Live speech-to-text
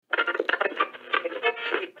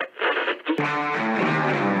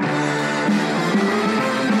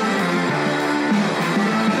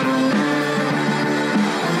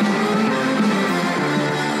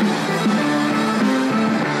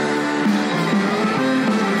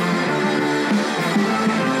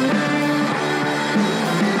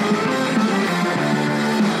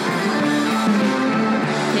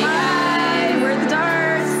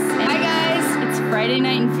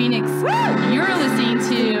Phoenix. Woo! You're listening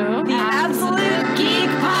to the Absolute Geek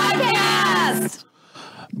Podcast.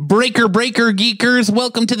 Breaker Geekers,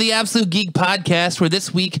 welcome to the Absolute Geek Podcast, where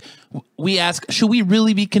this week we ask, should we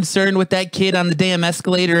really be concerned with that kid on the damn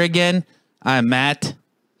escalator again? I'm Matt.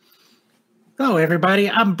 Hello, everybody.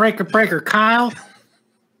 I'm Breaker Kyle.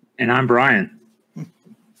 And I'm Brian.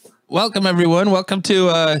 Welcome, everyone. Welcome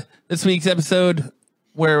to this week's episode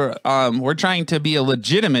where we're trying to be a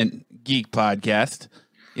legitimate geek podcast.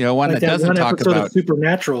 You know, one that doesn't talk about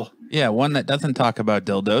Supernatural. Yeah, one that doesn't talk about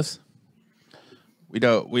dildos.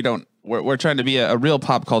 We're trying to be a real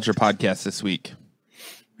pop culture podcast this week.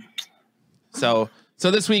 So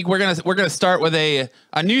this week we're gonna start with a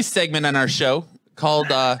new segment on our show called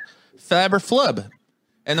Fab or Flub.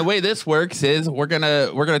 And the way this works is we're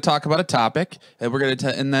gonna talk about a topic, and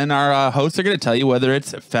and then our hosts are gonna tell you whether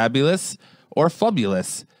it's fabulous or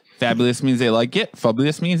flubulous. Fabulous means they like it.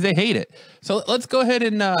 Flubulous means they hate it. So let's go ahead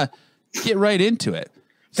and get right into it.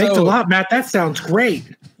 Thanks a lot, Matt. That sounds great.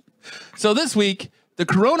 So this week, the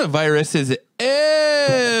coronavirus is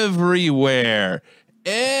everywhere.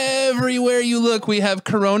 Everywhere you look, we have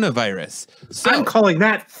coronavirus. So, I'm calling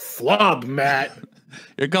that flub, Matt.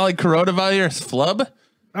 You're calling coronavirus flub?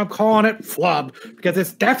 I'm calling it flub because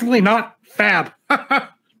it's definitely not fab.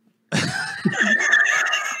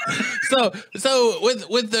 So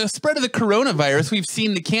with the spread of the coronavirus, we've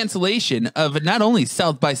seen the cancellation of not only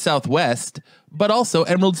South by Southwest, but also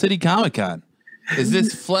Emerald City Comic Con. Is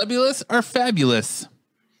this flabulous or fabulous?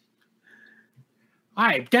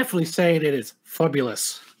 I'm definitely saying it is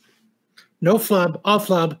fabulous. No flub, all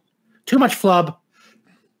flub, too much flub.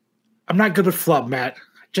 I'm not good with flub, Matt.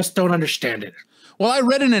 I just don't understand it. Well, I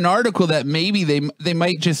read in an article that maybe they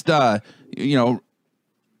might just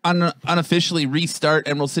unofficially restart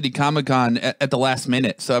Emerald City Comic Con at the last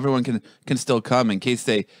minute, so everyone can still come in case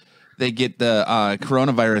they get the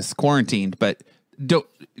coronavirus quarantined. But don't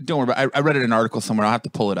worry about it. I read it in an article somewhere. I'll have to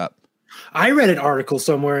pull it up. I read an article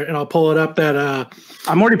somewhere, and I'll pull it up. That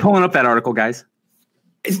I'm already pulling up that article, guys.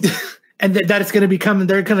 And that it's going to be coming.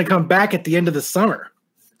 They're going to come back at the end of the summer.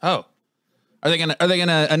 Oh, are they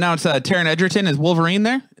gonna announce Taron Egerton as Wolverine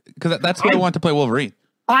there? Because that's who I want to play Wolverine.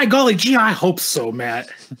 By golly gee, I hope so,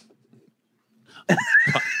 Matt.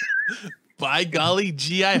 By golly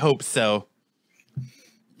gee, I hope so.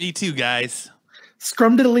 Me too, guys.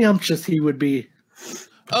 Scrumdiddlyumptious he would be.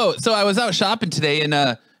 Oh, so I was out shopping today,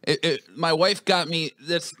 and my wife got me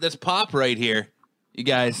this pop right here. You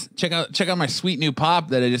guys, check out my sweet new pop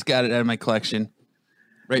that I just got it out of my collection.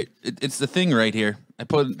 Right, it's the thing right here. I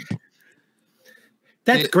put.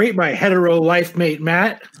 That's great, my hetero life mate,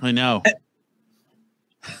 Matt. I know.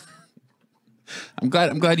 I'm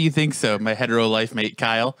glad you think so, my hetero life mate,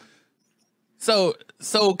 Kyle. So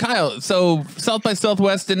Kyle, South by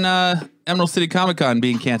Southwest and Emerald City Comic Con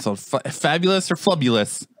being canceled. Fabulous or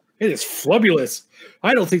flubulous? It is flubulous.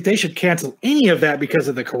 I don't think they should cancel any of that because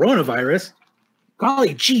of the coronavirus.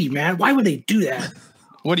 Golly gee, man, why would they do that?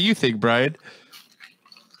 What do you think, Brian?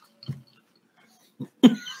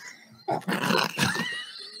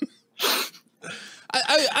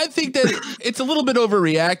 I think that it's a little bit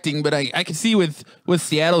overreacting, but I can see with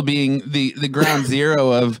Seattle being the ground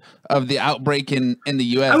zero of the outbreak in the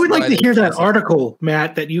U.S. I would like to hear that article,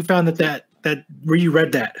 Matt, that you found that where you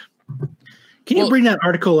read that. Can you bring that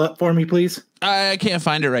article up for me, please? I can't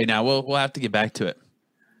find it right now. We'll have to get back to it.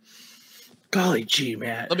 Golly gee,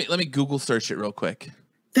 Matt. Let me Google search it real quick.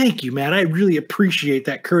 Thank you, Matt. I really appreciate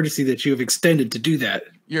that courtesy that you have extended to do that.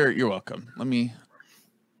 You're welcome. Let me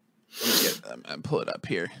pull it up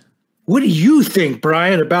here. What do you think,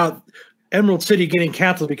 Brian, about Emerald City getting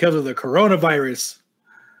canceled because of the coronavirus?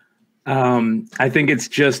 I think it's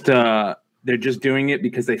just they're just doing it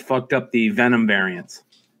because they fucked up the Venom variants.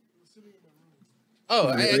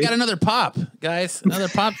 Oh, really? I got another pop, guys. Another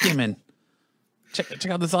pop came in. Check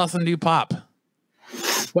out this awesome new pop.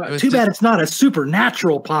 Well, too bad it's not a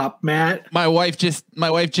supernatural pop, Matt. My wife just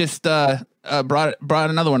brought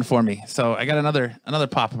another one for me, so I got another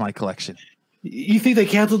pop in my collection. You think they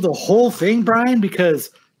canceled the whole thing, Brian,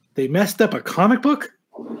 because they messed up a comic book?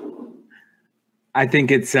 I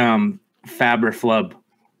think it's fab or flub.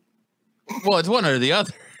 Well, it's one or the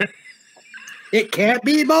other. It can't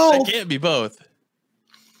be both. It can't be both.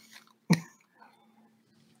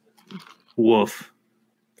 Woof.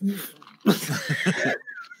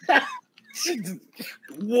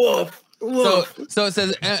 Woof. So it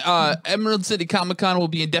says Emerald City Comic Con will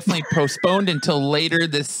be indefinitely postponed until later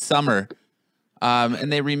this summer.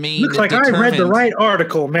 And they remain Looks like I read the right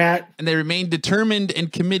article, Matt. And they remain determined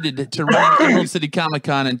and committed to run Emerald City Comic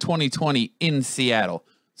Con in 2020 in Seattle.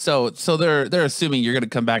 So they're assuming you're going to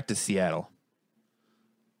come back to Seattle.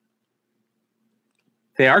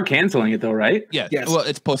 They are canceling it though, right? Yeah. Yes. Well,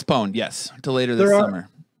 it's postponed. Yes, to later this summer.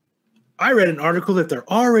 I read an article that they're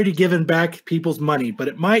already giving back people's money, but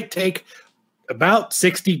it might take about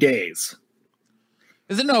 60 days.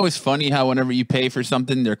 Isn't it always funny how whenever you pay for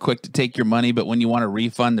something, they're quick to take your money, but when you want a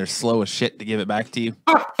refund, they're slow as shit to give it back to you?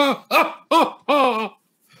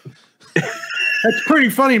 That's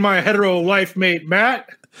pretty funny, my hetero life mate, Matt.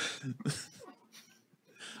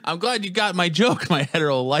 I'm glad you got my joke, my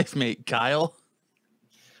hetero life mate, Kyle.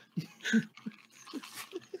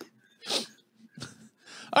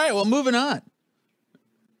 All right, well, moving on.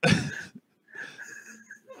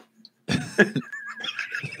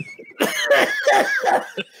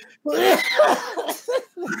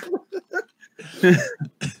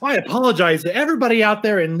 I apologize to everybody out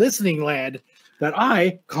there in listening land that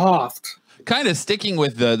I coughed. Kind of sticking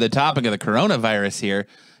with the topic of the coronavirus here.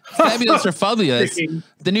 Fabulous or Fabulous,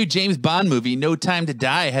 the new James Bond movie, No Time to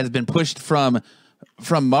Die, has been pushed from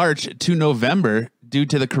March to November due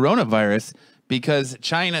to the coronavirus because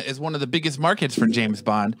China is one of the biggest markets for James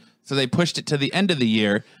Bond. So they pushed it to the end of the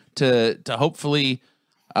year to hopefully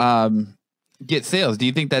get sales. Do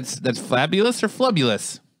you think that's fabulous or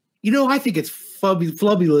flubulous? You know, I think it's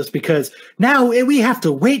flubulous because now we have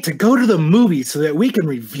to wait to go to the movies so that we can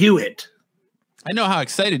review it. I know how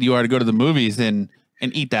excited you are to go to the movies and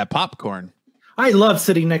eat that popcorn. I love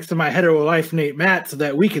sitting next to my hetero life mate Matt so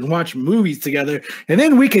that we can watch movies together and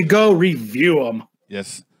then we could go review them.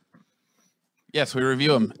 Yes. Yes, we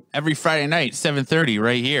review them every Friday night, 7:30,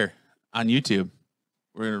 right here on YouTube.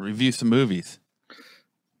 We're going to review some movies.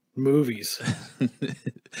 Movies.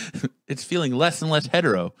 It's feeling less and less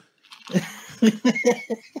hetero.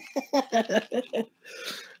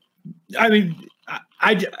 I mean,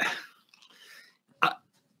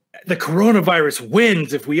 the coronavirus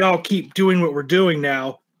wins if we all keep doing what we're doing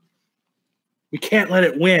now. We can't let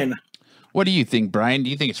it win. What do you think, Brian? Do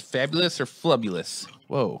you think it's fabulous or flubulous?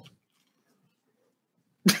 Whoa.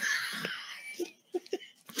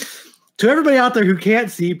 To everybody out there who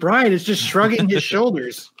can't see, Brian is just shrugging his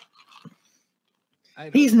shoulders.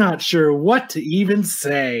 He's not sure what to even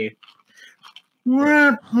say. We're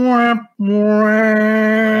having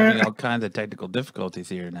all kinds of technical difficulties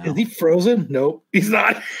here now. Is he frozen? Nope, he's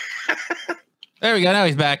not. There we go. Now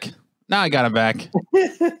he's back. Now I got him back.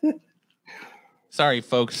 Sorry,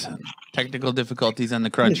 folks. Technical difficulties on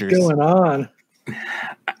the crunchers. What's going on?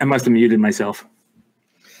 I must have muted myself.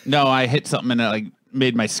 No, I hit something and it like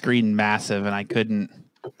made my screen massive and I couldn't.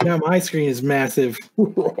 Now my screen is massive.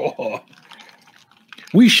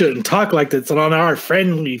 We shouldn't talk like this on our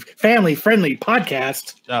family-friendly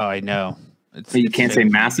podcast. Oh, I know. You can't say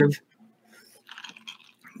massive?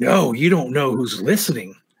 No, you don't know who's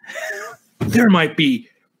listening. There might be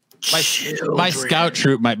my scout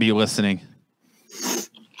troop might be listening.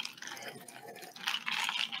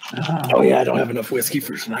 Oh, yeah, I don't have enough whiskey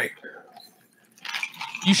for tonight.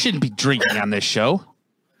 You shouldn't be drinking on this show.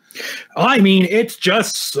 I mean, it's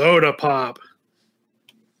just soda pop.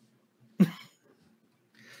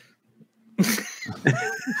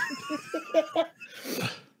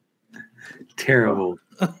 Terrible.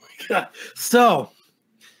 So,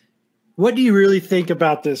 what do you really think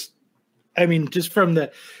about this? I mean, just from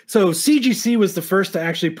so CGC was the first to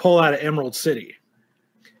actually pull out of Emerald City.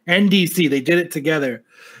 NDC, they did it together.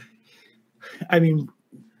 I mean,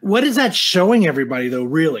 what is that showing everybody, though,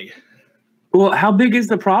 really? Well, how big is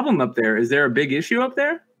the problem up there? Is there a big issue up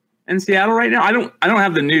there in Seattle right now? I don't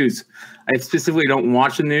have the news. I specifically don't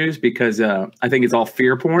watch the news because I think it's all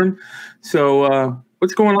fear porn. So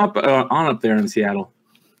what's going on up there in Seattle?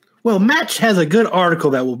 Well, Match has a good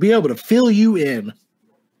article that will be able to fill you in.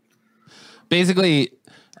 Basically,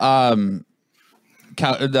 Seattle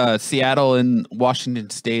and Washington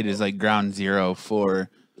State is like ground zero for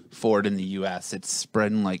it in the U.S. It's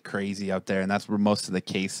spreading like crazy out there, and that's where most of the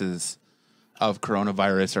cases of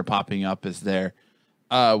coronavirus are popping up is there.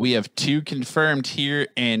 We have 2 confirmed here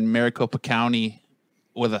in Maricopa County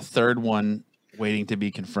with a third one waiting to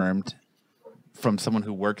be confirmed from someone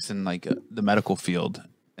who works in like the medical field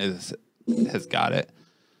has got it.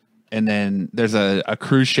 And then there's a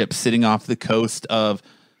cruise ship sitting off the coast of,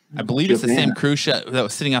 I believe Japan. It's the same cruise ship that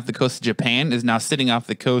was sitting off the coast of Japan is now sitting off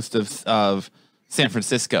the coast of San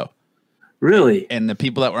Francisco. Really? And the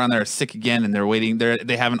people that were on there are sick again, and they're waiting.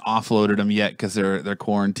 They haven't offloaded them yet because they're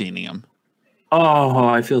quarantining them. Oh,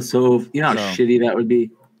 I feel so. You know how shitty that would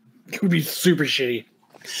be. It would be super shitty.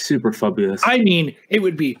 Super fabulous. I mean, it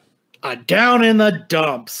would be a down in the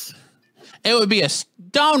dumps. It would be a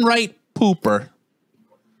downright pooper.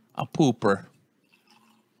 A pooper.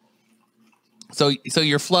 So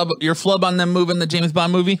your flub on them moving the James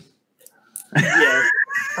Bond movie? Yes,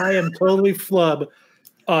 I am totally flub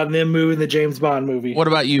on them moving the James Bond movie. What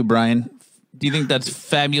about you, Brian? Do you think that's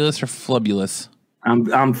fabulous or flubulous? I'm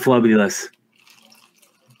flubulous.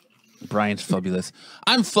 Brian's fabulous.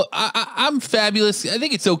 I'm fabulous. I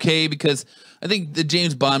think it's okay because I think the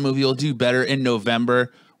James Bond movie will do better in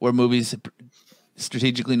November, where movies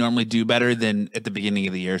strategically normally do better than at the beginning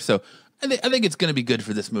of the year. So I think it's going to be good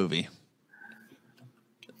for this movie.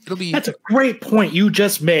 It'll be. That's a great point you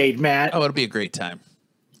just made, Matt. Oh, it'll be a great time.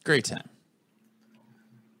 Great time.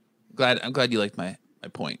 I'm glad you liked my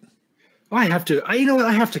point. I have to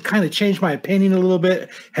kind of change my opinion a little bit.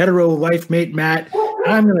 Hetero life mate Matt,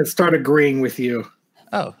 I'm going to start agreeing with you.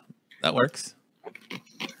 Oh, that works.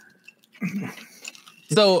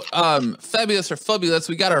 So, fabulous or flubulous,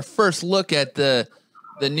 we got our first look at the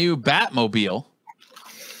new Batmobile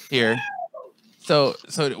here. So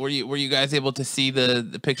were you guys able to see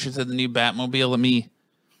the pictures of the new Batmobile? Let me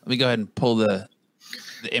go ahead and pull the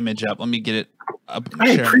image up. Let me get it up.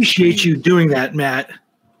 I appreciate you doing that, Matt.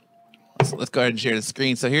 So let's go ahead and share the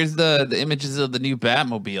screen. So here's the images of the new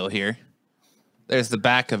Batmobile here. There's the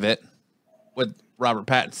back of it with Robert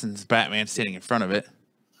Pattinson's Batman sitting in front of it.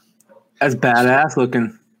 That's badass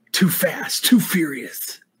looking. Too fast, too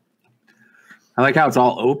furious. I like how it's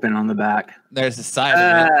all open on the back. There's the side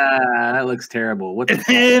of it. That looks terrible. What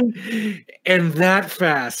the and that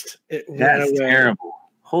fast. That's terrible.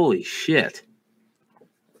 Holy shit.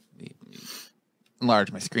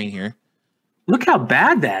 Enlarge my screen here. Look how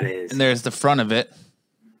bad that is. And there's the front of it.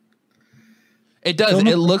 It does.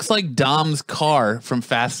 It looks like Dom's car from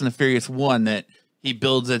Fast and the Furious 1 that he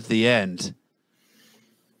builds at the end.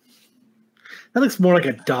 That looks more like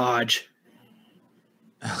a Dodge.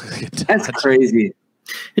 That's crazy.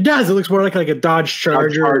 It does. It looks more like a Dodge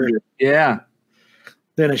Charger. Yeah.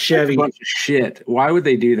 Than a Chevy. That's a bunch of shit. Why would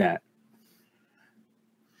they do that?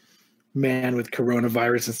 Man with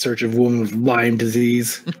coronavirus in search of woman with Lyme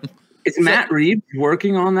disease. Is Matt Reeves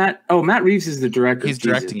working on that? Oh, Matt Reeves is the director. He's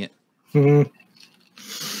directing it. Mm-hmm.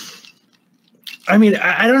 I mean,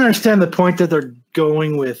 I don't understand the point that they're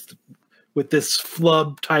going with this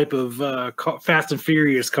flub type of Fast and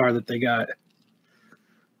Furious car that they got.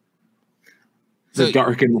 The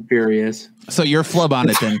Dark and the Furious. So you're flub on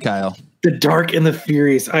it then, Kyle. The Dark and the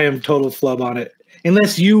Furious. I am total flub on it.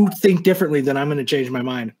 Unless you think differently, then I'm going to change my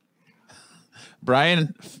mind.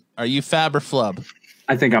 Brian, are you fab or flub?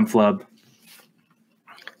 I think I'm flub.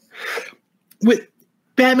 With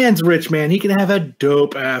Batman's rich, man. He can have a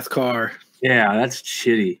dope ass car. Yeah, that's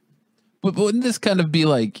shitty. But wouldn't this kind of be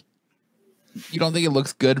like, you don't think it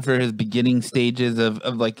looks good for his beginning stages of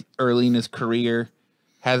like early in his career?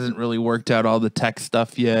 Hasn't really worked out all the tech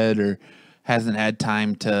stuff yet, or hasn't had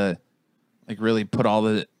time to like really put all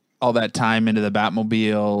that time into the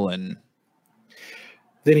Batmobile, and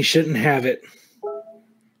then he shouldn't have it.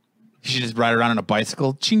 He should just ride around on a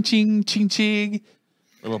bicycle, ching ching ching ching,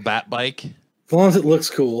 little bat bike. As long as it looks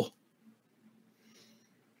cool.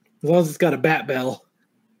 As long as it's got a bat bell.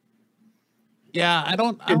 Yeah, I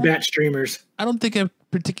don't bat streamers. I don't think I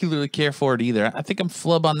particularly care for it either. I think I'm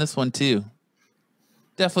flub on this one too.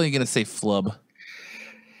 Definitely gonna say flub.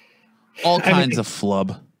 All kinds of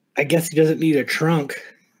flub. I guess he doesn't need a trunk.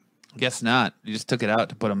 Guess not. You just took it out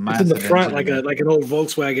to put a massive. It's in the front, like an old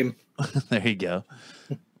Volkswagen. There you go.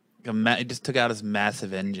 He just took out his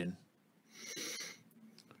massive engine.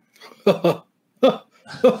 God,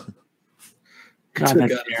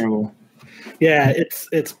 that's terrible. Yeah,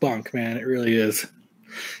 it's bunk, man. It really is.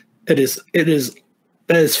 That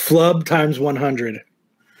is flub times 100.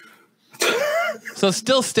 So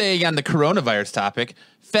still staying on the coronavirus topic,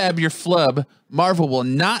 fab your flub, Marvel will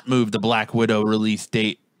not move the Black Widow release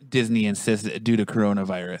date, Disney insists, due to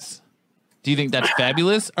coronavirus. Do you think that's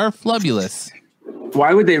fabulous or flubulous?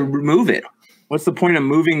 Why would they remove it? What's the point of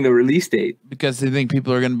moving the release date? Because they think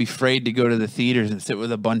people are going to be afraid to go to the theaters and sit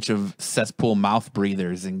with a bunch of cesspool mouth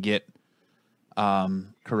breathers and get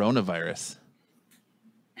coronavirus.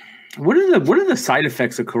 What are the side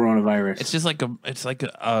effects of coronavirus? It's just like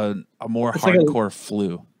a more hardcore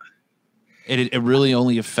flu. It really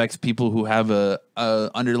only affects people who have a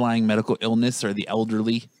underlying medical illness or the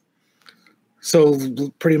elderly. So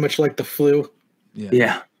pretty much like the flu.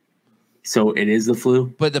 Yeah. So it is the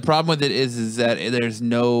flu. But the problem with it is that there's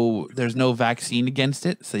no vaccine against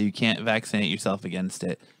it, so you can't vaccinate yourself against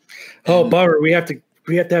it. Oh, bummer. We have to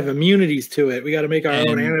have immunities to it. We got to make our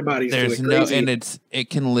own antibodies to it. It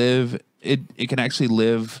can live. It can actually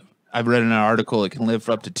live. I've read in an article it can live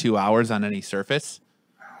for up to 2 hours on any surface,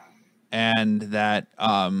 and that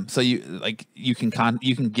so you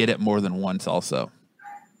can get it more than once also,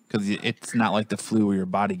 because it's not like the flu where your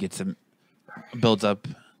body builds up.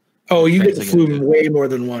 Oh, you get the flu way more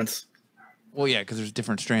than once. Well, yeah, because there's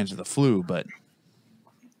different strands of the flu,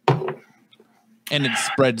 and it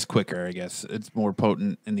spreads quicker. I guess it's more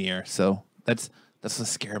potent in the air. So that's the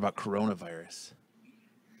scare about coronavirus.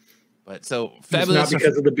 But so fabulous, it's not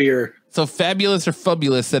because of the beer. So fabulous or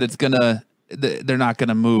fabulous that they're not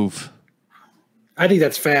gonna move. I think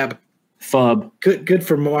that's fab. Fub. Good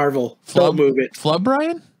for Marvel. Don't move it. Flub,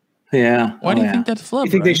 Brian? Yeah. Why do you think that's flub?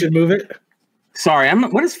 You think they should move it? Sorry,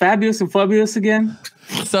 what is fabulous and flubulous again?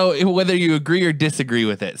 So whether you agree or disagree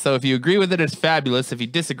with it. So if you agree with it, it's fabulous. If you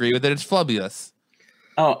disagree with it, it's flubulous.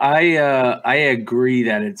 Oh, I agree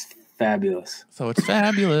that it's fabulous. So it's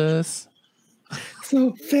fabulous.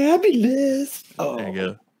 So fabulous. Oh, there you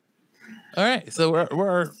go. All right, so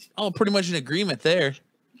we're all pretty much in agreement there.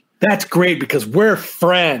 That's great because we're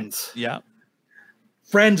friends. Yeah,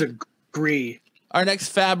 friends agree. Our next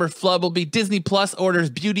fab or flub will be Disney Plus orders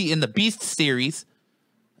Beauty and the Beast series,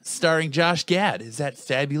 starring Josh Gad. Is that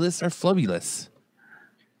fabulous or flubulous?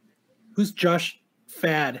 Who's Josh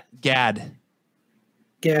Fad? Gad.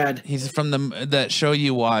 He's from that show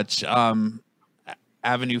you watch,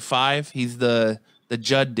 Avenue 5. He's the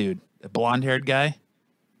Judd dude, the blonde-haired guy.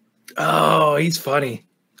 Oh, he's funny.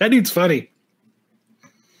 That dude's funny.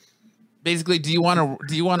 Basically, do you want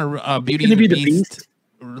a Beauty and the Beast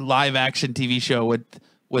live action TV show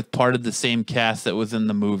with part of the same cast that was in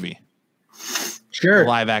the movie? Sure.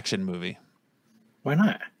 Live action movie. Why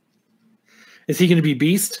not? Is he going to be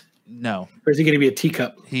Beast? No. Or is he going to be a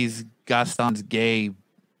teacup? He's Gaston's gay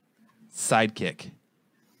sidekick.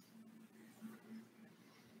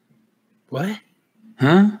 What?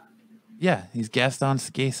 Huh? Yeah, he's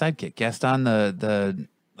Gaston's gay sidekick. Gaston, the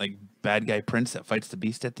like bad guy prince that fights the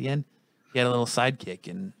Beast at the end. He had a little sidekick,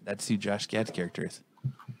 and that's who Josh Gad's character is.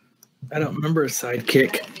 I don't remember a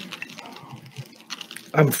sidekick.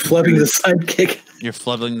 I'm flubbing the sidekick. You're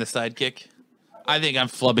flubbing the sidekick? I think I'm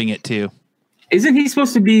flubbing it too. Isn't he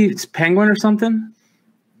supposed to be Penguin or something?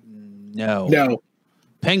 No.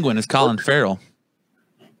 Penguin is Colin Farrell.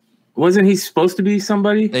 Wasn't he supposed to be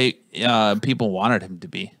somebody? People wanted him to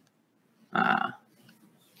be. That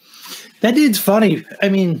dude's funny. I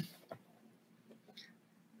mean,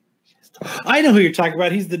 I know who you're talking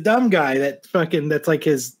about. He's the dumb guy that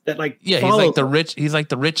Yeah, he's like the rich. He's like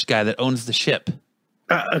the rich guy that owns the ship.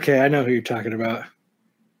 Okay, I know who you're talking about.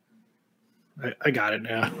 I got it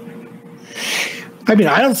now. I mean,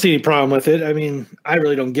 I don't see any problem with it. I mean, I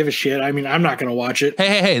really don't give a shit. I mean, I'm not going to watch it.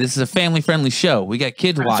 Hey! This is a family-friendly show. We got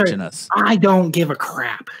kids watching us. I don't give a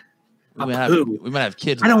crap. We might have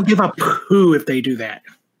kids. I don't give a poo if they do that.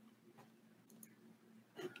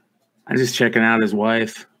 I'm just checking out his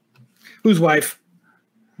wife. Whose wife?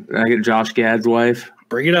 I get Josh Gad's wife.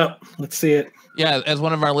 Bring it up. Let's see it. Yeah, as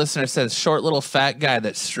one of our listeners says, short little fat guy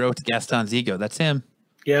that stroked Gaston's ego. That's him.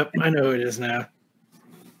 Yep, I know who it is now.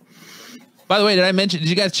 By the way, did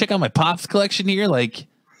you guys check out my Pops collection here? Like,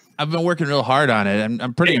 I've been working real hard on it.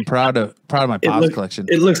 I'm pretty proud of my Pops collection.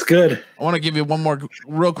 It looks good. I want to give you one more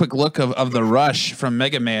real quick look of the Rush from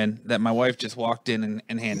Mega Man that my wife just walked in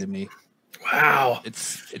and handed me. Wow.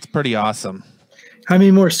 It's pretty awesome. How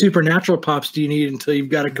many more Supernatural Pops do you need until you've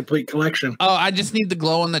got a complete collection? Oh, I just need the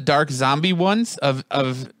glow-in-the-dark zombie ones of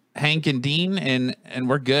Hank and Dean, and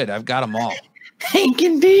we're good. I've got them all. Hank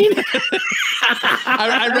and Dean?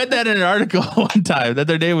 I read that in an article one time that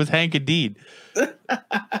their name was Hank and Dean.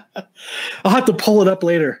 I'll have to pull it up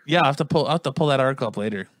later. Yeah, I'll have to pull that article up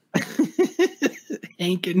later.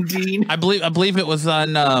 Hank and Dean. I believe it was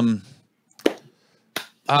on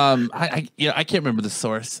I can't remember the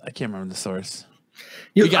source. I'm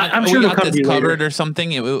sure we they'll got come this to you covered later. or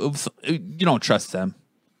something. You don't trust them.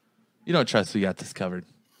 You don't trust we got this covered.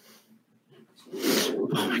 Oh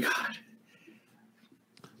my god.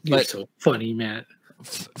 You're so funny, Matt.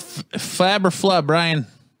 Flab or flub, Brian?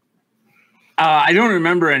 I don't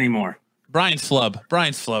remember anymore. Brian's flub.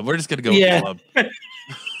 We're just gonna go with flub.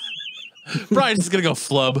 Brian's just gonna go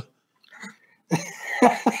flub.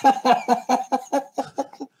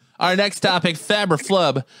 Our next topic, fab or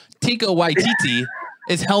flub. Taika Waititi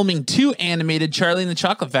is helming 2 animated Charlie and the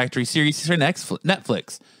Chocolate Factory series for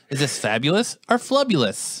Netflix. Is this fabulous or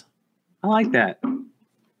flubulous? I like that.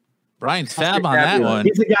 Brian's fab on that one.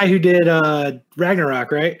 He's the guy who did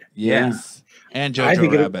Ragnarok, right? Yes. And I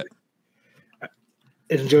think Jojo Rabbit.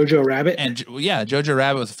 And Jojo Rabbit. And yeah, Jojo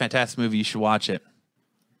Rabbit was a fantastic movie. You should watch it.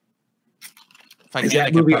 If I Is can,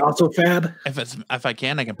 that movie also fab? If I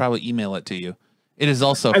can, I can probably email it to you. It is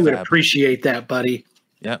also I would fab. appreciate that, buddy.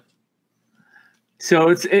 Yep. So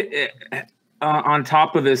it's on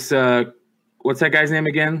top of this. What's that guy's name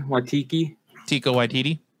again? Watiki? Tico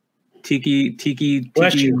Waititi. Tiki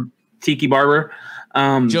Barber.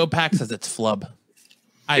 Joe Pack says it's flub.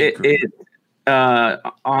 I agree.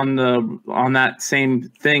 On that same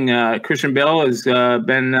thing, Christian Bale has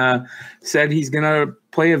been said he's gonna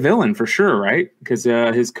play a villain for sure, right? Because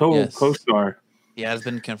his co-star. He has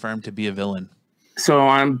been confirmed to be a villain. So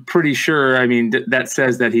I'm pretty sure. I mean, that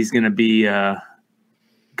says that he's gonna be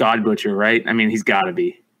God Butcher, right? I mean, he's got to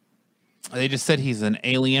be. They just said he's an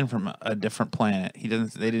alien from a different planet.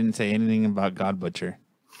 They didn't say anything about God Butcher.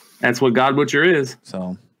 That's what God Butcher is.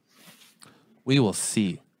 So we will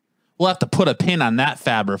see. We'll have to put a pin on that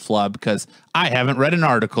Fabber flub because I haven't read an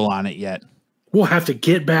article on it yet. We'll have to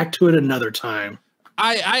get back to it another time.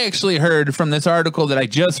 I actually heard from this article that I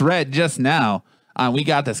just read just now. We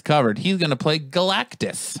got this covered. He's going to play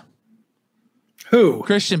Galactus. Who?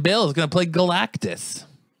 Christian Bale is going to play Galactus.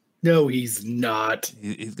 No, he's not.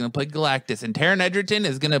 He's going to play Galactus. And Taron Egerton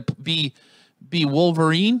is going to be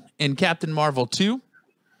Wolverine in Captain Marvel 2.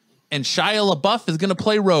 And Shia LaBeouf is going to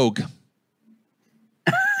play Rogue.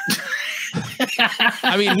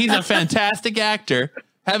 I mean, he's a fantastic actor.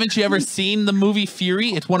 Haven't you ever seen the movie Fury?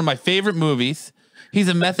 It's one of my favorite movies. He's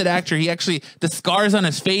a method actor. He actually, the scars on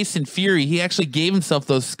his face in Fury, he actually gave himself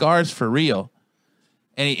those scars for real.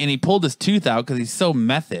 And he pulled his tooth out because he's so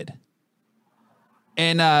method.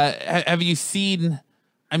 And have you seen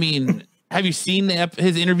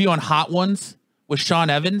his interview on Hot Ones with Sean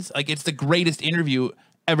Evans? Like, it's the greatest interview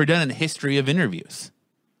ever done in the history of interviews.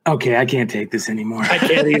 Okay, I can't take this anymore. I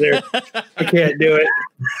can't either. I can't do it.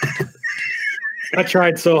 I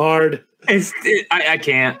tried so hard. I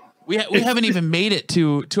can't. We haven't even made it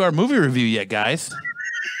to our movie review yet, guys.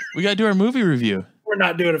 We got to do our movie review. We're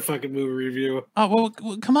not doing a fucking movie review. Oh,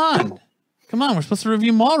 well, come on. We're supposed to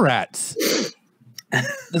review Mallrats.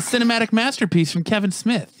 The cinematic masterpiece from Kevin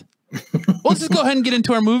Smith. Let's just go ahead and get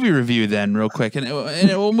into our movie review then real quick, and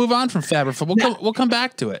we'll move on from Fabberful. We'll come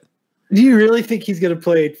back to it. Do you really think he's going to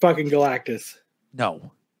play fucking Galactus?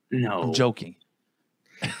 No. No. I'm joking.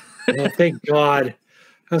 Oh, thank God.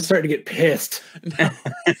 I was starting to get pissed. No,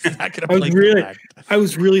 he's not gonna play Galactus. I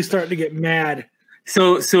was really starting to get mad.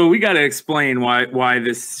 So we got to explain why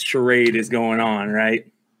this charade is going on, right?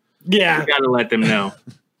 Yeah. We got to let them know.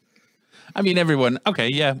 I mean, everyone. Okay,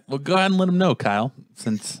 yeah. Well, go ahead and let them know, Kyle.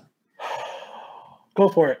 Since go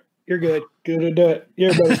for it. You're good. Good to do it.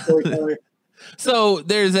 You're a better storyteller. So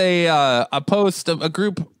there's a post of a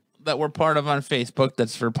group that we're part of on Facebook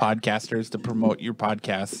that's for podcasters to promote your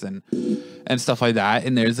podcasts and stuff like that.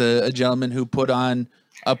 And there's a gentleman who put on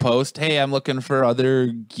a post, hey, I'm looking for other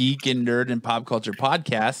geek and nerd and pop culture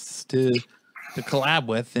podcasts to collab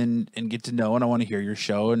with and get to know. And I want to hear your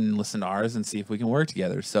show and listen to ours and see if we can work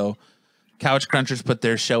together. So Couch Crunchers put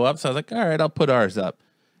their show up. So I was like, all right, I'll put ours up.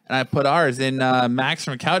 And I put ours. And Max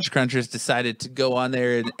from Couch Crunchers decided to go on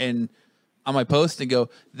there and on my post and go,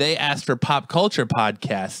 they asked for pop culture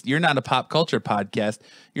podcast. You're not a pop culture podcast.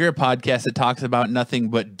 You're a podcast that talks about nothing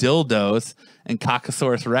but dildos and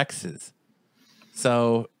Cockosaurus Rexes.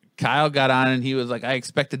 So Kyle got on and he was like, I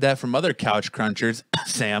expected that from other Couch Crunchers,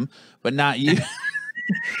 Sam, but not you.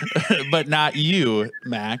 But not you,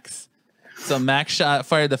 Max. So Max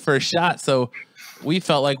fired the first shot. So we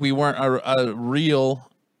felt like we weren't a real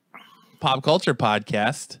pop culture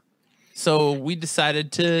podcast. So we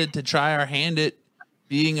decided to try our hand at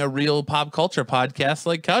being a real pop culture podcast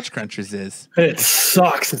like Couch Crunchers is. It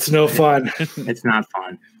sucks. It's no fun. It's not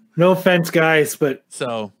fun. No offense, guys, but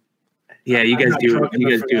so yeah, you guys do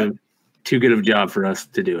too good of a job for us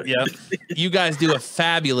to do it. Yep. You guys do a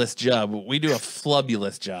fabulous job. We do a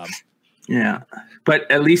flubulous job. Yeah.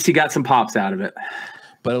 But at least you got some pops out of it.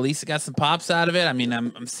 I mean,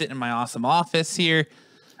 I'm sitting in my awesome office here.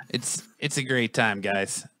 It's a great time,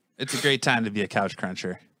 guys. It's a great time to be a Couch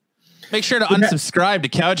Cruncher. Make sure to unsubscribe to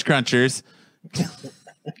Couch Crunchers.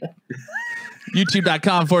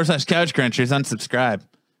 YouTube.com/Couch Crunchers. Unsubscribe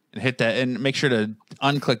and hit that and make sure to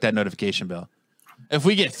unclick that notification bell. If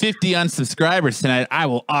we get 50 unsubscribers tonight, I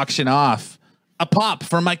will auction off a pop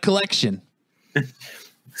for my collection.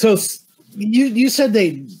 So you said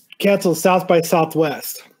they canceled South by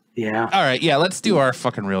Southwest. Yeah. All right. Yeah. Let's do our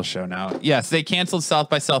fucking real show now. Yes. They canceled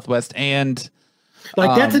South by Southwest and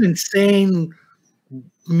that's an insane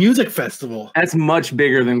music festival. That's much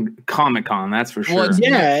bigger than Comic-Con, that's for sure. Well,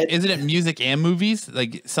 Yeah. isn't it music and movies?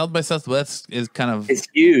 Like South by Southwest is kind of It's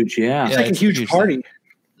huge, yeah. It's like a huge party.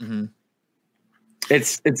 Mm-hmm.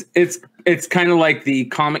 It's kind of like the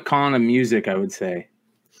Comic-Con of music, I would say,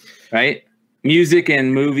 right? Music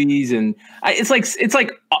and movies, and it's like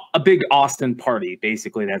a big Austin party.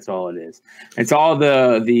 Basically, that's all it is. It's all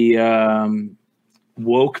the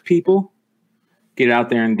woke people get out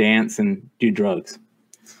there and dance and do drugs.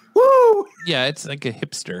 Woo! Yeah, it's like a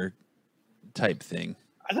hipster type thing.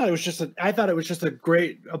 I thought it was just a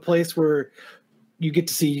place where you get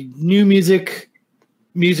to see new music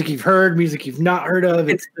you've heard, music you've not heard of.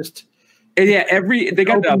 It's just they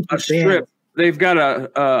got a strip. band. They've got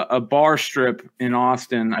a bar strip in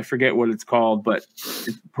Austin. I forget what it's called, but it's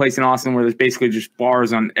a place in Austin where there's basically just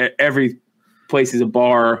bars on every place is a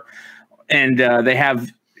bar, and they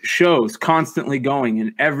have shows constantly going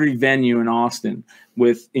in every venue in Austin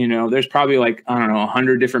with, there's probably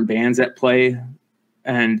 100 different bands that play,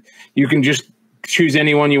 and you can just choose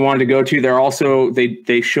anyone you want to go to. They're also,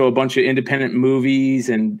 they show a bunch of independent movies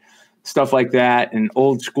and stuff like that and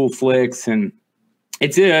old school flicks. And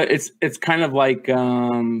it's kind of like, I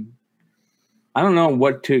don't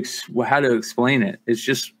know how to explain it.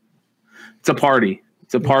 It's a party.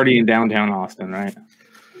 It's a party in downtown Austin, right?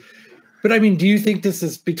 But I mean, do you think this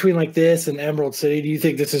is between like this and Emerald City? Do you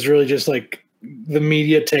think this is really just like the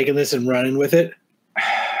media taking this and running with it?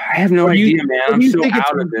 I have no idea, man. I'm so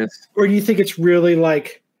out of this. Or do you think it's really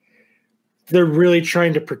like they're really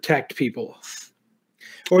trying to protect people?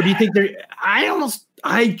 Or do you think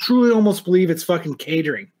I truly almost believe it's fucking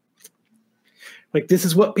catering. Like, this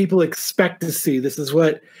is what people expect to see. This is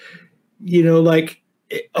what,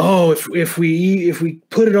 if we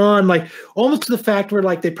put it on, like, almost to the fact where,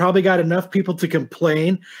 like, they probably got enough people to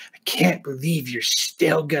complain. I can't believe you're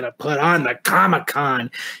still going to put on the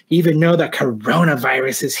Comic-Con, even though the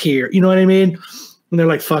coronavirus is here. You know what I mean? And they're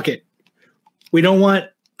like, fuck it. We don't want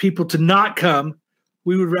people to not come.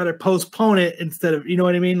 We would rather postpone it instead of, you know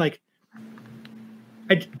what I mean? Like,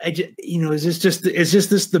 is just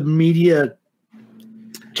this the media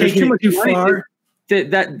taking it too far?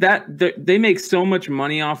 That they make so much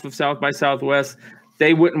money off of South by Southwest,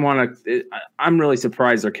 they wouldn't want to. I'm really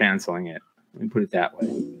surprised they're canceling it. Let me put it that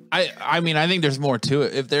way. I mean, I think there's more to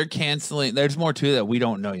it. If they're canceling, there's more to it that we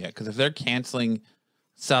don't know yet. Because if they're canceling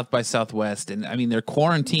South by Southwest, and I mean, they're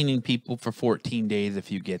quarantining people for 14 days.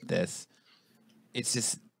 If you get this, it's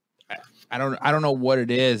just. I don't know what it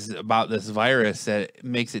is about this virus that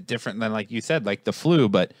makes it different than, like you said, like the flu,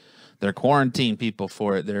 but they're quarantining people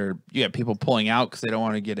for it. You got people pulling out because they don't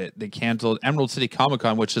want to get it. They canceled Emerald City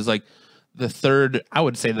Comic-Con, which is like the third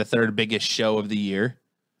biggest show of the year.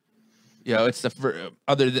 It's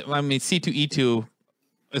C2E2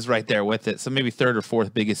 is right there with it. So maybe third or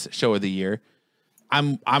fourth biggest show of the year.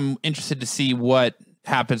 I'm interested to see what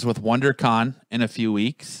happens with WonderCon in a few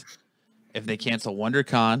weeks. If they cancel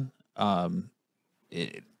WonderCon, I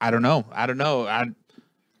don't know.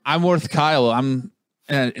 I'm with Kyle.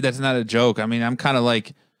 That's not a joke. I mean, I'm kind of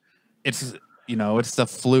like, it's the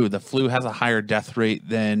flu. The flu has a higher death rate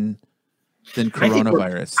than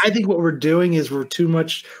coronavirus. I think what we're doing is we're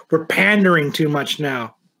pandering too much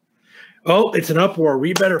now. Oh, it's an uproar.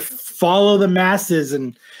 We better follow the masses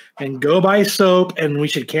and go buy soap, and we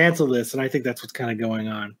should cancel this. And I think that's what's kind of going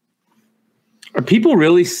on. Are people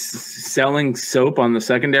really selling soap on the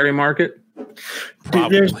secondary market? Dude,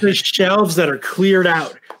 there's shelves that are cleared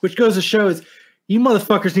out, which goes to show is you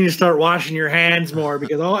motherfuckers need to start washing your hands more,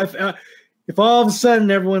 because if all of a sudden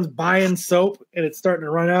everyone's buying soap and it's starting to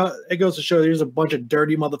run out, it goes to show there's a bunch of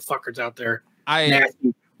dirty motherfuckers out there.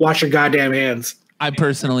 Nasty. Wash your goddamn hands. I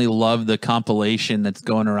personally love the compilation that's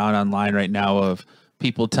going around online right now of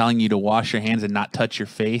people telling you to wash your hands and not touch your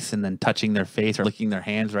face, and then touching their face or licking their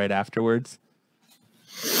hands right afterwards.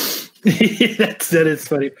 That is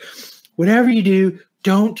funny. Whatever you do,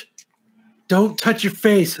 don't touch your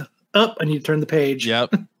face. Up, I need to turn the page.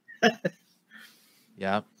 Yep.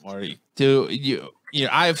 Yep. Or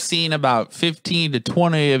I've seen about 15 to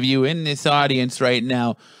 20 of you in this audience right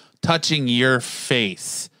now touching your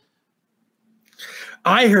face.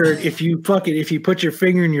 I heard if you put your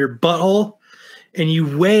finger in your butthole and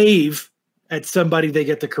you wave at somebody, they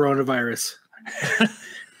get the coronavirus.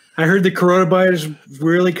 I heard the coronavirus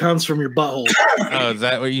really comes from your butthole. Oh, is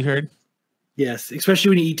that what you heard? Yes, especially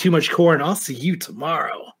when you eat too much corn. I'll see you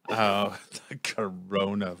tomorrow. Oh, the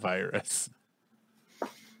coronavirus.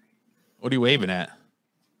 What are you waving at?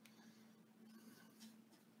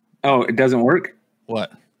 Oh, it doesn't work?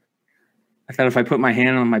 What? I thought if I put my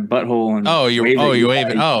hand on my butthole and you're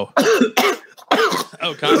waving. Oh.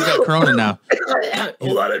 Oh, Kyle's got Corona now.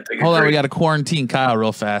 Hold on, Hold on, we got to quarantine Kyle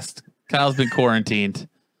real fast. Kyle's been quarantined.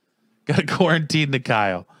 Got to quarantine the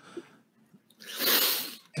Kyle.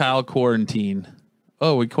 Kyle quarantine.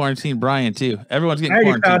 Oh, we quarantined Brian too. Everyone's getting I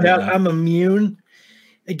already quarantined. found out now. I'm immune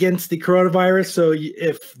against the coronavirus. So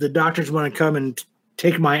if the doctors want to come and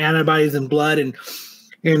take my antibodies and blood and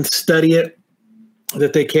study it,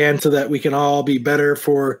 that they can, so that we can all be better.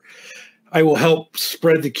 I will help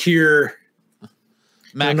spread the cure.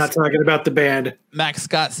 I'm not talking about the band. Max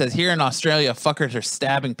Scott says, here in Australia, fuckers are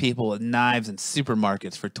stabbing people with knives in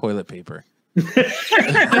supermarkets for toilet paper.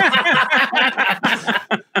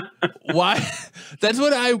 Why? That's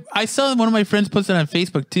what I saw. One of my friends post it on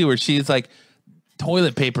Facebook too, where she's like,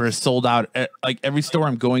 toilet paper is sold out at like every store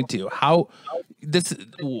I'm going to.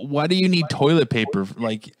 Why do you need toilet paper?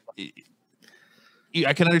 Like,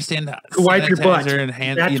 I can understand that. Wipe your butt. And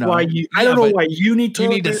hand, That's why you. I don't know why you need toilet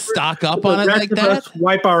you need paper. to stock up on it like that.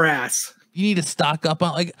 Wipe our ass. You need to stock up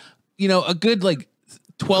on a good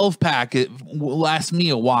 12-pack. It will last me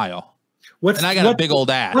a while. And I got a big old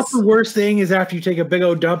ass. What's the worst thing is after you take a big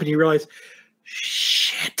old dump and you realize,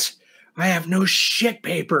 shit, I have no shit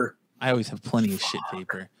paper. I always have plenty of shit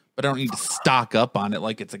paper, but I don't need to stock up on it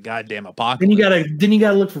like it's a goddamn apocalypse. Then you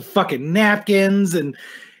gotta look for fucking napkins and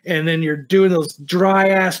then you're doing those dry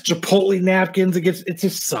ass Chipotle napkins. It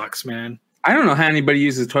just sucks, man. I don't know how anybody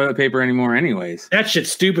uses toilet paper anymore anyways. That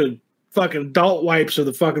shit's stupid. Fucking adult wipes are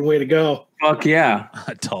the fucking way to go. Fuck yeah.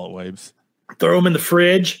 Adult wipes. Throw them in the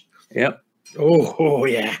fridge. Yep. Oh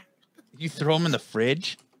yeah. You throw them in the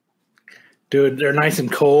fridge? Dude, they're nice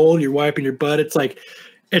and cold. You're wiping your butt. It's like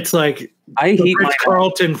I heat my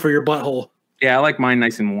Carlton for your butthole. Yeah, I like mine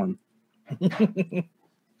nice and warm.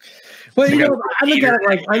 Well, I look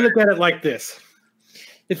at it like this.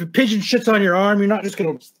 If a pigeon shits on your arm, you're not just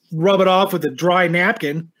going to rub it off with a dry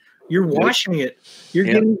napkin. You're washing it. You're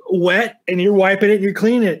getting wet and you're wiping it and you're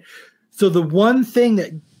cleaning it. So the one thing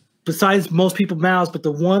that, besides most people's mouths, but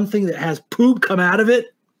the one thing that has poop come out of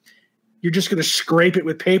it, you're just going to scrape it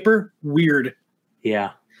with paper? Weird.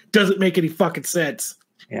 Yeah. Doesn't make any fucking sense.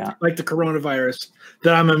 Yeah. Like the coronavirus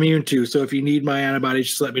that I'm immune to. So if you need my antibodies,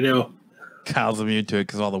 just let me know. Kyle's immune to it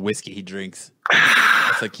because all the whiskey he drinks.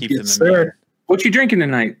 That's like keeps Yes, him immune. sir. What you drinking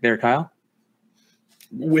tonight there, Kyle?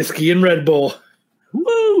 Whiskey and Red Bull.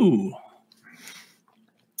 Woo!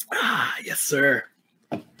 Yes, sir.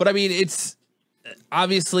 But I mean, it's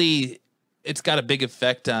obviously it's got a big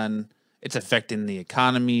effect it's affecting the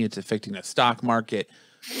economy. It's affecting the stock market.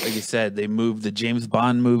 Like you said, they moved the James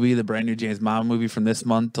Bond movie, the brand new James Bond movie from this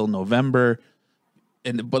month till November.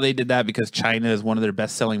 But they did that because China is one of their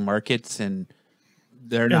best selling markets and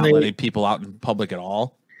they're not letting people out in public at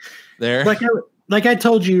all there. Like I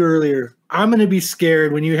told you earlier, I'm going to be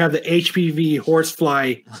scared when you have the HPV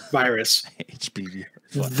horsefly virus. HPV.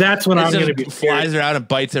 That's when I'm going to be scared. Flies around and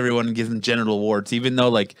bites everyone and gives them genital warts, even though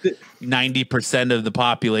like 90% of the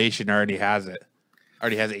population already has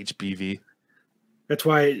HPV. That's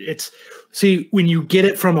why when you get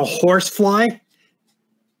it from a horsefly,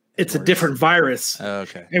 it's a different virus.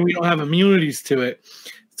 Okay. And we don't have immunities to it.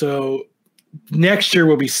 So next year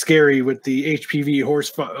will be scary with the HPV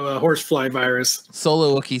horsefly virus.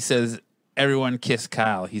 Solo Wookie says, everyone kiss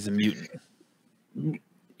Kyle. He's a mutant.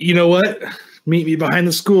 You know what? Meet me behind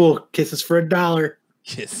the school. Kisses for $1.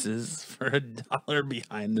 Kisses for $1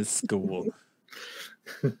 behind the school.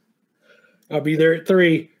 I'll be there at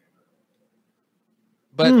 3.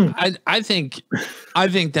 But I think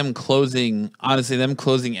them closing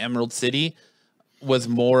Emerald City was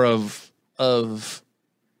more of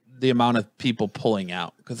the amount of people pulling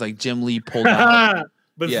out because like Jim Lee pulled out.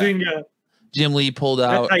 Bazinga. Jim Lee pulled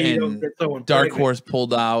out and Dark pregnant. Horse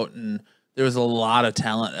pulled out, and there was a lot of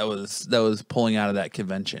talent that was pulling out of that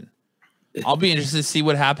convention. I'll be interested to see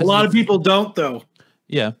what happens. A lot of people don't though.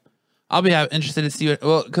 Yeah, I'll be interested to see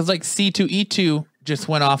because like C2E2 just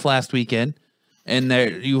went off last weekend. And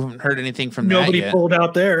you haven't heard anything from Nobody that yet. pulled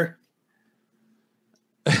out there.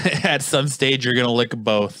 At some stage, you're going to lick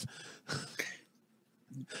both.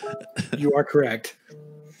 You are correct.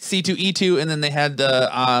 C2E2, and then they had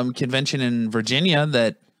the convention in Virginia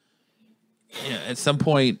that at some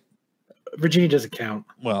point... Virginia doesn't count.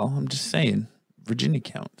 Well, I'm just saying, Virginia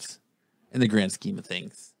counts in the grand scheme of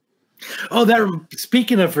things. Oh,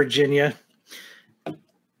 speaking of Virginia...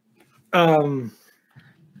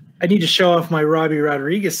 I need to show off my Robbie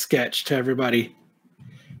Rodriguez sketch to everybody.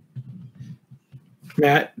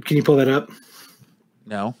 Matt, can you pull that up?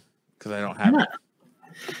 No, because I don't have it.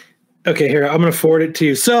 Okay, here, I'm going to forward it to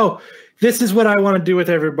you. So this is what I want to do with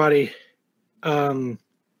everybody. It's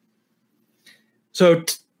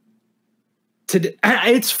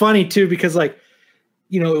funny, too, because, like,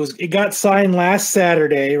 it got signed last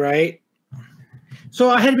Saturday, right? So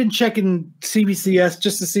I had been checking CBCS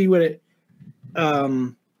just to see when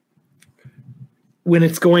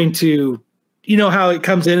it's going to, how it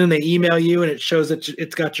comes in and they email you and it shows that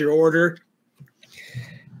it's got your order.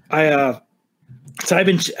 So I've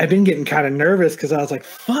been getting kind of nervous because I was like,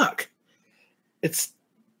 fuck, it's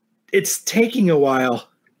taking a while.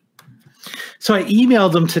 So I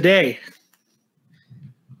emailed them today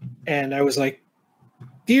and I was like,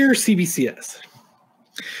 dear CBCS,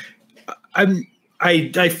 I'm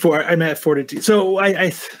at Fortitude. So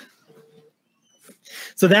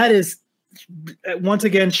so that is, once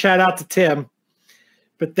again, shout out to Tim,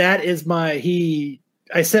 but that is I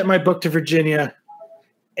sent my book to Virginia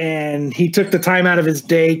and he took the time out of his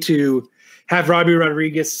day to have Robbie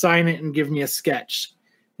Rodriguez sign it and give me a sketch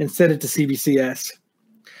and send it to CBCS.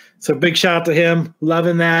 So big shout out to him.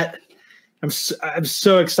 Loving that. I'm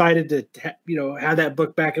so excited to have that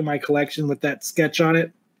book back in my collection with that sketch on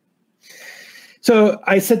it. So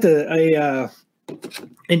I sent an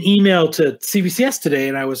email to CBCS today,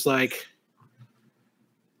 and I was like,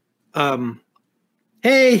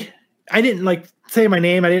 "Hey, I didn't say my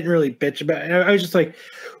name. I didn't really bitch about it. I was just like,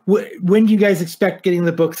 when do you guys expect getting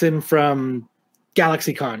the books in from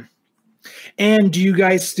GalaxyCon? And do you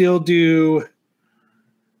guys still do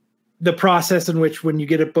the process in which when you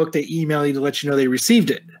get a book, they email you to let you know they received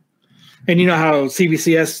it? And you know how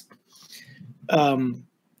CBCS,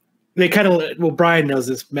 they kind of, Brian knows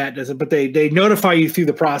this, Matt doesn't, but they notify you through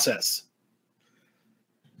the process.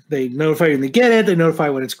 They notify you when they get it. They notify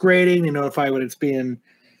when it's grading. They notify when it's being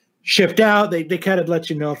shipped out. They kind of let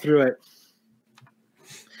you know through it.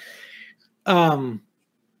 I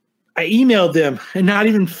emailed them, and not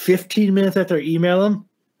even 15 minutes after I email them,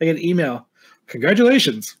 I get an email.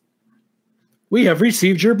 Congratulations. We have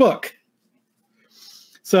received your book.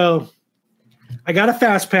 So I got a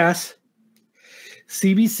fast pass.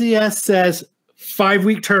 CBCS says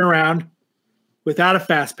 5-week turnaround. Without a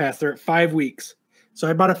fast pass, they're at 5 weeks. So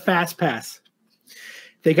I bought a fast pass.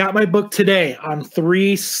 They got my book today on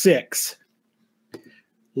 3/6.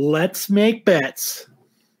 Let's make bets.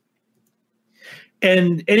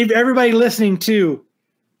 And everybody listening too,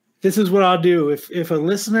 this is what I'll do. If a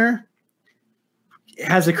listener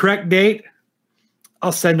has a correct date,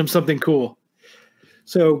 I'll send them something cool.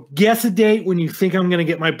 So guess a date when you think I'm going to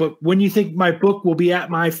get my book, when you think my book will be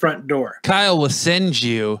at my front door. Kyle will send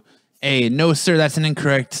you a "No, sir, that's an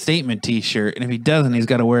incorrect statement" t-shirt. And if he doesn't, he's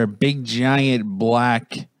got to wear a big, giant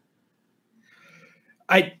black.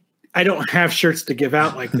 I don't have shirts to give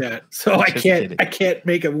out like that. So I can't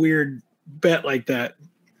make a weird bet like that.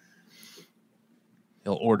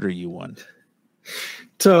 He'll order you one.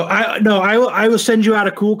 So I will send you out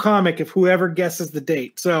a cool comic if whoever guesses the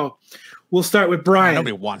date. So we'll start with Brian.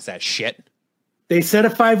 Nobody wants that shit. They said a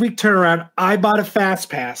 5-week turnaround. I bought a fast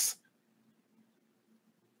pass.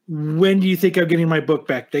 When do you think I'm getting my book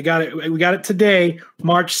back? They got it. We got it today,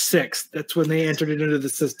 March 6th. That's when they entered it into the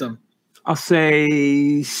system. I'll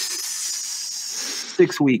say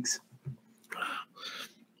 6 weeks.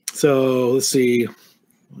 So let's see.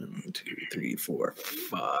 1, 2, 3, 4,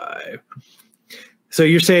 5. So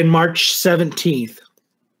you're saying March 17th.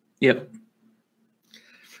 Yep.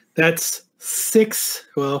 That's 6.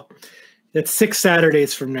 Well, that's 6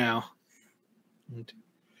 Saturdays from now.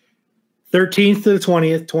 13th to the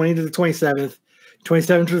 20th, 20th to the 27th,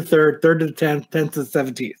 27th to the 3rd, 3rd to the 10th, 10th to the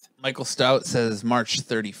 17th. Michael Stout says March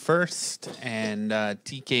 31st, and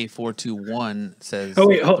TK421 says. Oh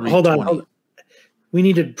wait, hold on. We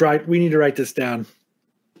need to write this down.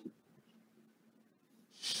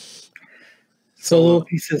 So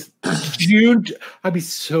he says June. I'd be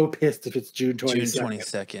so pissed if it's June 22nd. June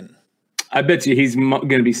 22nd. I bet you he's going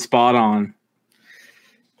to be spot on.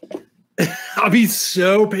 I'll be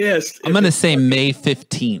so pissed. I'm going to say May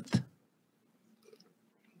 15th.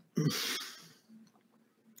 I'm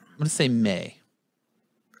going to say May.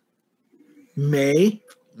 May?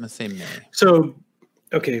 I'm going to say May. So,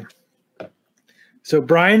 okay. So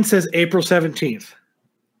Brian says April 17th.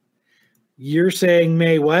 You're saying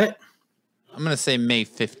May what? I'm going to say May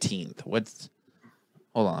 15th.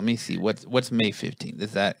 Hold on, let me see. What's May 15th?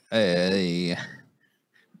 Is that It's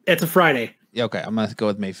a Friday. Yeah, okay, I'm going to go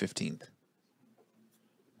with May 15th.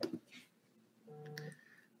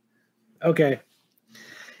 Okay.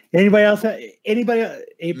 Anybody else?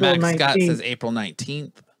 April Max 19th. Scott says April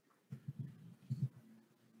 19th.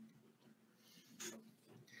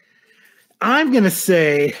 I'm going to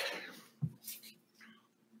say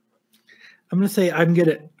I'm going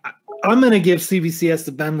to give CBCS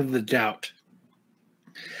the benefit of the doubt.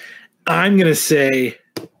 I'm going to say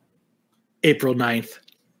April 9th.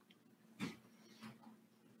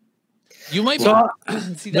 You might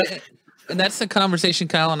see that, and that's the conversation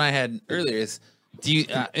Kyle and I had earlier. Is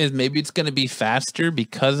maybe it's going to be faster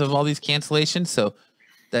because of all these cancellations? So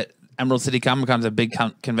that Emerald City Comic Con is a big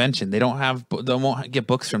convention. They won't get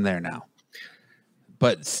books from there now.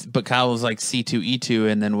 But Kyle was like C2E2,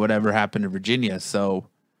 and then whatever happened to Virginia. So,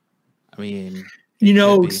 I mean,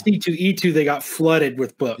 C2E2 they got flooded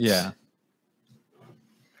with books. Yeah.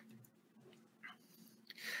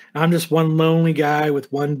 I'm just one lonely guy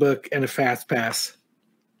with one book and a fast pass.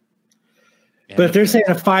 But if they're saying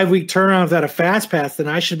a 5-week turnaround without a fast pass, then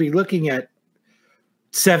I should be looking at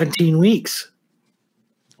 17 weeks.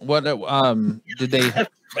 What did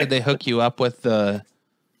they hook you up with the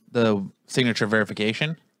signature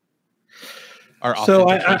verification or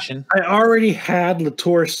authentication? So I already had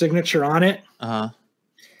Latour's signature on it.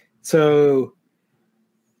 So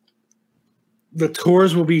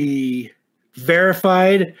Latour's will be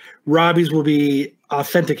verified. Robbie's will be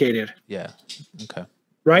authenticated. Yeah. Okay.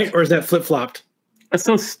 Right? Or is that flip-flopped? That's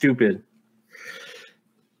so stupid.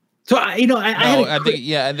 So I think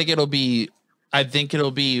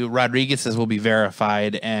it'll be Rodriguez's will be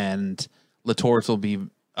verified and Latour's will be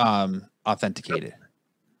authenticated.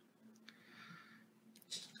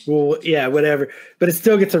 Well, yeah, whatever. But it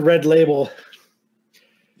still gets a red label.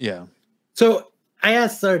 Yeah. So I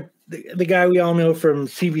asked the guy we all know from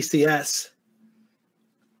CVCS.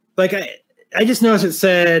 Like I just noticed it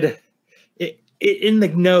said in the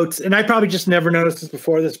notes, and I probably just never noticed this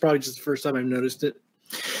before. This is probably just the first time I've noticed it.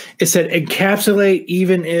 It said encapsulate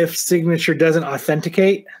even if signature doesn't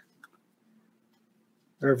authenticate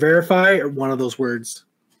or verify, or one of those words.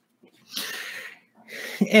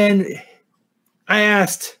 And I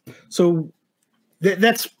asked, so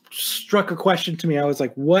that's struck a question to me. I was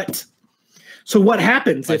like, what? So what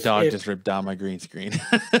happens? My dog just ripped down my green screen.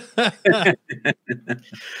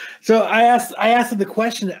 So I asked him the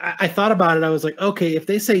question. I thought about it. I was like, okay, if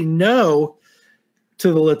they say no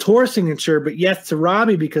to the Latour signature, but yes to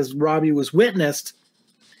Robbie because Robbie was witnessed,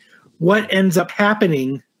 what ends up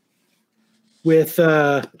happening with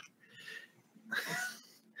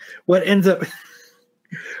what ends up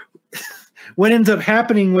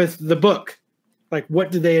happening with the book? Like,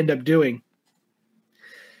 what do they end up doing?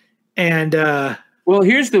 And well,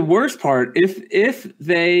 here's the worst part. If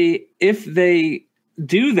they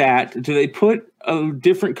do that, do they put a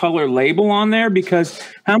different color label on there? Because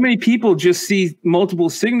how many people just see multiple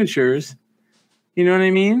signatures? You know what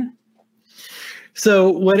I mean? So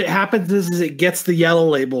what happens is it gets the yellow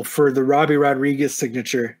label for the Robbie Rodriguez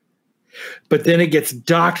signature, but then it gets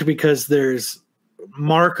docked because there's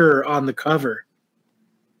marker on the cover.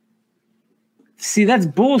 See, that's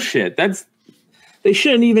bullshit. They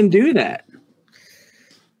shouldn't even do that.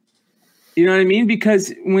 You know what I mean?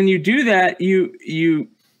 Because when you do that, you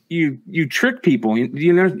trick people.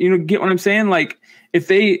 You know, get what I'm saying? Like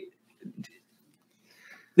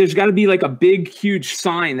there's got to be like a big, huge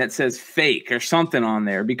sign that says fake or something on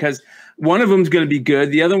there, because one of them's going to be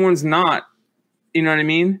good, the other one's not. You know what I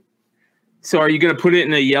mean? So are you going to put it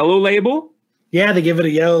in a yellow label? Yeah, they give it a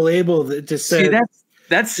yellow label that just says. See,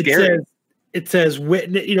 that's scary. It says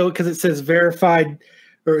witness, because it says verified,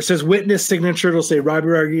 or it says witness signature. It'll say Robbie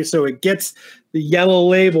Rodriguez, so it gets the yellow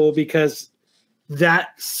label because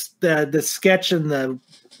that's the sketch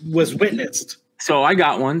was witnessed. So I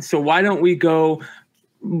got one. So why don't we go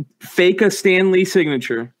fake a Stan Lee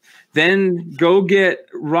signature, then go get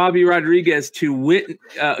Robbie Rodriguez to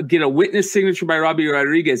get a witness signature by Robbie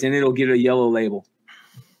Rodriguez, and it'll get a yellow label.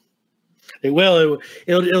 It will.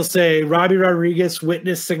 It'll say Robbie Rodriguez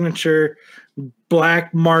witness signature,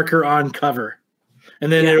 black marker on cover,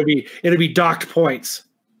 and then it'll be docked points.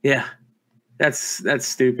 Yeah, that's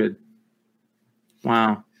stupid.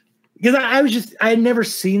 Wow. Because I had never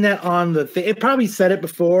seen that on the thing. It probably said it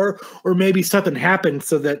before, or maybe something happened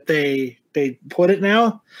so that they put it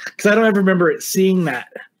now. Because I don't ever remember seeing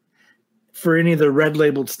that for any of the red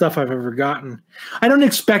labeled stuff I've ever gotten. I don't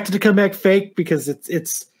expect it to come back fake because the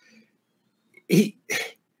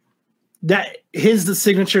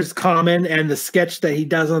signature is common, and the sketch that he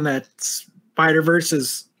does on that Spider-Verse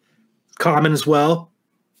is common as well.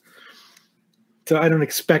 So I don't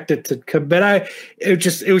expect it to come, but it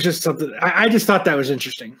was just something. I just thought that was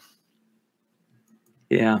interesting.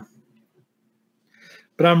 Yeah.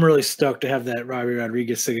 But I'm really stoked to have that Robbie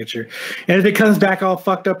Rodriguez signature. And if it comes back all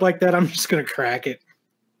fucked up like that, I'm just going to crack it.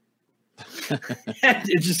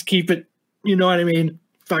 And just keep it. You know what I mean?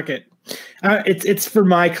 Fuck it. It's for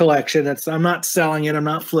my collection. I'm not selling it. I'm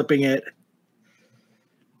not flipping it.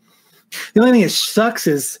 The only thing that sucks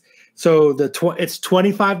is, so it's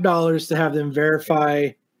 $25 to have them verify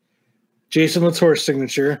Jason Latour's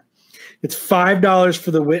signature. It's $5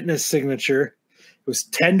 for the witness signature. It was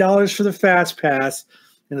 $10 for the fast pass,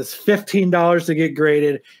 and it's $15 to get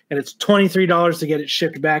graded, and it's $23 to get it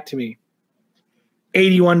shipped back to me.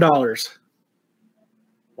 $81.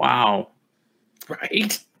 Wow.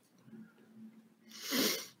 Right?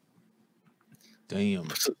 Damn.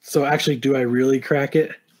 So actually, do I really crack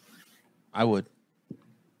it? I would.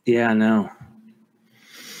 Yeah, no.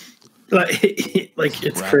 Like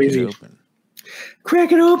it's Crack crazy. it open.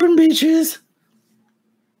 Crack it open, bitches.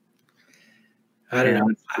 I don't know.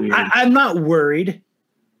 it's weird. I'm not worried,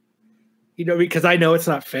 because I know it's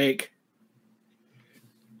not fake.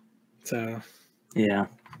 So, Yeah.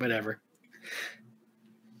 whatever.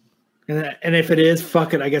 And if it is,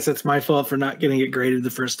 fuck it. I guess it's my fault for not getting it graded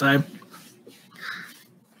the first time. I think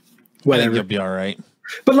Whatever. you'll be all right.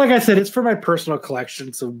 But like I said, it's for my personal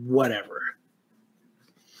collection, so whatever.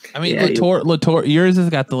 I mean, Yeah, Latour, yours has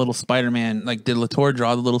got the little Spider-Man. Like, did Latour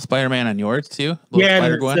draw the little Spider-Man on yours too? Little Yeah,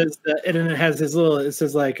 Spider-Gwen? and it has his little. It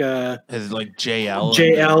says like His like JL.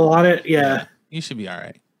 JL on it. Yeah. You should be all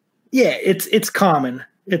right. Yeah, it's common.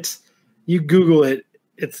 It's you Google it.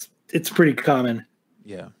 It's pretty common.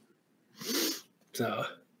 Yeah. So,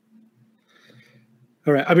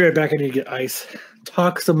 all right, I'll be right back. I need to get ice.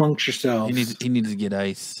 Talks amongst yourselves. He needs to get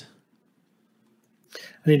ice.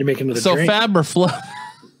 I need to make another So drink. Fab or Flub?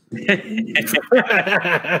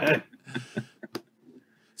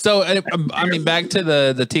 So I mean, back to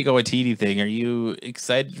the Taika Waititi thing. Are you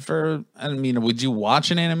excited for? I mean, would you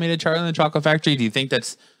watch an animated Charlie and the Chocolate Factory? Do you think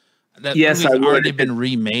that Yes, movie's I would. already been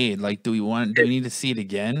remade? Like, do we need to see it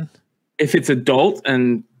again? If it's adult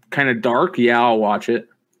and kind of dark, yeah, I'll watch it.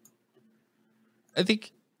 I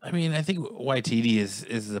think Waititi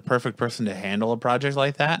is the perfect person to handle a project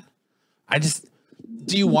like that.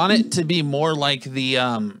 Do you want it to be more like the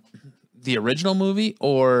original movie,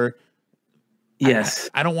 or Yes.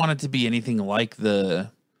 I don't want it to be anything like the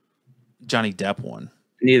Johnny Depp one.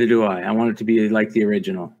 Neither do I. I want it to be like the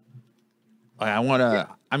original. I want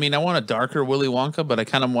a darker Willy Wonka, but I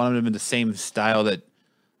kind of want him in the same style that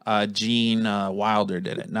Gene Wilder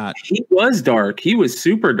did it. Not He was dark. He was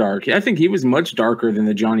super dark. I think he was much darker than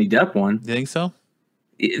the Johnny Depp one. you think so?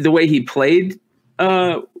 The way he played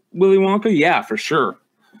Willy Wonka, yeah, for sure.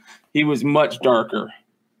 He was much darker.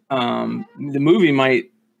 The movie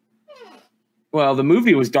the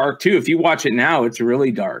movie was dark too. If you watch it now, it's really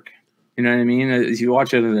dark. You know what I mean? As you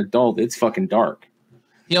watch it as an adult, it's fucking dark.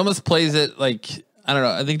 He almost plays it like, I don't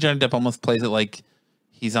know. I think Johnny Depp almost plays it like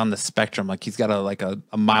he's on the spectrum. Like he's got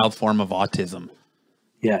a mild form of autism.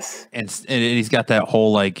 Yes. And he's got that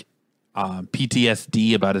whole like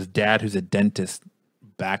PTSD about his dad, who's a dentist,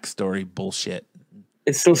 backstory bullshit.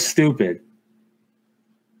 It's so stupid.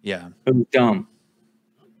 Yeah. It was dumb.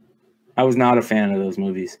 I was not a fan of those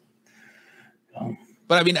movies.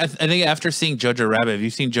 But I mean, I think after seeing Jojo Rabbit, have you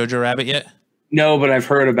seen Jojo Rabbit yet? No, but I've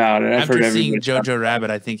heard about it. I've heard After seeing everybody talk. Jojo Rabbit,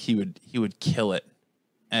 I think he would kill it,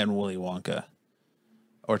 and Willy Wonka,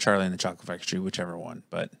 or Charlie and the Chocolate Factory, whichever one.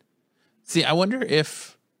 But see, I wonder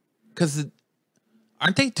if, because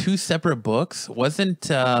aren't they two separate books? Wasn't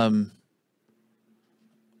Charlie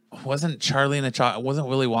and wasn't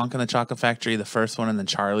Willy Wonka and the Chocolate Factory the first one, and then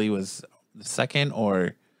Charlie was the second?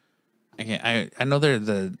 Or I know they're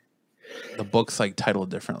the books like titled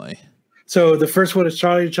differently. So the first one is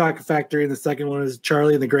Charlie and the Chocolate Factory, and the second one is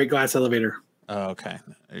Charlie and the Great Glass Elevator. Oh, okay.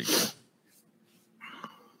 There you go.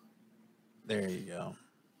 There you go.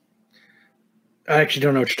 I actually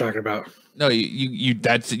don't know what you're talking about. No, you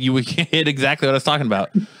hit exactly what I was talking about.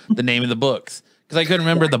 The name of the books. Because I couldn't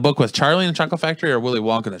remember if the book was Charlie and the Chocolate Factory or Willy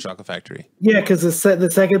Wonka and the Chocolate Factory. Yeah, because the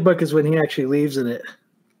second book is when he actually leaves in it.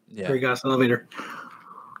 Yeah. Great Glass Elevator.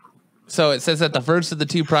 So it says that the first of the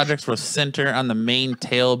two projects will center on the main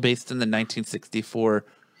tale based in the 1964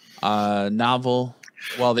 novel,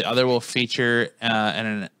 while the other will feature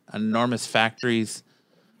an enormous factories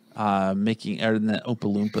making the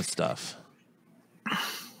Oompa Loompa stuff.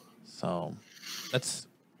 So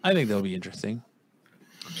I think that'll be interesting.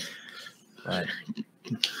 But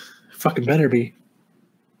Fucking better be.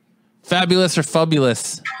 fabulous or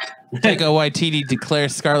fabulous? Taika Waititi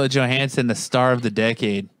declares Scarlett Johansson the star of the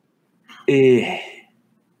decade. Eh.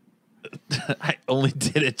 I only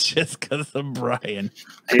did it just because of Brian.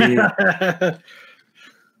 Eh. I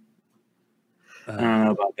don't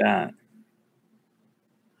know about that.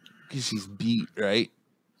 Because she's beat, right?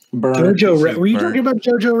 Burn. Jojo, were you burnt. talking about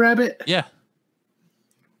Jojo Rabbit? Yeah.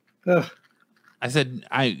 Ugh. I said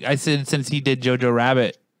since he did Jojo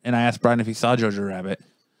Rabbit, and I asked Brian if he saw Jojo Rabbit,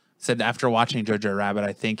 said after watching Jojo Rabbit,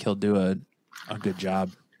 I think he'll do a good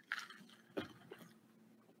job.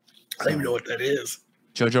 I don't even know what that is.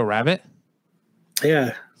 Jojo Rabbit?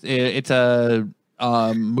 Yeah. It's a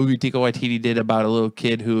movie Taika Waititi did about a little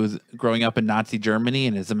kid who was growing up in Nazi Germany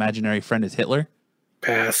and his imaginary friend is Hitler.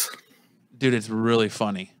 Pass. Dude, it's really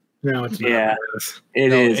funny. No, it's not. Yeah. Pass.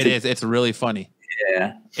 It is. It's really funny.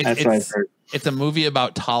 Yeah. That's what I've heard. It's a movie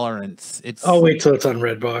about tolerance. It's wait till it's on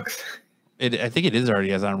Redbox. I think it is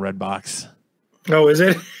already as on Redbox. Oh, is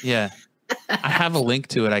it? Yeah. I have a link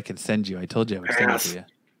to it I can send you. I told you I would send it to you.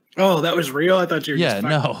 Oh, that was real? I thought you were Yeah, just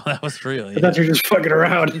no, that was real. I thought you were just fucking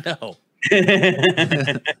around. No.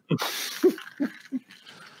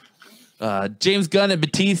 James Gunn and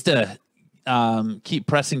Batista keep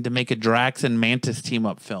pressing to make a Drax and Mantis team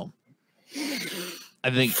up film. I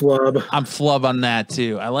think Flub. I'm flub on that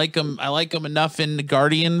too. I like them enough in the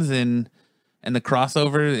Guardians and the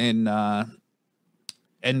crossover in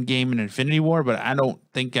Endgame and Infinity War, but I don't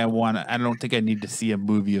think I need to see a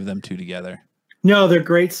movie of them two together. No, they're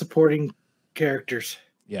great supporting characters.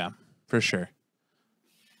 Yeah, for sure.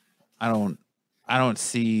 I don't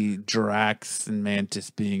see Drax and Mantis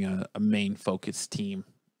being a main focus team.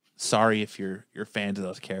 Sorry if you're fans of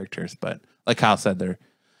those characters, but like Kyle said,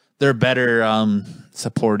 they're better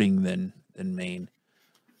supporting than main.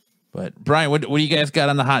 But Brian, what do you guys got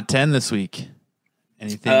on the Hot 10 this week?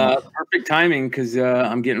 Anything? Perfect timing because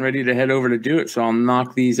I'm getting ready to head over to do it, so I'll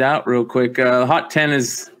knock these out real quick. Hot 10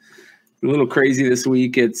 is a little crazy this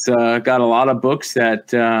week. It's got a lot of books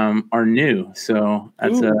that are new, so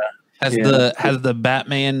that's has the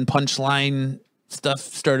Batman punchline stuff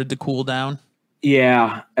started to cool down?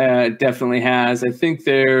 Yeah, it definitely has. I think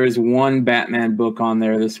there's one Batman book on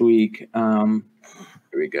there this week. Here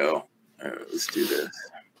we go. Let's do this.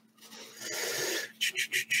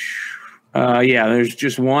 Yeah, there's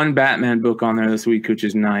just one Batman book on there this week, which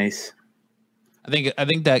is nice. I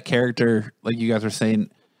think that character, like you guys were saying,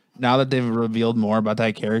 now that they've revealed more about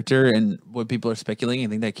that character and what people are speculating, I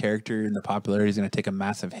think that character and the popularity is going to take a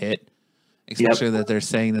massive hit. Especially that they're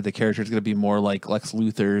saying that the character is going to be more like Lex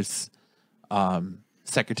Luthor's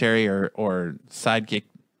secretary or sidekick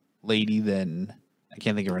lady than I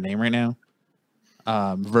can't think of her name right now.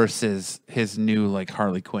 Versus his new like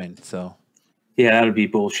Harley Quinn. So yeah, that'd be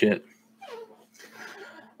bullshit.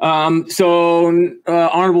 So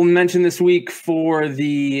honorable mention this week for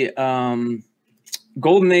the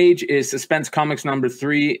Golden Age is Suspense Comics number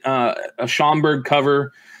 3, a Schomburg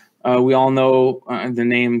cover. We all know the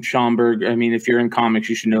name Schomburg. I mean, if you're in comics,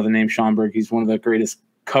 you should know the name Schomburg. He's one of the greatest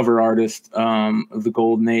cover artists of the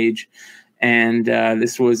Golden Age. And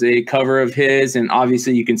this was a cover of his, and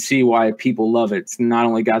obviously you can see why people love it. It's not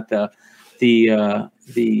only got the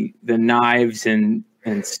knives and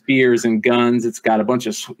spears and guns. It's got a bunch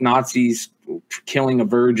of Nazis killing a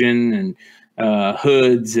virgin and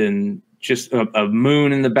hoods and just a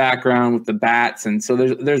moon in the background with the bats. And so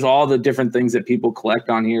there's all the different things that people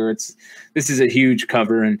collect on here. This is a huge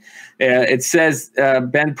cover. And it says,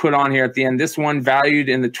 Ben put on here at the end, this one valued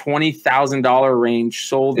in the $20,000 range,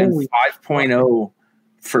 sold in 5.0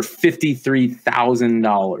 for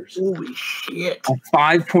 $53,000. Holy shit. A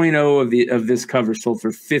 5.0 of this cover sold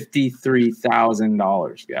for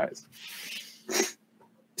 $53,000, guys.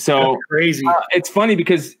 So that's crazy. It's funny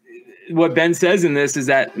because what Ben says in this is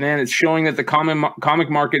that, man, it's showing that the comic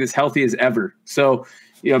market is healthy as ever. So,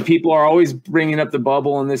 people are always bringing up the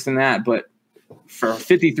bubble and this and that, but for a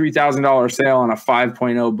 $53,000 sale on a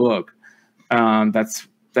 5.0 book, that's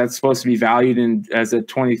supposed to be valued in as a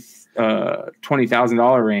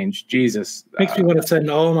 $20,000 range. Jesus, makes me want to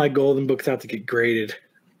send all my golden books out to get graded.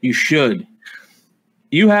 You should.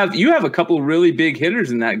 You have a couple really big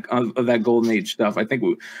hitters in that of that Golden Age stuff. I think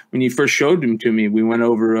when you first showed them to me, we went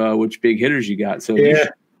over which big hitters you got. So yeah.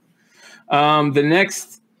 The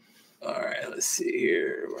next, all right, let's see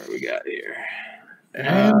here. What do we got here?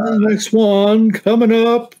 And the next one coming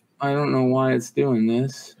up. I don't know why it's doing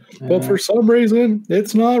this, but for some reason,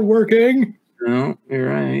 it's not working. No, you're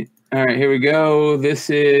right. All right, here we go. This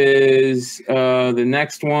is the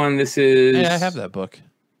next one. This is. Yeah, I have that book.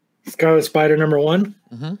 Scarlet Spider number 1.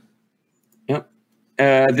 Mm-hmm. Yep.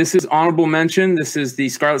 This is honorable mention. This is the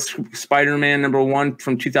Scarlet Spider-Man number 1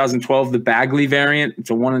 from 2012, the Bagley variant.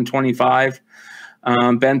 It's a 1 in 25.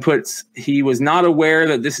 Ben puts, he was not aware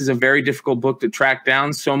that this is a very difficult book to track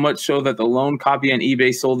down, so much so that the lone copy on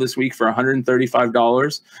eBay sold this week for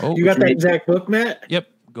 $135. Oh, you got that exact book, Matt? Yep.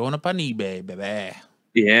 Going up on eBay, baby.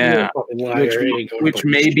 Yeah. Which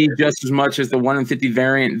may be just as much as the 1 in 50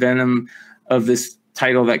 variant Venom of this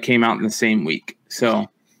title that came out in the same week. So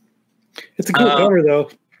it's a cool cover though.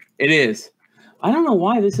 It is. I don't know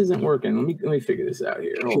why this isn't working. Let me figure this out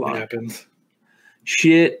here. Hold on. Happens.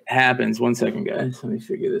 Shit happens. 1 second, guys. Let me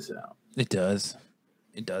figure this out. It does.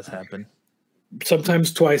 It does happen.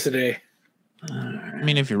 Sometimes twice a day. I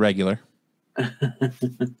mean, if you're regular. All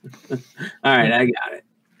right, I got it.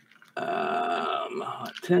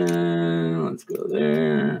 Hot 10. Let's go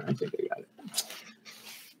there. I think I got it.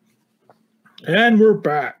 And we're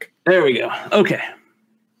back. There we go. Okay.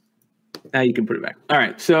 Now you can put it back. All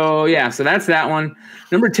right. So that's that one.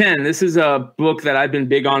 Number 10. This is a book that I've been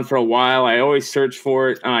big on for a while. I always search for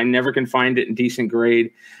it. I never can find it in decent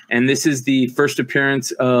grade. And this is the first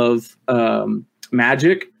appearance of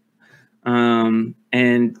Magic.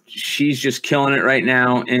 And she's just killing it right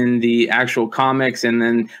now in the actual comics. And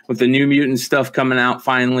then with the New Mutant stuff coming out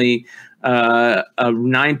finally,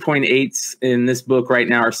 9.8s in this book right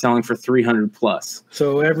now are selling for 300 plus.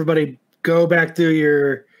 So everybody go back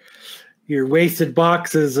through your wasted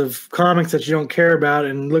boxes of comics that you don't care about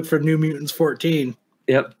and look for New Mutants 14.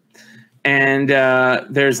 Yep. And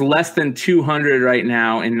there's less than 200 right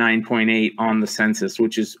now in 9.8 on the census,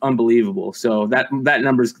 which is unbelievable. So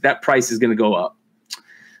that price is going to go up.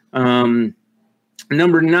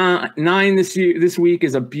 Number nine this week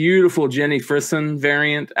is a beautiful Jenny Frison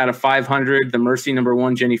variant out of 500, the Mercy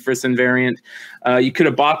 #1 Jenny Frison variant. You could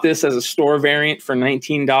have bought this as a store variant for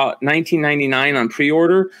 $19.99 on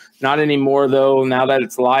pre-order. Not anymore, though. Now that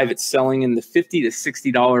it's live, it's selling in the $50 to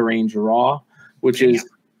 $60 range raw, which is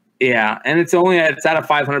and it's out of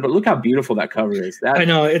 500. But look how beautiful that cover is. I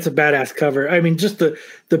know, it's a badass cover. I mean, just the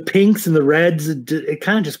pinks and the reds, it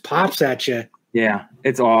kind of just pops at you. Yeah,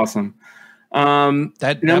 it's awesome.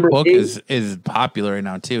 That book is popular right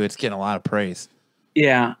now too. It's getting a lot of praise.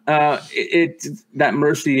 Yeah, that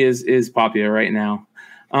Mercy is popular right now.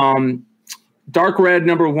 Dark Red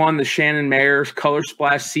 #1, the Shannon Mayer Color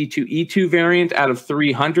Splash C2E2 variant out of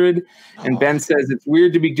 300. And Ben says it's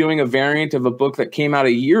weird to be doing a variant of a book that came out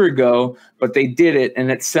a year ago, but they did it, and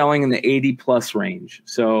it's selling in the 80 plus range.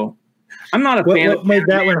 So I'm not a fan. What made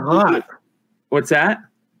that one hot? What's that?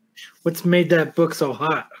 What's made that book so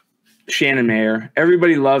hot? Shannon Mayer.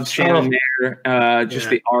 Everybody loves Shannon Mayer.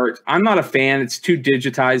 The art. I'm not a fan. It's too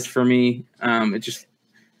digitized for me. It's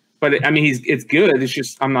good. It's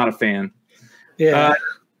just I'm not a fan. Yeah.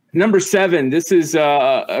 Number 7. This is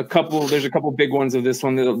a couple. There's a couple big ones of this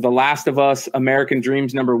one. The Last of Us, American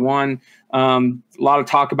Dreams #1. A lot of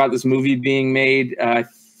talk about this movie being made.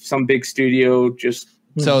 Some big studio just.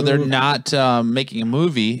 So they're not making a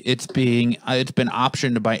movie. It's been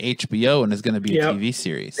optioned by HBO and is going to be a TV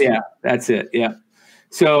series. Yeah, that's it. Yeah.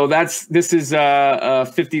 So this is a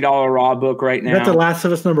 $50 raw book right now. Is that The Last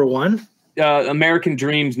of Us #1? American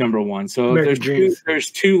Dreams #1. So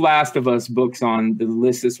there's two Last of Us books on the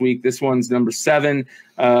list this week. This one's number 7,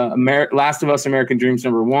 Last of Us, American Dreams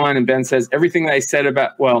 #1. And Ben says everything that I said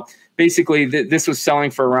about, basically this was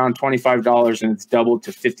selling for around $25 and it's doubled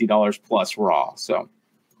to $50 plus raw. So.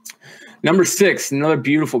 Number 6, another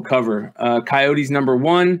beautiful cover. Coyotes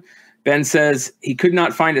 #1. Ben says he could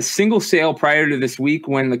not find a single sale prior to this week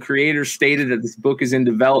when the creator stated that this book is in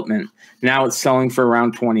development. Now it's selling for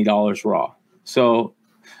around $20 raw. So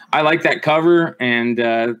I like that cover, and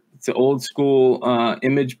it's an old school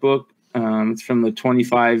image book. It's from the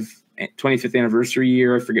 25th anniversary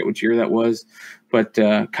year. I forget which year that was, but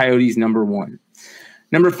Coyotes #1.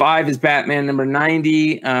 Number 5 is Batman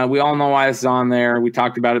 #90. We all know why this is on there. We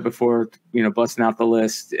talked about it before, busting out the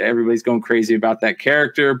list. Everybody's going crazy about that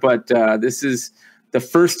character, but this is the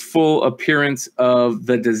first full appearance of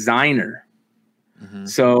the designer. Mm-hmm.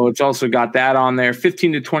 So it's also got that on there.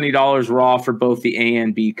 $15 to $20 raw for both the A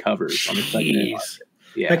and B covers. On the second market.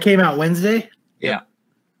 Yeah, that came out Wednesday. Yeah,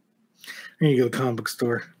 I need to go to the comic book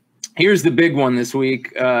store. Here's the big one this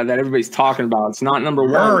week that everybody's talking about. It's not number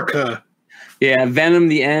 1. America. Yeah, Venom: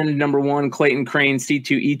 The End #1, Clayton Crane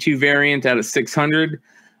C2E2 variant out of 600.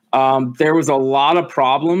 There was a lot of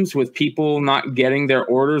problems with people not getting their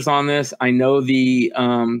orders on this. I know the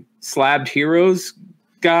Slabbed Heroes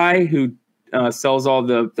guy who sells all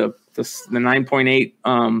the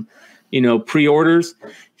 9.8 pre-orders.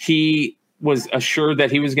 He was assured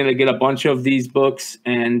that he was going to get a bunch of these books,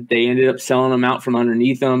 and they ended up selling them out from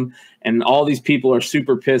underneath them. And all these people are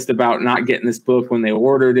super pissed about not getting this book when they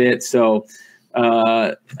ordered it. So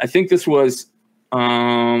I think this was it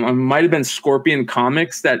might have been Scorpion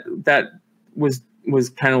Comics that was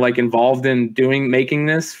kind of like involved in making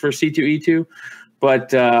this for C2E2,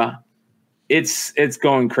 but it's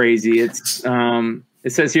going crazy. It's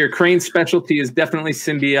it says here Crane's specialty is definitely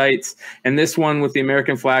symbiotes, and this one with the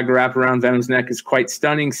American flag wrapped around Venom's neck is quite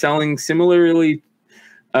stunning. Selling in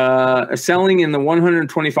the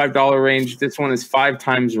 $125 range. This one is 5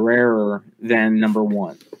 times rarer than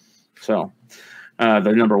 #1. So the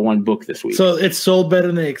 #1 book this week. So it's sold better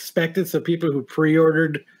than they expected. So people who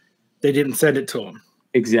pre-ordered, they didn't send it to them.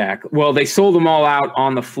 Exactly. Well, they sold them all out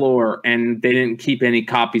on the floor, and they didn't keep any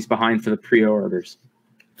copies behind for the pre-orders.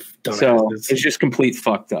 So it's just complete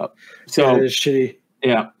fucked up. So it is shitty.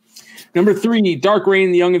 Yeah. Number 3, Dark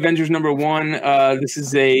Reign, The Young Avengers #1. This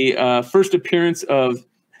is a first appearance of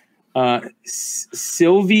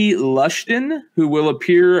Sylvie Lushton, who will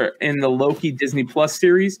appear in the Loki Disney Plus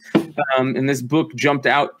series. And this book jumped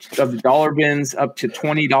out of the dollar bins up to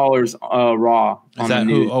 $20 raw. Is that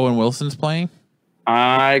who Owen Wilson's playing?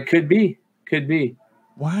 Could be.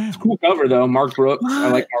 Wow. It's a cool cover, though. Mark Brooks. What? I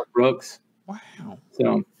like Mark Brooks. Wow.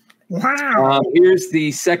 So... Wow. Here's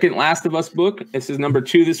the second Last of Us book. This is number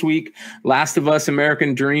 2 this week. Last of Us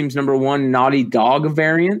American Dreams #1 Naughty Dog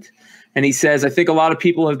variant. And he says, I think a lot of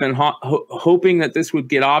people have been hoping that this would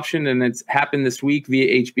get optioned, and it's happened this week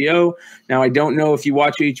via HBO. Now, I don't know if you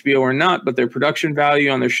watch HBO or not, but their production value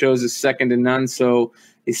on their shows is second to none, so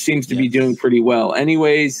it seems to be doing pretty well.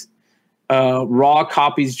 Anyways, raw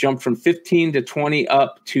copies jumped from $15 to $20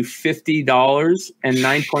 up to $50, and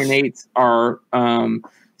 9.8 are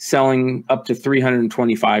selling up to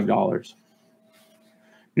 $325.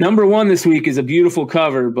 Number 1 this week is a beautiful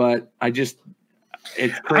cover, but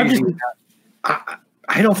it's crazy.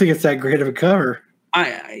 I don't think it's that great of a cover.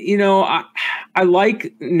 I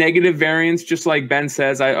like negative variants, just like Ben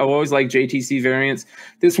says. I always like JTC variants.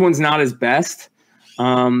 This one's not his best,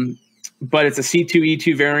 but it's a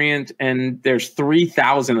C2E2 variant, and there's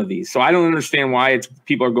 3,000 of these. So I don't understand why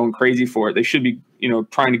people are going crazy for it. They should be,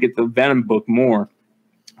 trying to get the Venom book more,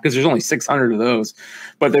 because there's only 600 of those,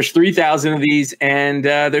 but there's 3,000 of these, and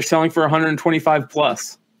they're selling for 125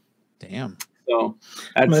 plus. Damn. So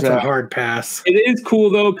that's a hard pass. It is cool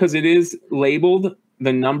though, because it is labeled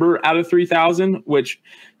the number out of 3,000, which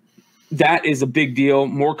that is a big deal.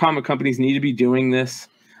 More comic companies need to be doing this.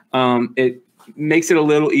 It makes it a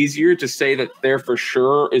little easier to say that there for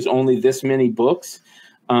sure is only this many books.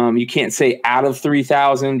 You can't say out of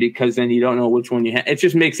 3,000, because then you don't know which one you have. It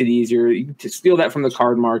just makes it easier to steal that from the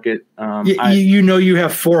card market. You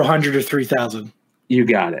have 400 or 3,000. You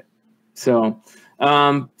got it. So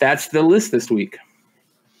that's the list this week.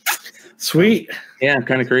 Sweet. Yeah,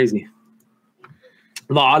 kind of crazy.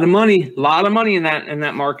 A lot of money in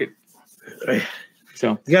that market.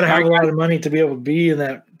 So you got to have a lot of money to be able to be in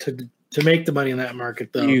that to make the money in that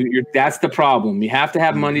market, though. That's the problem. You have to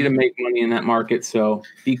have money to make money in that market, so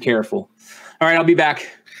be careful. All right, I'll be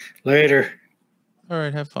back. Later. All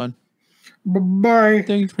right, have fun. Bye-bye.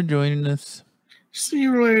 Thanks for joining us. See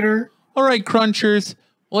you later. All right, Crunchers.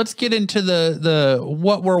 Let's get into the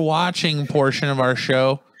what we're watching portion of our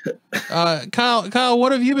show. Kyle,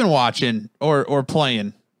 what have you been watching or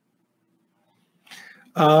playing?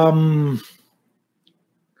 I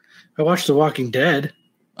watched The Walking Dead.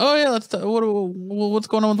 Oh yeah, what's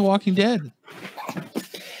going on with The Walking Dead?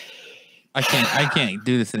 I can't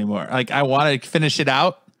do this anymore. Like, I want to finish it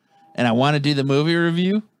out, and I want to do the movie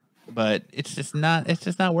review, but it's just not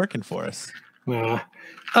working for us. What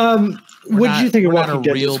did you think of Walking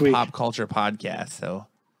Dead this week? We're not a real pop culture podcast, so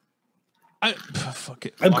fuck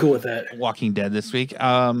it. I'm cool with that. Walking Dead this week.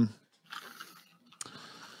 Yeah,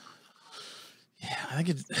 I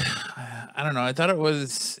think I don't know. I thought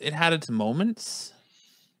it had its moments.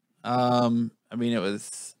 I mean, it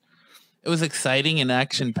was exciting and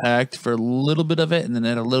action packed for a little bit of it, and then it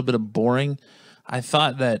had a little bit of boring. I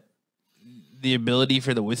thought that the ability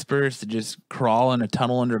for the Whisperers to just crawl in a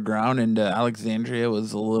tunnel underground into Alexandria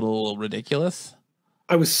was a little ridiculous.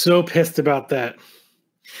 I was so pissed about that,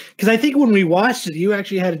 because I think when we watched it, you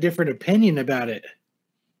actually had a different opinion about it.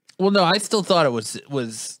 Well, no, I still thought it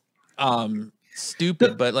was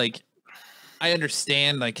stupid, but like, I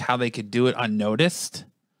understand like how they could do it unnoticed,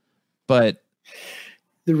 but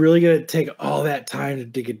they're really gonna take all that time to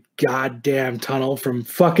dig a goddamn tunnel from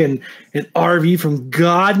fucking an RV from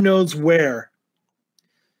God knows where,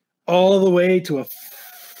 all the way to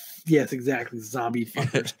yes, exactly, zombie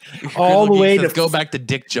fuckers, all the way to go back to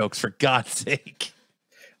dick jokes, for God's sake.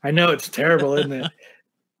 I know, it's terrible, isn't it?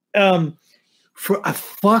 For a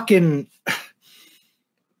fucking,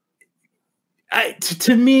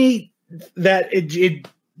 to me, that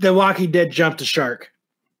The Walking Dead jumped a shark.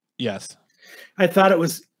 Yes. I thought it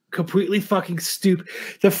was completely fucking stupid.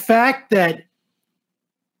 The fact that,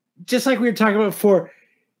 just like we were talking about before,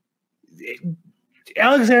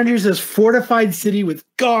 Alexandria is this fortified city with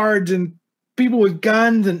guards and people with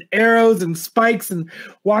guns and arrows and spikes and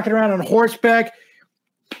walking around on horseback.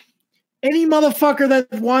 Any motherfucker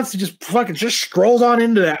that wants to just strolls on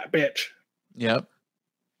into that bitch. Yep.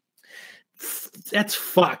 That's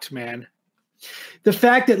fucked, man. The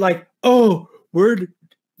fact that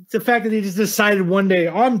the fact that he just decided one day,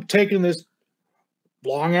 I'm taking this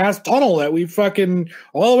long ass tunnel that we fucking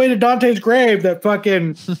all the way to Dante's grave that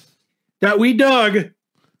fucking that we dug.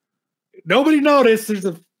 Nobody noticed. There's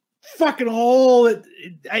a fucking hole. Do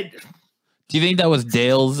you think that was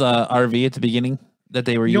Dale's RV at the beginning that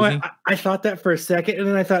they were using? I thought that for a second, and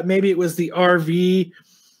then I thought maybe it was the RV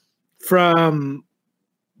from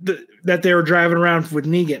that they were driving around with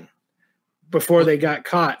Negan before they got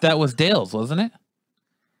caught. That was Dale's, wasn't it?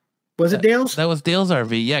 Was it Dale's? That was Dale's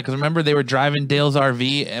RV, yeah. Because remember they were driving Dale's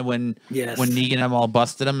RV, and when Negan and them all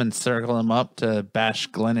busted him and circled him up to bash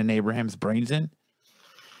Glenn and Abraham's brains in.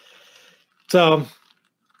 So,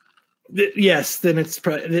 yes, then it's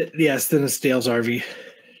Dale's RV.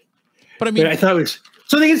 But I mean, I thought it was.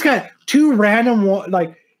 So I think it's got two random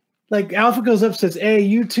like Alpha goes up and says, "Hey,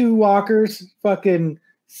 you two walkers, fucking."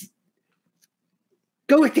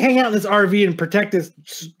 Go hang out in this RV and protect this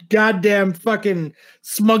goddamn fucking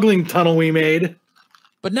smuggling tunnel we made.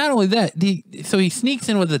 But not only that, so he sneaks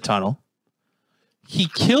in with the tunnel. He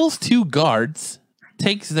kills 2 guards,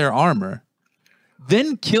 takes their armor,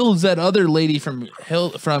 then kills that other lady from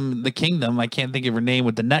the kingdom. I can't think of her name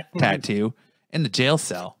with the neck tattoo in the jail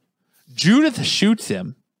cell. Judith shoots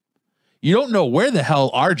him. You don't know where the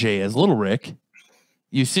hell RJ is, Little Rick.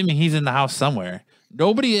 You assuming he's in the house somewhere.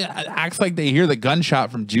 Nobody acts like they hear the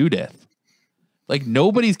gunshot from Judith. Like,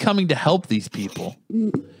 nobody's coming to help these people.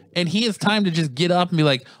 And he has time to just get up and be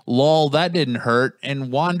like, lol, that didn't hurt, and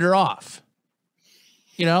wander off.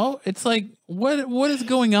 You know? It's like, what is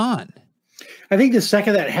going on? I think the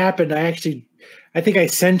second that happened, I think I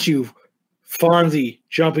sent you Fonzie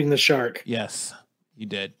jumping the shark. Yes, you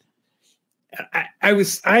did.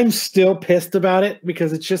 I'm still pissed about it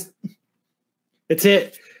because it's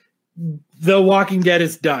it. The Walking Dead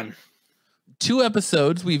is done. 2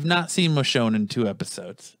 episodes. We've not seen Michonne in 2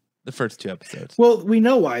 episodes. The first 2 episodes. Well, we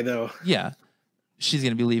know why, though. Yeah. She's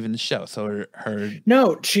going to be leaving the show. So her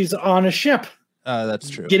No, she's on a ship. That's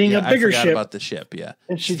true. Getting a bigger I forgot ship. about the ship, yeah.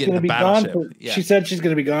 And she's going to be gone. She said she's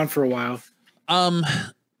going to be gone for a while. The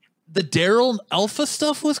Daryl Alpha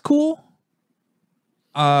stuff was cool.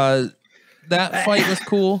 That fight was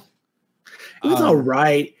cool. It was all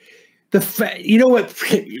right. You know what?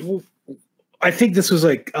 I think this was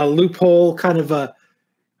like a loophole, kind of a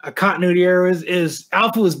continuity error. Is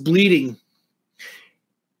Alpha was bleeding.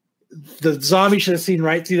 The zombie should have seen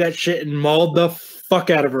right through that shit and mauled the fuck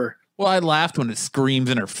out of her. Well, I laughed when it screams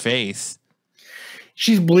in her face.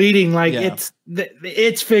 She's bleeding like it's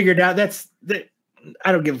figured out.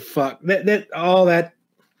 I don't give a fuck. All that.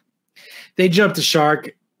 They jumped the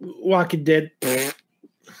shark. Walking Dead.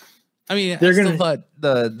 I mean, I still thought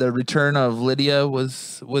the return of Lydia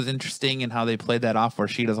was interesting and how they played that off where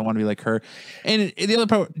she doesn't want to be like her. And the other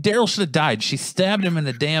part, Daryl should have died. She stabbed him in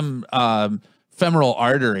the damn femoral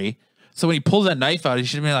artery. So when he pulls that knife out, he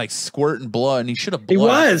should have been like squirting blood, and he should have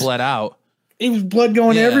bled out. It was blood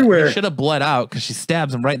going everywhere. He should have bled out because she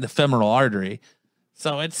stabs him right in the femoral artery.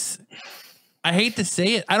 So I hate to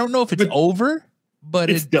say it. I don't know if it's over, but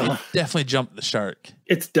it definitely jumped the shark.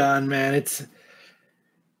 It's done, man. It's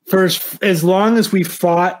for as long as we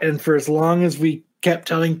fought and for as long as we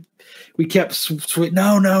kept no.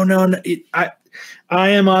 I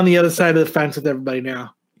am on the other side of the fence with everybody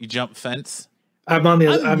now. You jump fence? I'm on the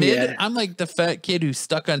other. I'm like the fat kid who's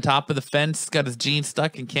stuck on top of the fence, got his jeans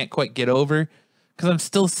stuck and can't quite get over because I'm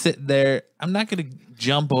still sitting there. I'm not going to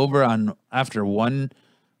jump over after one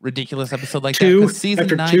ridiculous episode like that.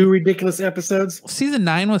 After 2 ridiculous episodes? Season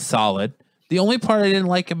 9 was solid. The only part I didn't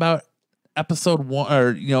like about episode 1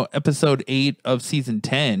 or episode 8 of season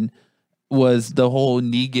 10 was the whole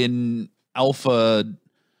Negan Alpha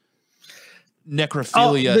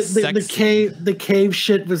necrophilia sex. The cave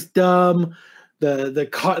shit was dumb.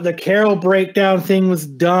 The Carol breakdown thing was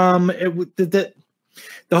dumb. The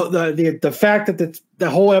fact that the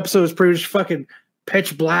whole episode was pretty much fucking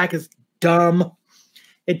pitch black is dumb.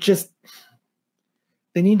 It just,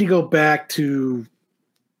 they need to go back to,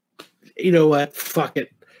 you know what? Fuck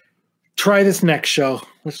it. Try this next show.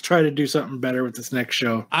 Let's try to do something better with this next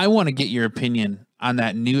show. I want to get your opinion on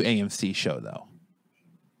that new AMC show, though.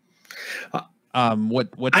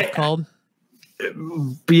 What's it called?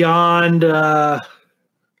 Beyond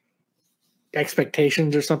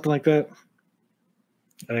Expectations or something like that.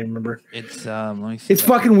 I don't remember. It's let me see. It's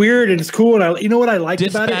fucking weird and it's cool. And you know what I liked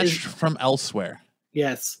about it? Dispatched from Elsewhere.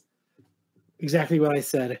 Yes. Exactly what I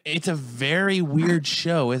said. It's a very weird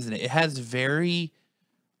show, isn't it? It has very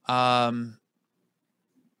Grizzle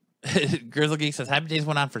Geek says Happy Days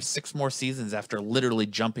went on for 6 more seasons after literally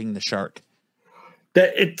jumping the shark.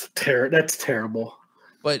 That's terrible.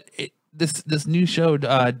 But this new show,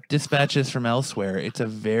 Dispatches from Elsewhere, it's a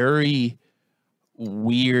very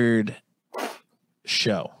weird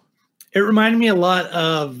show. It reminded me a lot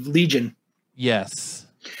of Legion. Yes.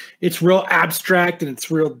 It's real abstract and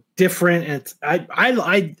it's real different. And it's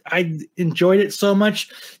I enjoyed it so much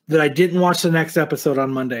that I didn't watch the next episode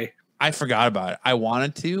on Monday. I forgot about it. I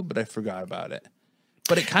wanted to, but I forgot about it.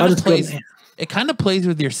 But it kind of plays. It kind of plays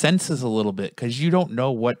with your senses a little bit because you don't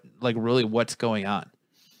know really what's going on.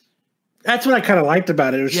 That's what I kind of liked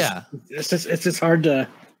about it. It was it's just hard to.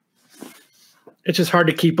 It's just hard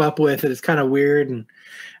to keep up with. It's kind of weird, and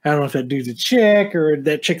I don't know if that dude's a chick or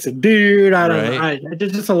that chick's a dude. I don't know.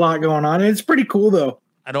 There's just a lot going on. It's pretty cool though.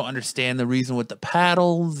 I don't understand the reason with the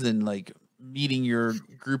paddles and like meeting your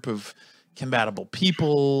group of compatible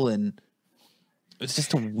people, and it's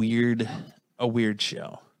just a weird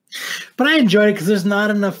show. But I enjoyed it because there's not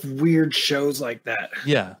enough weird shows like that.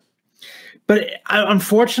 Yeah. But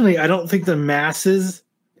unfortunately, I don't think the masses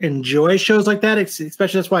enjoy shows like that.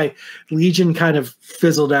 Especially that's why Legion kind of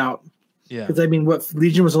fizzled out. Yeah. Because I mean,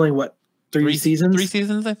 Legion was only three seasons? 3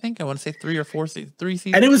 seasons, I think. I want to say 3 or 4 seasons. 3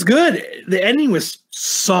 seasons. And it was good. The ending was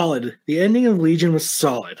solid. The ending of Legion was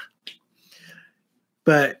solid.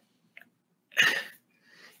 But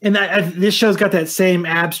this show's got that same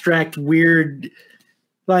abstract, weird,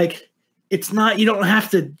 like it's not. You don't have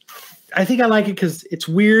to. I think I like it because it's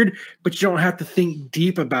weird, but you don't have to think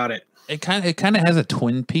deep about it. It kind of has a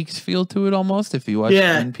Twin Peaks feel to it almost. If you watch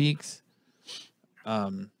Twin Peaks,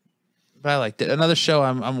 but I liked it. Another show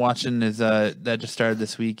I'm watching is that just started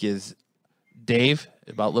this week is Dave,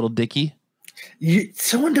 about Little Dicky.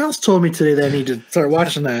 Someone else told me today that I need to start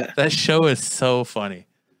watching that. That show is so funny.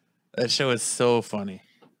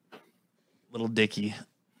 Little Dicky.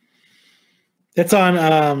 It's on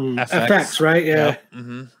FX, right? Yeah. Yep.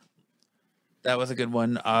 Mm-hmm. That was a good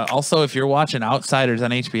one. Also, if you're watching Outsiders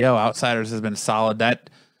on HBO, Outsiders has been solid.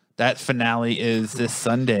 That finale is this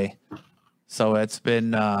Sunday, so it's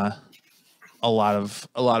been a lot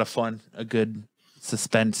of fun. A good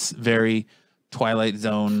suspense, very Twilight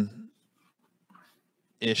Zone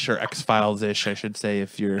ish or X-Files ish, I should say.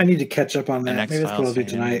 If you're, I need to catch up on that. Maybe that's what I'll do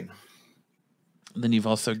tonight. Then you've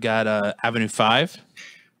also got Avenue 5.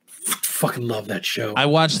 Fucking love that show. I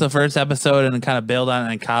watched the first episode and kind of bailed on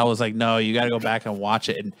it, and Kyle was like, "No, you got to go back and watch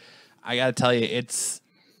it." And I got to tell you, it's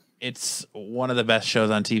one of the best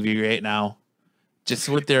shows on TV right now. Just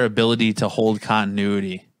with their ability to hold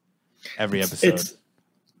continuity every episode, it's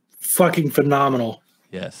fucking phenomenal.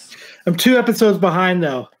 Yes, I'm 2 episodes behind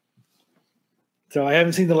though, so I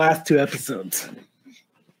haven't seen the last 2 episodes.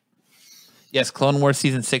 Yes, Clone Wars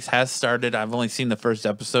Season 6 has started. I've only seen the first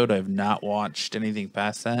episode. I have not watched anything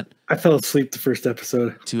past that. I fell asleep the first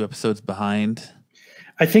episode. 2 episodes behind.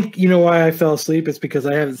 I think you know why I fell asleep? It's because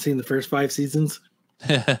I haven't seen the first 5 seasons.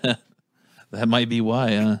 That might be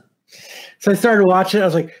why. So I started watching it. I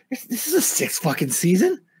was like, this is a 6th fucking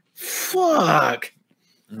season? Fuck.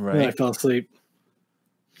 Right. And I fell asleep.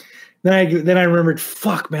 Then I remembered,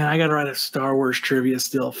 fuck, man, I got to write a Star Wars trivia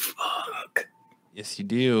still. Fuck. Yes, you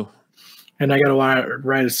do. And I got to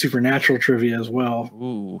write a Supernatural trivia as well.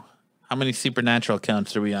 Ooh. How many Supernatural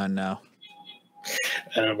counts are we on now?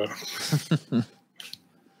 I don't know.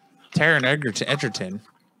 Taron Egerton.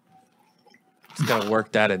 Just got to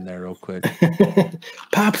work that in there real quick.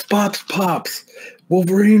 Pops.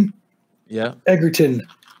 Wolverine. Yeah. Egerton.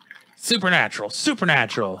 Supernatural.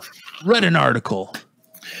 Read an article.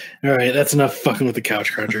 All right, that's enough fucking with the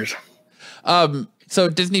couch crunchers. So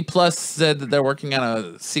Disney Plus said that they're working on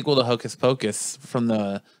a sequel to Hocus Pocus from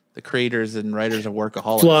the creators and writers of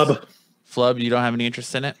Workaholics. Flub, you don't have any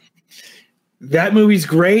interest in it? That movie's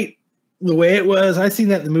great. The way it was, I seen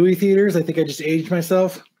that in the movie theaters. I think I just aged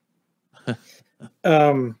myself.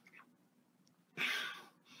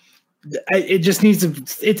 It just needs to.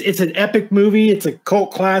 It's an epic movie. It's a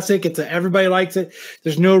cult classic. Everybody likes it.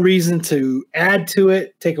 There's no reason to add to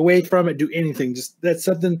it, take away from it, do anything. Just that's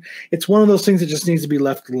something. It's one of those things that just needs to be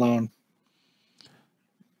left alone.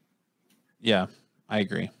 Yeah, I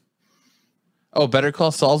agree. Oh, Better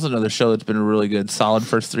Call Saul's another show that's been really good. Solid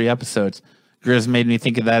first 3 episodes. Grizz made me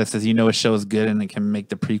think of that. It says, a show is good and it can make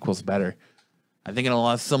the prequels better. I think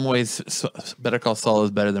in some ways, Better Call Saul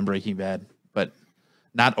is better than Breaking Bad, but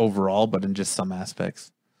not overall, but in just some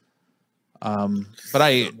aspects. But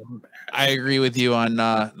I agree with you on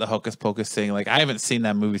the Hocus Pocus thing. Like, I haven't seen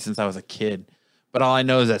that movie since I was a kid, but all I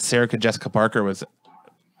know is that Sarah Jessica Parker was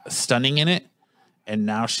stunning in it, and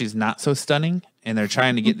now she's not so stunning, and they're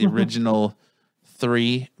trying to get the original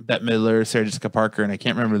 3, Bette Midler, Sarah Jessica Parker, and I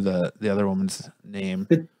can't remember the other woman's name.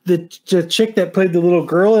 The chick that played the little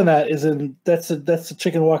girl in that that's the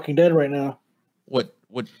chick in Walking Dead right now. What?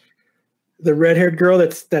 The red-haired girl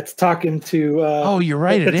that's talking to. Oh, you're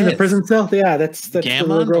right. It is in the prison cell. Yeah, that's Gamma.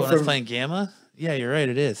 the little girl from playing Gamma. Yeah, you're right.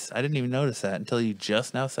 It is. I didn't even notice that until you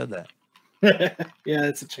just now said that. Yeah,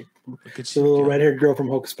 it's a chick. Look at The you little go. red-haired girl from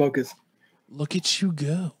Hocus Pocus. Look at you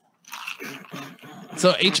go.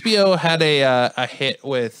 So HBO had a hit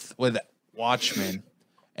with Watchmen,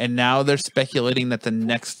 and now they're speculating that the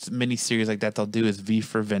next miniseries like that they'll do is V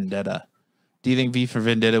for Vendetta. Do you think V for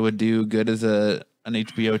Vendetta would do good as an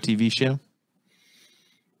HBO TV show?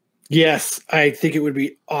 Yes, I think it would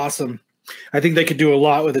be awesome. I think they could do a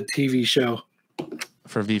lot with a TV show.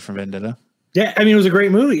 For V for Vendetta. Yeah, I mean, it was a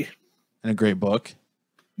great movie. And a great book.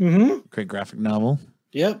 Mm-hmm. Great graphic novel.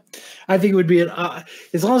 Yep. I think it would be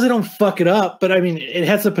as long as they don't fuck it up, but I mean, it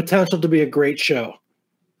has the potential to be a great show.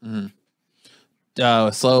 Slow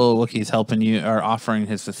Wookiee's helping you or offering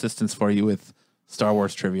his assistance for you with Star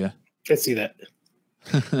Wars trivia. I see that.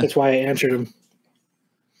 That's why I answered him.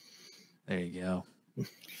 There you go.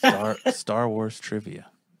 Star Wars trivia.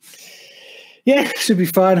 Yeah, should be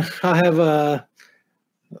fun. I'll have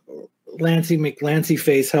Lancey McLancey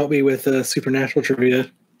face help me with supernatural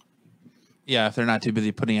trivia. Yeah, if they're not too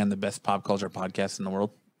busy putting on the best pop culture podcast in the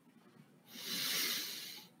world.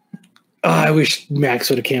 Oh, I wish Max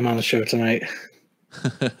would have came on the show tonight.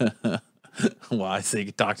 Well, I say you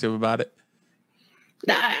could talk to him about it.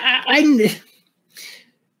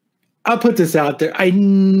 I'll put this out there. I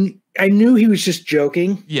knew he was just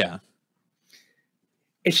joking. Yeah.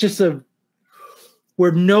 It's just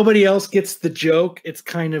where nobody else gets the joke. It's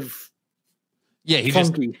kind of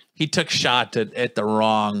funky. He took shot at the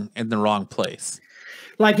wrong place.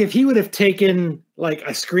 Like if he would have taken like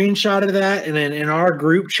a screenshot of that and then in our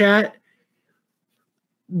group chat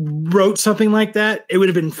wrote something like that, it would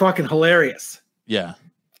have been fucking hilarious. Yeah.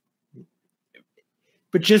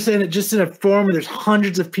 But just in a form where there's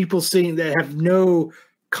hundreds of people seeing that have no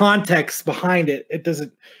context behind it, it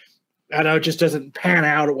doesn't. I don't know. It just doesn't pan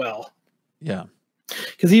out well. Yeah.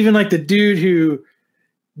 Because even like the dude who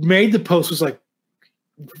made the post was like,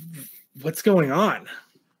 "What's going on?"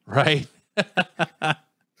 Right.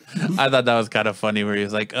 I thought that was kind of funny where he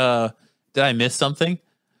was like, did I miss something?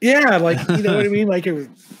 Yeah, like you know what I mean? Like it was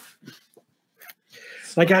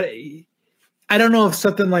like I don't know if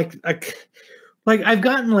something like I've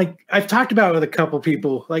gotten like I've talked about it with a couple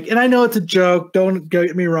people, like, and I know it's a joke, don't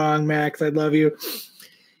get me wrong, Max, I love you.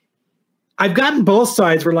 I've gotten both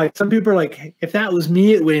sides where like some people are like, if that was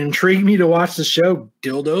me, it would intrigue me to watch the show.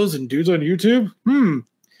 Dildos and dudes on YouTube.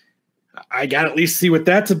 I gotta at least see what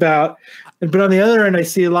that's about. But on the other end, I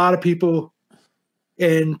see a lot of people,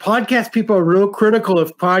 and podcast people are real critical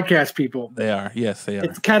of podcast people. They are. Yes, they are.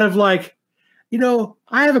 It's kind of like,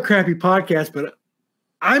 I have a crappy podcast, but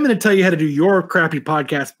I'm going to tell you how to do your crappy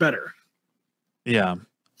podcast better. Yeah.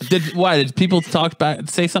 Did people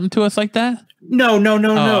say something to us like that? No.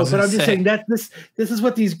 But I'm just saying that this is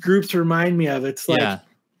what these groups remind me of. It's like,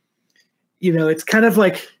 it's kind of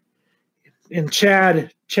like, and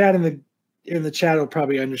Chad in the chat will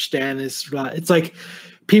probably understand this. It's like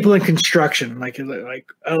people in construction, like an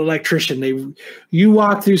electrician. You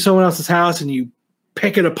walk through someone else's house and you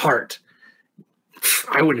pick it apart.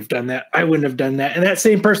 I wouldn't have done that. I wouldn't have done that. And that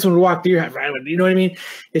same person would walk through your house. You know what I mean?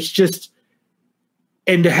 It's just,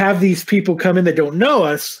 and to have these people come in that don't know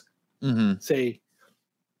us, say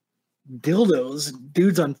dildos,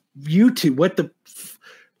 dudes on YouTube. What the,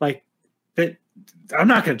 like that? I'm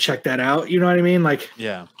not going to check that out. You know what I mean? Like,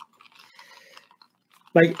 yeah.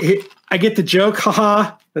 Like I get the joke.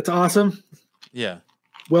 Haha. That's awesome. Yeah.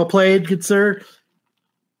 Well played, good sir.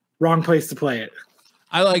 Wrong place to play it.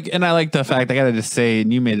 I like the fact, I got to just say,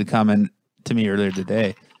 and you made the comment to me earlier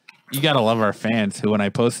today, you got to love our fans who, when I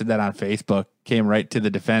posted that on Facebook, came right to the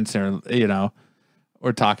defense and,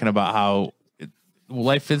 we're talking about how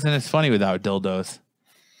life isn't as funny without dildos.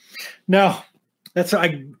 No, that's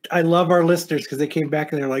I love our listeners because they came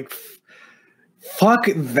back and they're like, fuck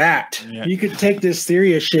that. Yeah. You could take this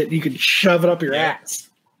serious shit and you could shove it up your ass.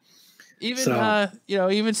 Even,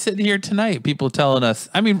 even sitting here tonight, people telling us,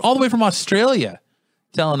 all the way from Australia,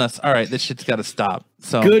 telling us, all right, this shit's got to stop.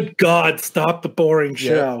 So good God, stop the boring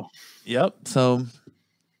show. Yep. So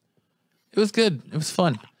it was good. It was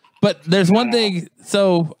fun. But there's one thing.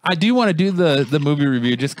 So I do want to do the movie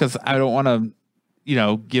review just because I don't want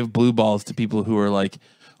to, give blue balls to people who are like,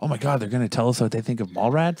 oh my God, they're going to tell us what they think of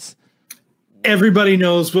Mallrats. Everybody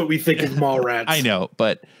knows what we think of Mallrats. I know,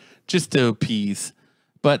 but just to appease.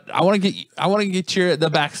 But I want to get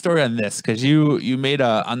the backstory on this because you made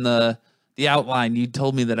on the outline. You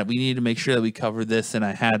told me that we need to make sure that we cover this, and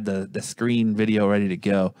I had the screen video ready to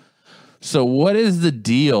go. So what is the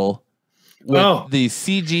deal with the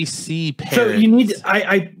CGC parents? So you need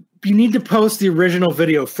I you need to post the original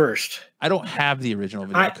video first. I don't have the original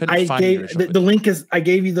video. I couldn't I find gave the original the link is. I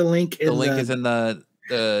gave you the link. The link is in the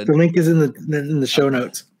link is in the show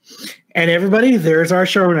notes. And everybody, there's our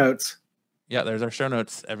show notes. Yeah, there's our show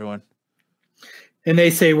notes, everyone. And they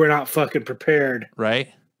say we're not fucking prepared.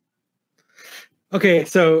 Right? Okay,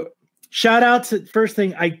 so shout out to first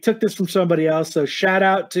thing. I took this from somebody else. So shout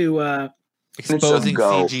out to Exposing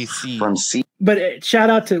CGC. From shout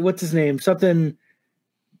out to what's his name? Something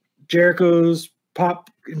Jericho's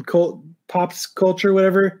Pops Culture,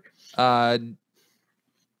 whatever.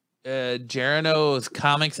 Jarano's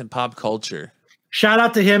Comics and Pop Culture. Shout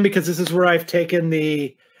out to him because this is where I've taken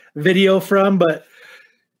the video from. But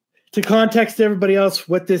to context everybody else,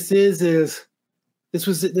 what this is this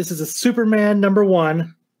is a Superman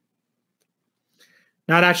 #1,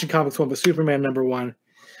 not Action Comics 1, but Superman #1,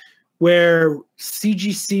 where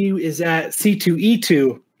CGC is at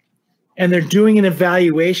C2E2, and they're doing a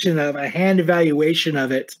hand evaluation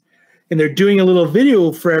of it, and they're doing a little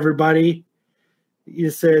video for everybody.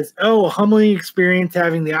 It says, "Oh, a humbling experience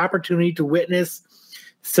having the opportunity to witness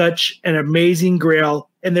such an amazing grail."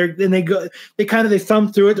 And they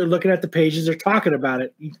thumb through it. They're looking at the pages. They're talking about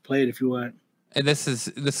it. You can play it if you want. And this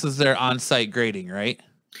is their on-site grading, right?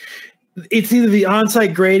 It's either the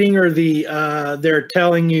on-site grading or the they're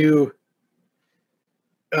telling you,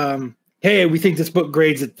 "Hey, we think this book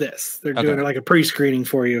grades at this." They're doing it like a pre-screening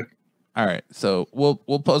for you. All right, so we'll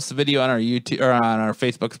post the video on our YouTube or on our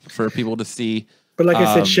Facebook for people to see. But like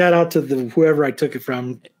I said, shout out to whoever I took it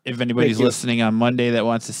from. If anybody's listening on Monday that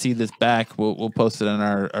wants to see this back, we'll post it on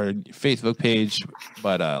our Facebook page.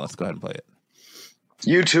 But let's go ahead and play it.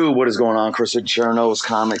 YouTube, what is going on? Chris with Journos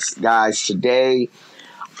Comics. Guys, today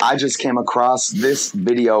I just came across this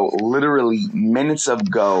video literally minutes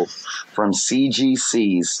ago from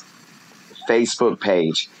CGC's Facebook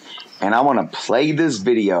page. And I want to play this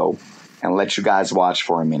video and let you guys watch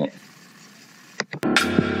for a minute.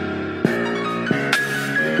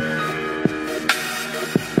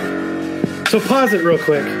 So pause it real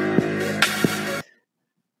quick.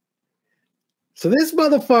 So this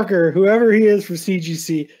motherfucker, whoever he is for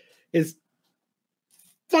CGC, is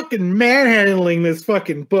fucking manhandling this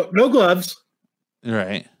fucking book. No gloves.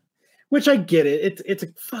 Right. Which I get it. It's a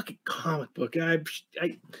fucking comic book. I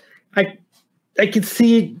can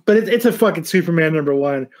see it, but it's a fucking Superman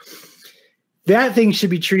 #1. That thing should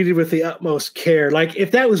be treated with the utmost care. Like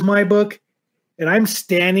if that was my book and I'm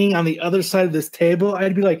standing on the other side of this table,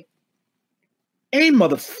 I'd be like, "Hey,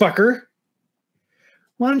 motherfucker,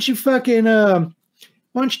 why don't you take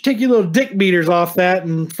your little dick beaters off that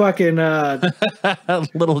and fucking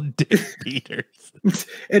little dick beaters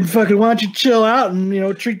and fucking why don't you chill out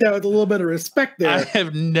and treat that with a little bit of respect there." I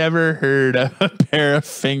have never heard of a pair of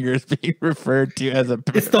fingers being referred to as a.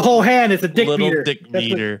 It's the whole hand. It's a dick little beater. Dick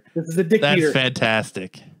beater. This is a dick beater. That's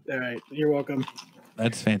fantastic. All right, you're welcome.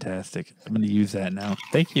 That's fantastic. I'm going to use that now.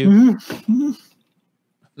 Thank you. Mm-hmm.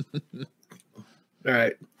 All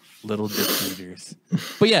right. Little dick beaters.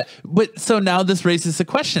 But so now this raises the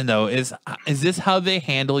question though: is this how they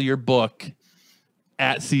handle your book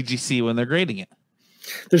at CGC when they're grading it?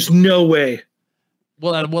 There's no way.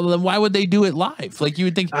 Well, then why would they do it live? Like you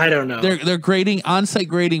would think. I don't know. They're grading on-site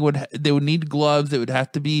grading they would need gloves. It would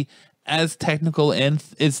have to be as technical and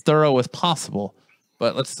as thorough as possible.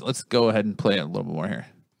 But let's go ahead and play it a little bit more here.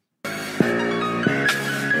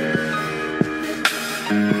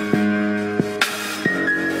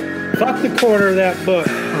 Fuck the corner of that book.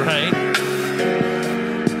 Right.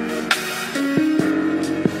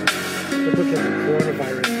 The book has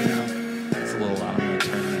coronavirus now. It's a little loud. I'm going to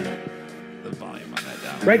turn the volume on that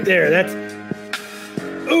down. Right there. That's.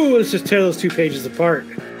 Oh, let's just tear those two pages apart.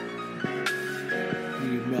 You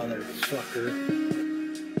motherfucker.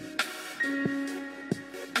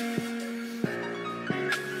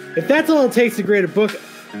 If that's all it takes to grade a book,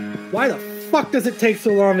 why the fuck does it take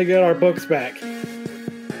so long to get our books back?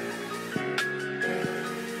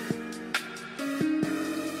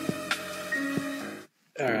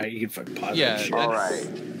 All right, you can fucking pause that shit. All right.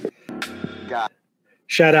 Got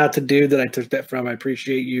Shout out to dude that I took that from. I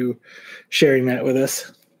appreciate you sharing that with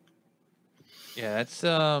us. Yeah, that's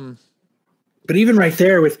But even right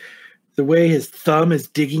there with the way his thumb is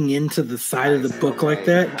digging into the side of the book like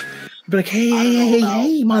that, I'd be like,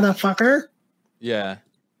 hey, motherfucker. Yeah.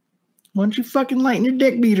 Why don't you fucking lighten your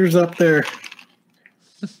dick beaters up there?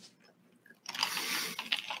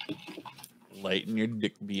 Lighten your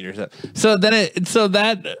dick beaters up. So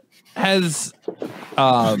that has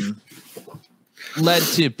led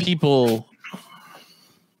to people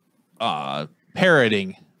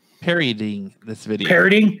parodying this video.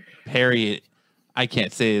 Parroting? Parody. I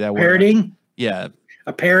can't say that word. Parroting? Yeah.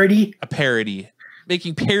 A parody? A parody.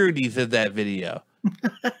 Making parodies of that video.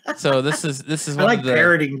 So this is I one like of the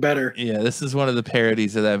parodying better. Yeah, this is one of the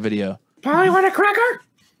parodies of that video. Polly, want a cracker?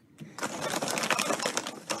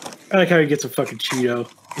 I like how he gets a fucking Cheeto.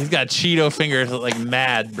 He's got Cheeto fingers like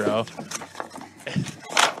mad, bro.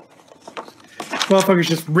 Motherfucker's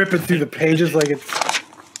just ripping through the pages like it's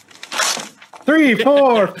 3,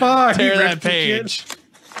 4, 5. Tear He that rips the shit. page.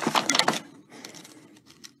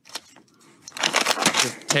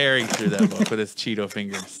 Just tearing through that book with his Cheeto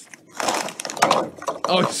fingers.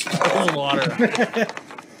 Oh, he spilled water.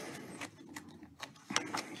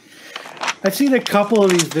 I've seen a couple of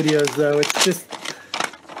these videos though. It's just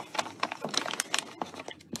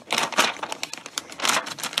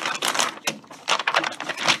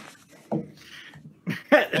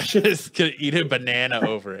Just gonna eat a banana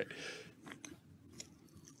over it.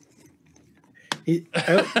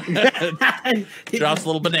 Drops a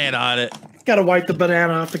little banana on it. Gotta wipe the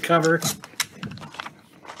banana off the cover.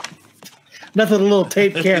 Nothing a little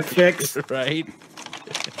tape can't fix. Right?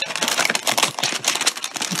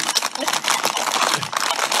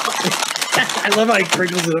 I love how he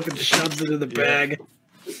crinkles it up and shoves it in the bag.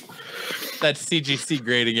 That's CGC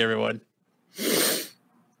grading, everyone.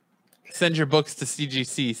 Send your books to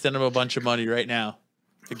CGC. Send them a bunch of money right now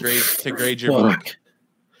to grade your book.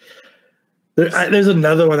 Fuck. There's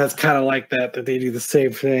another one that's kind of like that they do the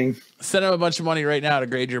same thing. Send them a bunch of money right now to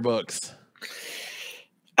grade your books.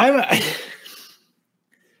 I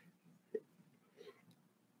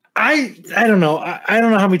don't know. I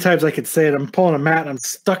don't know how many times I could say it. I'm pulling a mat and I'm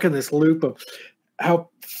stuck in this loop of how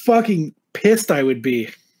fucking pissed I would be.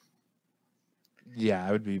 Yeah,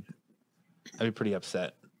 I'd be pretty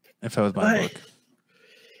upset if I was my book.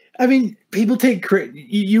 I mean, people take a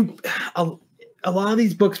lot of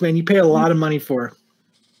these books, man, you pay a lot of money for.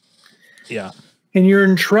 Yeah. And you're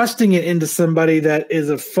entrusting it into somebody that is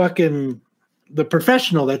the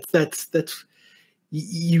professional. That's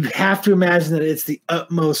you have to imagine that it's the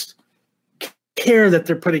utmost care that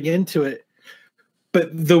they're putting into it. But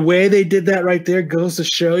the way they did that right there goes to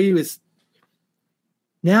show you is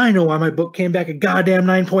now I know why my book came back a goddamn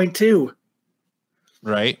 9.2.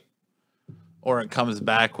 Right. Or it comes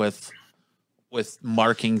back with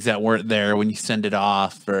markings that weren't there when you send it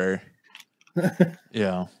off, or if it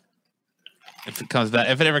ever comes back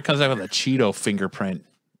with a Cheeto fingerprint,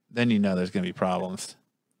 then you know there's gonna be problems.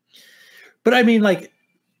 But I mean, like,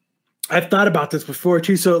 I've thought about this before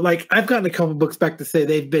too. So like I've gotten a couple books back to say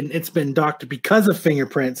it's been doctored because of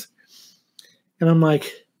fingerprints. And I'm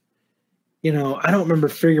like, I don't remember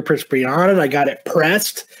fingerprints being on it. I got it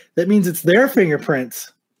pressed. That means it's their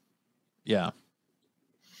fingerprints. Yeah.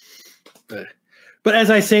 But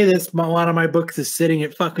as I say this, a lot of my books is sitting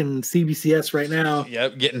at fucking CBCS right now.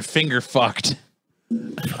 Yep, getting finger fucked.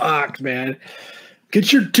 Fuck, man.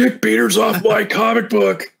 Get your dick beaters off my comic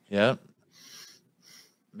book. Yep.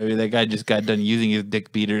 Maybe that guy just got done using his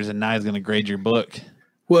dick beaters and now he's going to grade your book.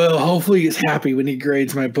 Well, hopefully he's happy when he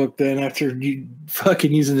grades my book then after you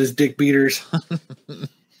fucking using his dick beaters.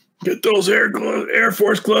 Get those Air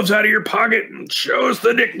Force gloves out of your pocket and show us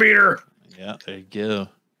the dick beater. Yeah, there you go.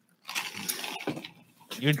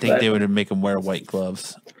 You'd think they would make him wear white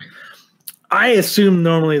gloves. I assume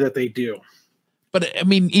normally that they do. But, I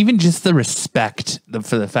mean, even just the respect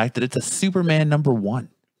for the fact that it's a Superman #1.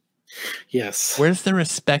 Yes. Where's the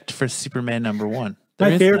respect for Superman #1?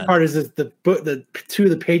 My favorite part is that the two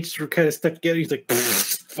of the pages were kind of stuck together. He's like,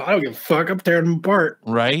 I don't give a fuck. I'm tearing them apart.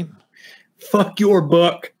 Right? Fuck your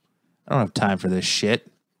book. I don't have time for this shit.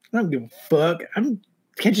 I don't give a fuck.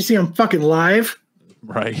 Can't you see I'm fucking live?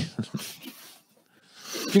 Right.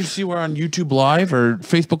 Can you see we're on YouTube Live or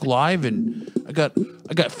Facebook Live, and I got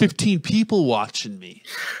 15 people watching me.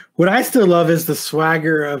 What I still love is the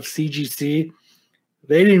swagger of CGC.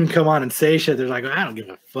 They didn't even come on and say shit. They're like, I don't give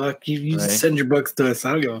a fuck. You just send your books to us.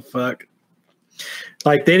 I don't give a fuck.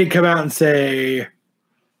 Like, they didn't come out and say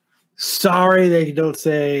sorry. They don't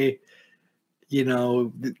say,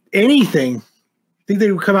 anything. I think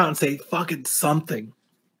they would come out and say fucking something.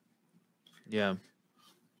 Yeah.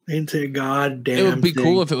 They didn't say goddamn. It would be thing.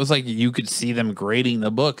 cool if it was like you could see them grading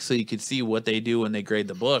the book so you could see what they do when they grade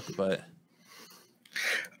the book, but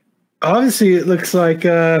obviously it looks like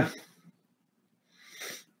they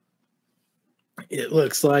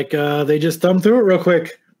just thumbed through it real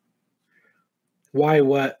quick. Why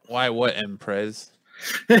what, Emprez?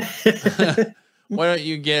 Why don't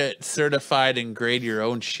you get certified and grade your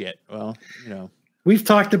own shit? Well, we've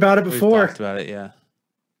talked about it before. We've talked about it, yeah.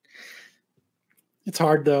 It's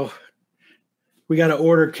hard though. We got to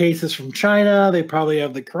order cases from China. They probably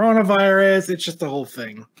have the coronavirus. It's just the whole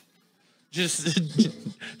thing.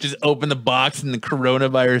 Just open the box and the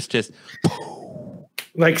coronavirus just.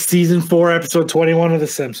 Like season 4, episode 21 of The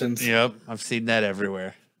Simpsons. Yep, I've seen that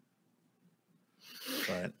everywhere.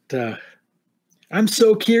 But I'm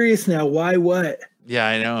so curious now. Why? What? yeah,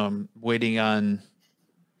 I know. I'm waiting on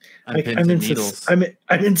I'm pins and in needles. I'm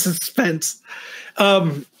in suspense.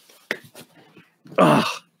 Fucking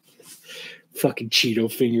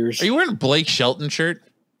Cheeto fingers. Are you wearing a Blake Shelton shirt?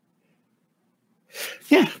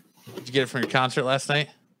 Yeah. Did you get it from your concert last night?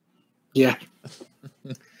 Yeah.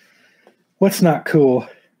 What's not cool?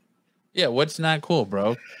 Yeah, what's not cool,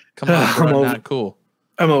 bro? Come on, bro, not cool.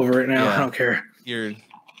 I'm over it now. Yeah. I don't care. You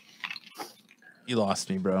lost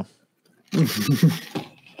me, bro.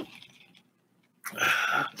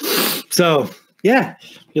 So, yeah.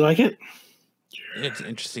 You like it? It's an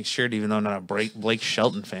interesting shirt, even though I'm not a Blake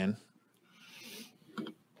Shelton fan.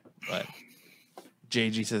 But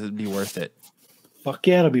JG says it'd be worth it. Fuck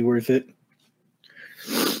yeah, it'll be worth it.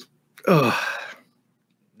 Oh,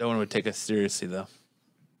 No one would take us seriously, though.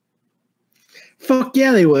 fuck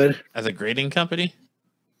yeah, they would. As a grading company,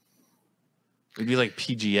 we'd be like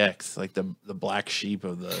PGX, like the black sheep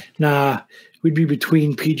of the. Nah, we'd be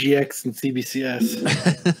between PGX and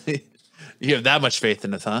CBCS. You have that much faith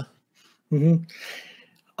in us, huh? Mm-hmm.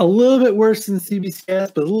 A little bit worse than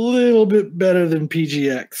CBCS, but a little bit better than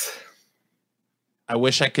PGX. I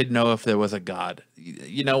wish I could know if there was a God.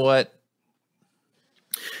 You know what?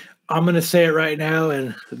 I'm going to say it right now,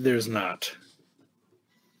 and there's not.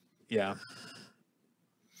 Yeah.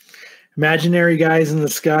 Imaginary guys in the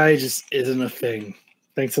sky just isn't a thing.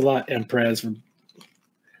 Thanks a lot, Emprez.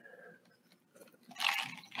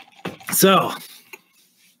 So,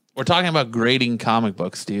 We're talking about grading comic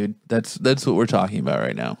books, dude. That's what we're talking about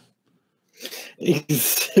right now.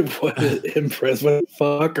 what, Emprez, what the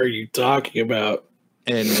fuck are you talking about?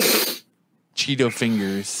 And Cheeto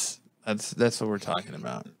fingers. That's what we're talking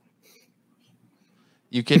about.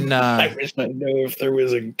 You can I wish I knew if there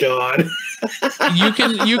was a God. you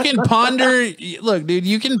can ponder. Look, dude,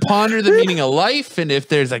 you can ponder the meaning of life, and if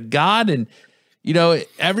there's a God, and you know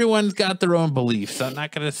everyone's got their own beliefs. I'm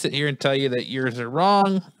not going to sit here and tell you that yours are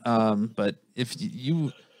wrong. But if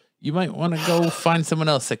you might want to go find someone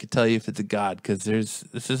else that could tell you if it's a God, because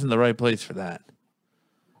this isn't the right place for that.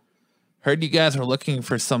 Heard you guys are looking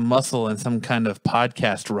for some muscle and some kind of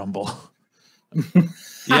podcast rumble.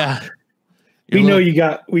 Yeah. We know you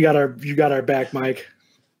got our back, Mike.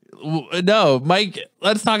 No, Mike,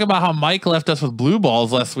 let's talk about how Mike left us with blue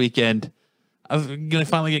balls last weekend. I was going to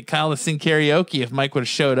finally get Kyle to sing karaoke if Mike would have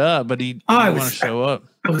showed up, but he didn't want to show up.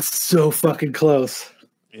 I was so fucking close.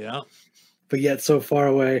 Yeah. But yet so far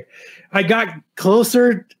away. I got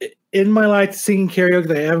closer in my life to singing karaoke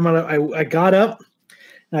than I ever in my life. I got up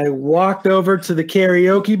and I walked over to the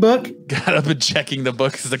karaoke book. Got up and checking the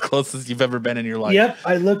book is the closest you've ever been in your life. Yep.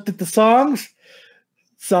 I looked at the songs,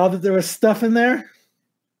 saw that there was stuff in there.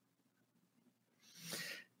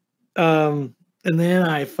 And then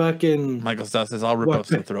I fucking Michael Stout says, I'll rip up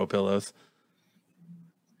some throw pillows.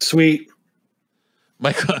 Sweet.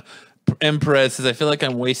 Michael M. Perez says, I feel like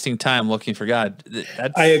I'm wasting time looking for God.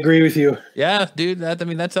 I agree with you. Yeah, dude.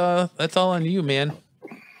 That's all on you, man.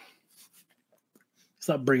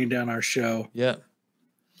 Stop bringing down our show. Yeah.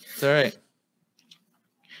 It's all right.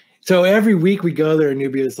 So every week we go there and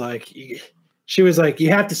Nubia's like, she was like, you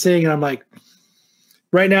have to sing. And I'm like,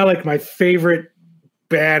 right now, like my favorite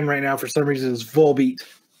band right now for some reason is Volbeat.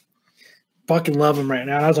 Fucking love them right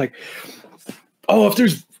now. And I was like, oh, if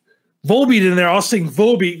there's Volbeat in there, I'll sing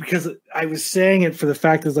Volbeat, because I was saying it for the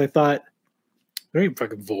fact that I thought there ain't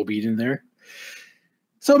fucking Volbeat in there.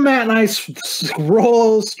 So Matt and I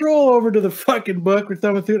stroll over to the fucking book. We're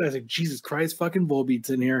thumbing through it. I was like, Jesus Christ, fucking Volbeat's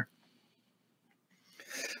in here.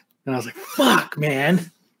 And I was like, fuck,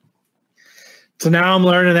 man. So now I'm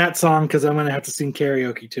learning that song because I'm going to have to sing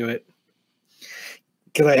karaoke to it.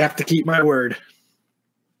 Because I have to keep my word.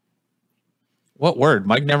 What word?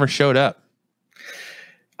 Mike never showed up.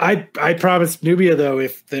 I promised Nubia, though,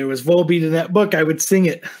 if there was Volbeat in that book, I would sing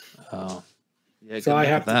it. Oh. Yeah, so I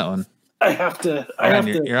have that one.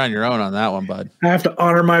 You're on your own on that one, bud. I have to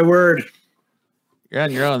honor my word. You're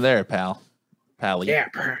on your own there, pal. Pally. Yeah,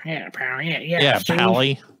 pal. Yeah, Yeah, see?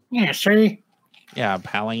 Pally. Yeah, see? Yeah,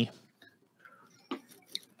 Pally.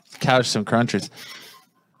 Couch some crunchers.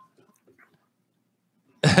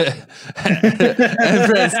 And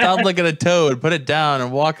Fred, stop looking at Toad. Put it down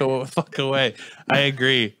and fuck away. I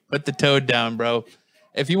agree. Put the Toad down, bro.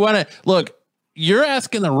 If you want to look, you're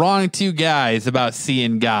asking the wrong two guys about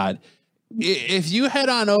seeing God. If you head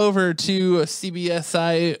on over to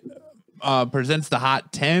CBSI presents the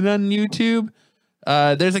Hot 10 on YouTube,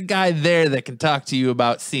 There's a guy there that can talk to you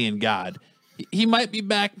about seeing God. He might be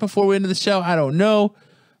back before we end the show. I don't know,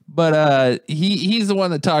 but he's the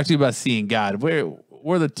one that talked to you about seeing God.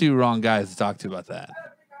 We're the two wrong guys to talk to about that.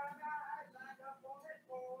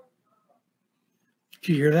 Did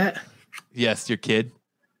you hear that? Yes, your kid.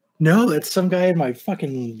 No, that's some guy in my front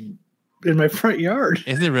yard.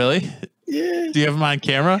 Is it really? Yeah. Do you have him on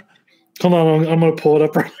camera? Hold on, I'm gonna pull it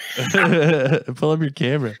up right now. Pull up your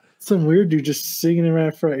camera. Some weird dude just singing in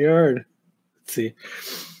my front yard. Let's see.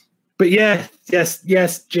 But yes,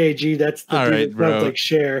 JG, that's the all dude right, that bro. sounds like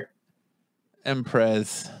Cher.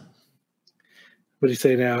 Emprez. What do you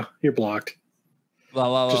say now? You're blocked. La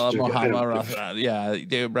la la Just joking. Muhammad. Yeah,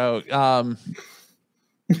 dude, bro.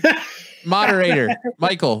 Moderator,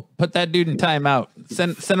 Michael, put that dude in timeout.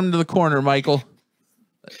 Send him to the corner, Michael.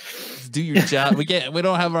 Do your job. We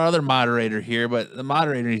don't have our other moderator here, but the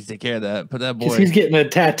moderator needs to take care of that. Put that boy. He's getting a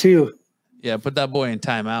tattoo. Yeah, put that boy in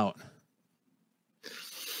timeout.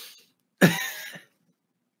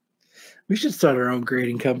 We should start our own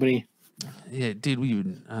grading company. Yeah,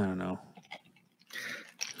 dude, I don't know.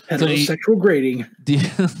 Heterosexual grading.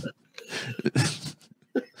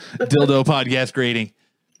 Dildo podcast grading.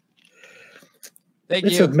 Thank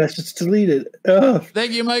It's you. a message deleted. Oh,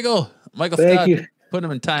 Thank you, Michael. Michael thank Scott. you. Put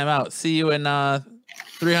him in timeout. See you in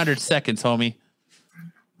 300 seconds, homie.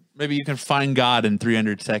 Maybe you can find God in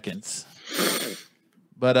 300 seconds.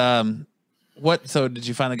 But what? So did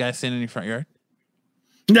you find the guy standing in your front yard?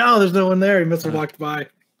 No, there's no one there. He must have walked by.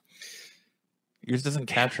 Yours doesn't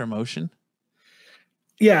capture emotion?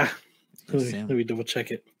 Yeah. Sam. Let me double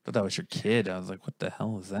check it. I thought that was your kid. I was like, what the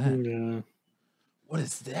hell is that? Yeah. What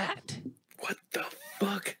is that? What the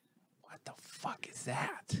fuck? What the fuck is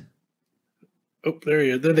that? Oh, there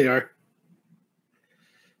you are. There they are.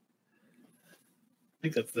 I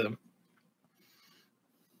think that's them.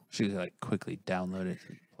 She like quickly download it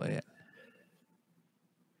and play it.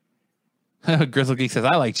 Grizzle Geek says,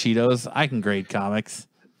 I like Cheetos. I can grade comics.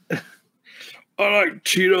 I like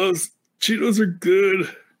Cheetos. Cheetos are good.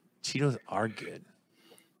 Cheetos are good.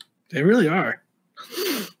 They really are.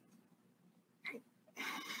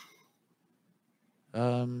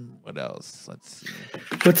 What else? Let's see.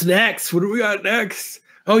 What's next? What do we got next?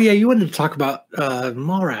 Oh yeah, you wanted to talk about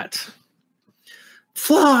Mallrats.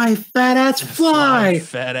 Fly, fat ass fly.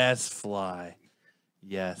 Fat ass fly.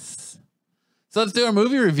 Yes. So let's do our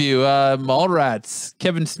movie review. Mallrats,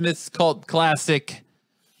 Kevin Smith's cult classic.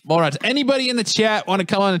 Mallrats. Anybody in the chat want to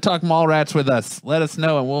come on and talk Mallrats with us? Let us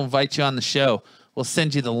know and we'll invite you on the show. We'll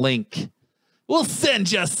send you the link. We'll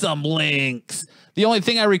send you some links. The only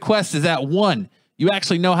thing I request is that 1, you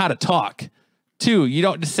actually know how to talk. 2, you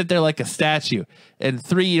don't just sit there like a statue. And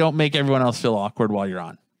 3, you don't make everyone else feel awkward while you're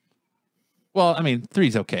on. Well, I mean,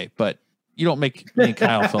 3's okay, but you don't make me and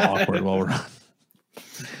Kyle feel awkward while we're on.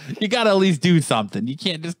 You got to at least do something. You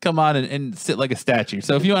can't just come on and sit like a statue.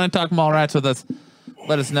 So if you want to talk Mallrats with us,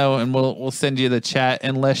 let us know and we'll send you the chat.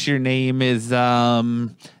 Unless your name is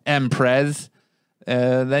Emprez,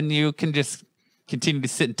 then you can just continue to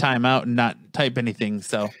sit in timeout and not type anything.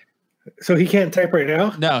 So he can't type right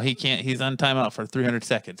now? no, he can't. He's on timeout for 300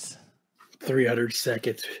 seconds. 300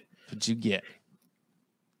 seconds. What'd you get?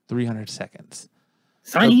 300 seconds.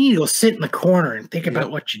 So you need to go sit in the corner and think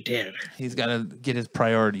about what you did. He's got to get his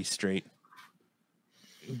priorities straight.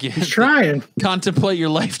 He's trying. Contemplate your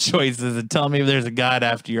life choices and tell me if there's a God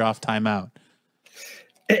after you're off timeout.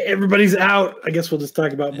 Everybody's out. I guess we'll just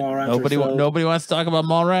talk about Mallrats. Nobody wants to talk about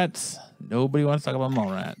Mallrats. Nobody wants to talk about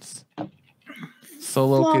Mallrats.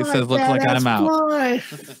 Solo says, looks like I'm out.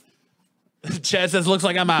 Chad says, looks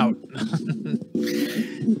like I'm out.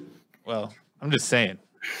 Well, I'm just saying.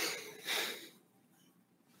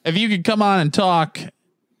 If you could come on and talk,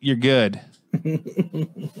 you're good. If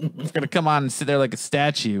you're going to come on and sit there like a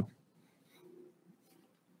statue,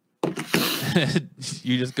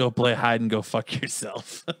 you just go play hide and go fuck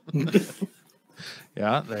yourself.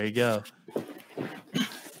 Yeah, there you go.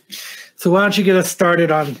 So why don't you get us started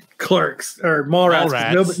on Clerks or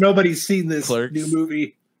Mallrats? Nobody's seen this Clerks. new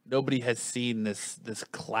movie. Nobody has seen this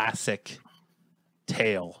classic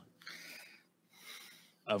tale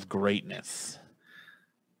of greatness.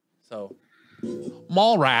 So,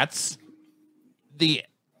 Mallrats, the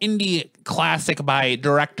indie classic by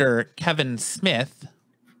director Kevin Smith.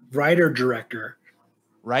 Writer-director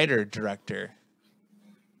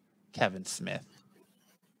Kevin Smith.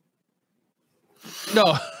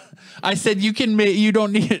 No, I said you can make. You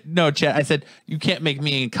don't need. No, Chad. I said you can't make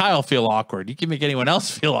me and Kyle feel awkward. You can make anyone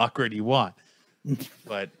else feel awkward you want.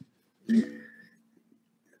 But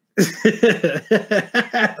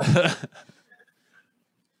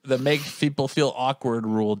the make people feel awkward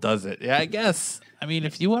rule does it. Yeah, I guess. I mean,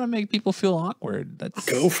 if you want to make people feel awkward, that's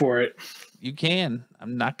Go for it. You can.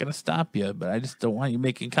 I'm not going to stop you, but I just don't want you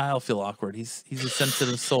making Kyle feel awkward. He's a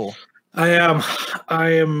sensitive soul. I am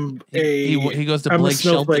He goes to I'm a Blake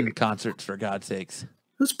Shelton snowflake. concerts, for God's sakes. It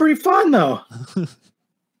was pretty fun though. It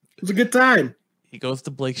was a good time. He goes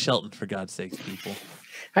to Blake Shelton, for God's sakes, people.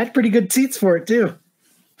 I had pretty good seats for it too.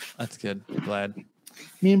 That's good. I'm glad.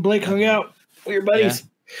 Me and Blake hung out. We were buddies.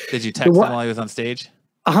 Did you text him while he was on stage?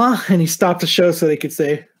 And he stopped the show so they could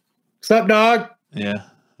say, "Sup, dog?" Yeah.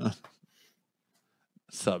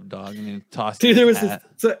 Sup, dog? I mean, toss. Dude, there was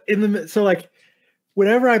this like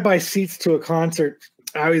whenever I buy seats to a concert,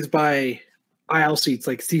 I always buy aisle seats,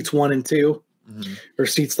 like seats 1 and 2, or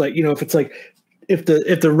seats like, if it's like if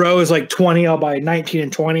the row is like 20, I'll buy 19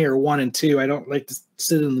 and 20 or 1 and 2. I don't like to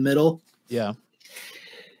sit in the middle. Yeah.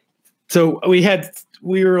 So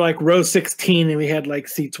we were like row 16 and we had like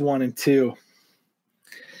seats 1 and 2.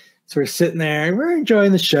 So we're sitting there and we're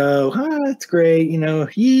enjoying the show. That's great.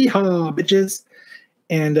 Yeehaw, bitches.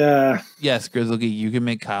 And yes, Grizzle Geek, you can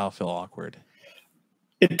make Kyle feel awkward.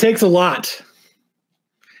 It takes a lot.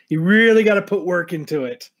 You really got to put work into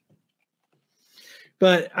it.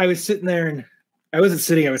 But I was sitting there and I wasn't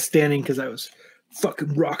sitting, I was standing because I was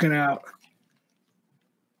fucking rocking out.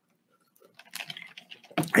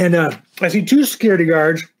 And I see 2 security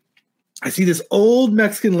guards. I see this old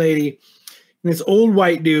Mexican lady and this old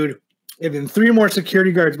white dude, and then 3 more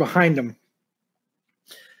security guards behind them.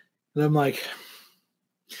 And I'm like,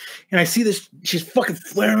 and I see this, she's fucking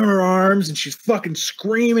flaring her arms and she's fucking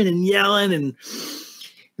screaming and yelling. And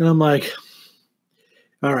I'm like,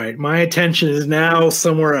 all right, my attention is now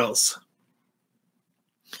somewhere else.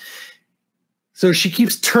 So she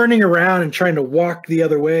keeps turning around and trying to walk the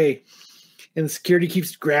other way. And the security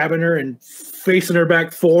keeps grabbing her and facing her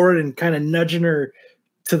back forward and kind of nudging her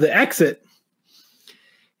to the exit.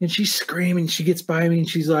 And she's screaming. She gets by me and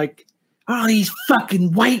she's like, "Oh, these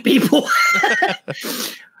fucking white people."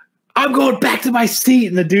 I'm going back to my seat.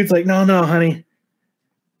 And the dude's like, no, honey.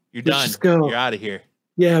 You're Let's done. just go. You're out of here.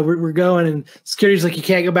 Yeah, we're going. And security's like, you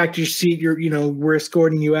can't go back to your seat. We're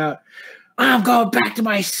escorting you out. I'm going back to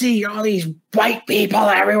my seat. All these white people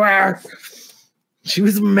everywhere. She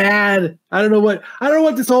was mad. I don't know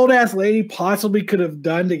what this old ass lady possibly could have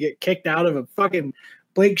done to get kicked out of a fucking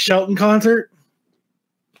Blake Shelton concert.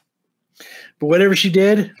 But whatever she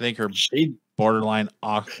did, I think her borderline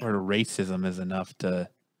awkward racism is enough to.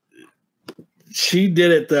 She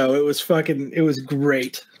did it though. It was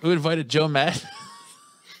great. Who invited Joe Matt?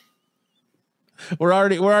 We're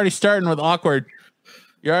already starting with awkward.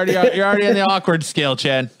 You're already on the awkward scale,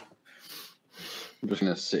 Chad. I'm just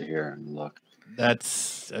gonna sit here and look.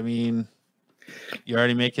 You're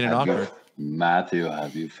already making it awkward. Matthew,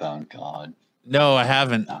 have you found God? No, I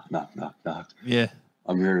haven't. Knock, knock, knock. Yeah.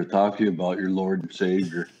 I'm here to talk to you about your Lord and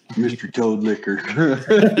Savior, Mr. Toad Liquor.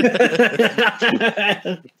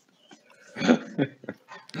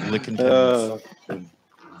 Licking toads.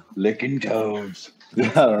 Licking toads. I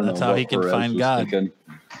don't That's know how what he can Perez find was God. thinking.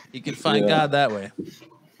 He can find Yeah. God that way.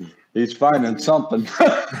 He's finding something.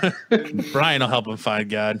 Brian will help him find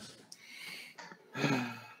God.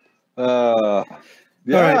 Yeah.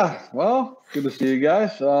 right. Well, good to see you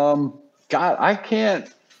guys. God, I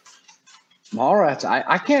can't. Mallrats.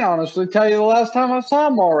 I can't honestly tell you the last time I saw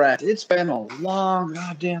Mallrats. It's been a long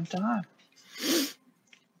goddamn time. It's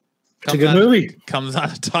a good movie. Comes on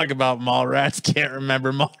to talk about Mallrats. Can't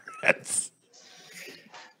remember Mallrats.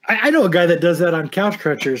 I know a guy that does that on Couch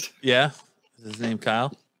Crunchers. Yeah. Is his name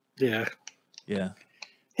Kyle? Yeah. Yeah.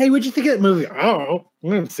 Hey, what'd you think of that movie? I don't know. I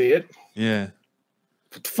didn't see it. Yeah.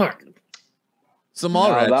 What the fuck? So No,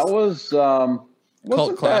 Mallrats. that was Cult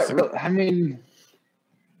wasn't classic. that? I mean,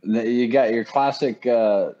 you got your classic.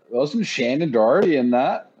 Wasn't Shannon Doherty in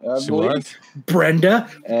that? I She believe? was. Brenda.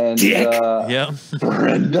 And Dick. Yeah.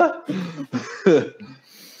 Brenda.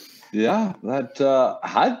 Yeah, that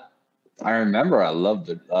I remember. I loved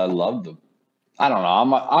it. I loved them. I don't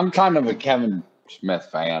know. I'm kind of a Kevin Smith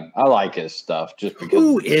fan. I like his stuff just because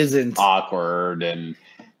Who it's isn't? awkward and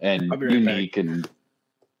I'll be right unique and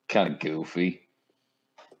kind of goofy.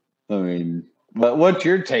 I mean, but what's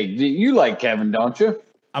your take? You like Kevin, don't you?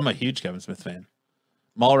 I'm a huge Kevin Smith fan.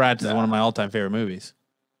 Mallrats is one of my all-time favorite movies.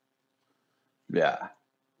 Yeah.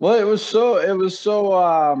 Well, it was so.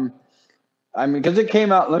 I mean, because it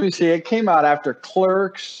came out. Let me see. It came out after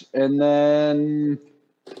Clerks, and then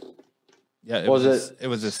Yeah, it Was was. it- It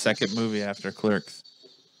was his second movie after Clerks.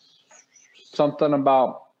 something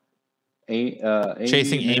about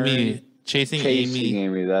Chasing Amy. Chasing Amy.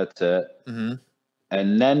 Amy. That's it. hmm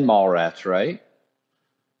And then Mallrats, right?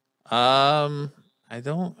 I I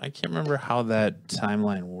can't remember how that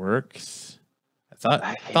timeline works. I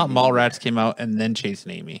thought Mallrats came out and then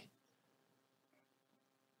Chasing Amy.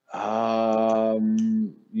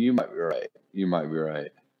 You might be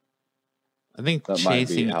right. I think That might be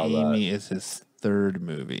Chasing how Amy is his third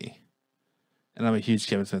movie. And I'm a huge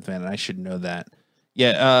Kevin Smith fan, and I should know that.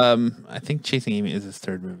 Yeah, I think Chasing Amy is his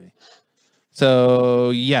third movie.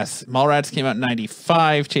 So, yes, Mallrats came out in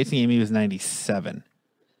 95. Chasing Amy was 97.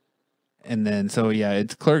 And then, so, yeah,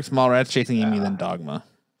 it's Clerks, Mallrats, Chasing Amy, then Dogma.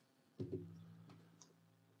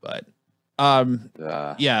 But,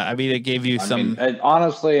 yeah, I mean, it gave you some...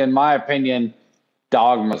 honestly, in my opinion,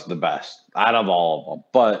 Dogma's the best out of all of them.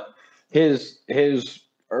 But his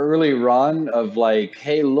early run of like,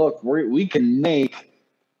 hey, look, we can make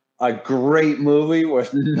a great movie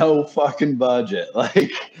with no fucking budget.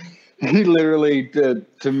 Like, he literally,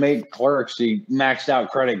 to make Clerks, he maxed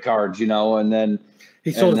out credit cards, and then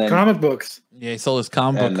he sold his comic books. Yeah, he sold his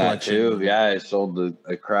comic book collection too. Yeah, he sold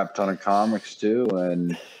a crap ton of comics too,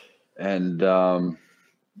 and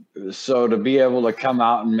so to be able to come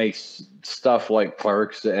out and make stuff like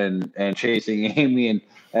Clerks and Chasing Amy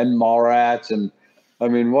and Mallrats, and I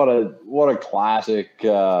mean, what a classic.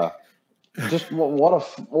 Just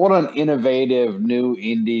what an innovative new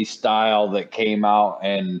indie style that came out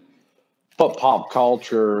and put pop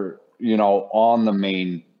culture, on the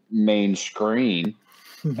main screen,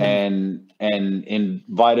 and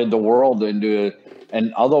invited the world into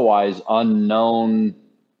an otherwise unknown.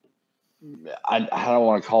 I don't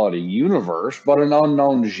want to call it a universe, but an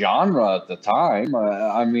unknown genre at the time.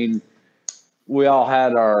 I mean, we all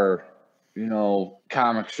had our,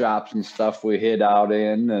 comic shops and stuff we hid out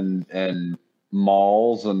in, and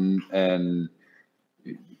malls and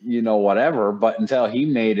whatever. But until he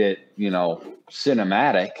made it,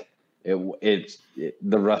 cinematic,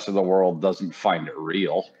 the rest of the world doesn't find it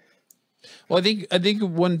real. Well, I think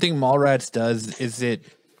one thing Mallrats does is I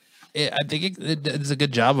think it does a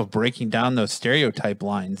good job of breaking down those stereotype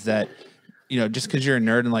lines that, just because you're a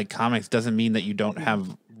nerd and like comics doesn't mean that you don't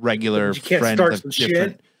have regular friends of different.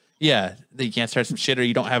 Shit. Yeah, that you can't start some shit, or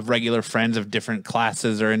you don't have regular friends of different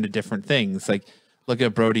classes or into different things. Like, look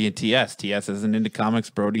at Brody and TS. TS isn't into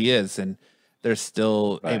comics, Brody is, and they're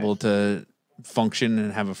still able to function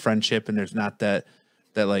and have a friendship. And there's not that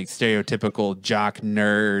like stereotypical jock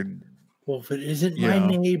nerd. Well, if it isn't my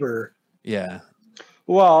neighbor, yeah.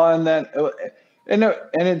 Well, and then and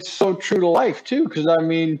it's so true to life too, because I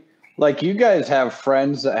mean, like, you guys have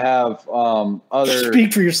friends that have other.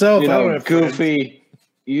 Speak for yourself. Goofy. Friends.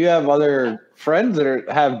 You have other friends that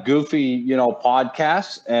have goofy,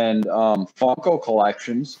 podcasts and Funko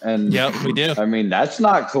collections, and yeah, we do. I mean, that's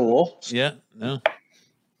not cool. Yeah, no.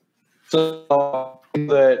 So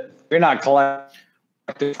that you're not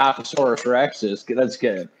collecting Apatosaurus Rexes. That's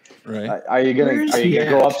good. Right. Are you gonna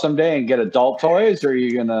go up someday and get adult toys, or are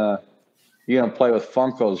you gonna play with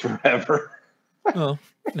Funkos forever? Oh,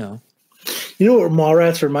 no. You know what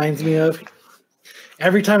Mallrats reminds me of?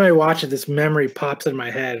 Every time I watch it, this memory pops in my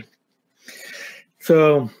head.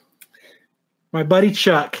 So, my buddy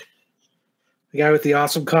Chuck, the guy with the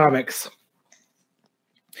awesome comics,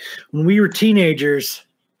 when we were teenagers,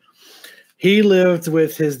 he lived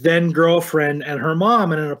with his then girlfriend and her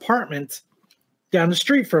mom in an apartment down the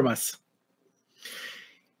street from us.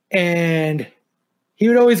 And he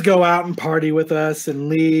would always go out and party with us and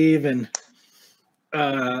leave, and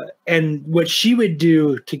what she would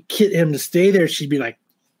do to get him to stay there, she'd be like,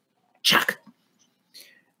 Chuck,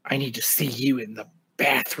 I need to see you in the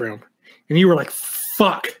bathroom. And you were like,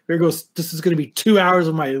 fuck, this is going to be 2 hours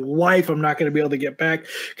of my life I'm not going to be able to get back.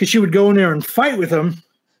 Because she would go in there and fight with him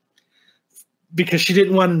because she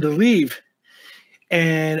didn't want him to leave.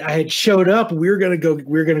 And I had showed up, we were going to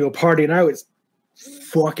go party, and I was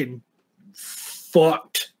fucking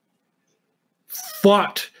fucked.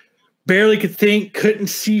 Barely could think, couldn't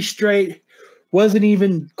see straight, wasn't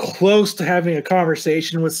even close to having a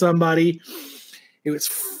conversation with somebody. It was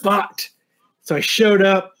fucked. So I showed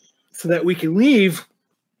up so that we could leave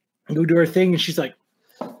and go do our thing. And she's like,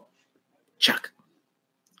 Chuck,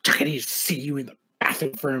 I need to see you in the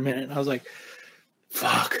bathroom for a minute. And I was like,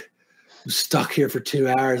 fuck, I'm stuck here for 2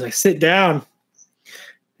 hours. I sit down,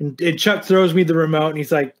 and Chuck throws me the remote, and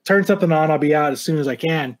he's like, turn something on. I'll be out as soon as I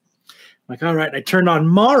can. I'm like, all right. And I turned on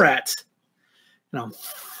Mallrats, and I'm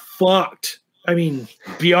fucked. I mean,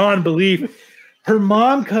 beyond belief. Her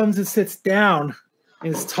mom comes and sits down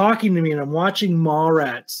and is talking to me, and I'm watching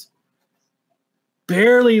Mallrats,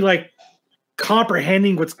 barely like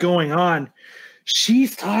comprehending what's going on.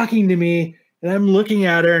 She's talking to me, and I'm looking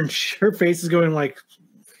at her, and her face is going like,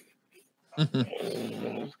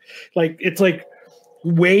 like, it's like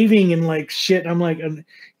waving and like shit. I'm like, and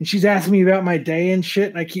she's asking me about my day and shit,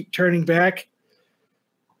 and I keep turning back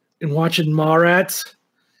and watching Mallrats.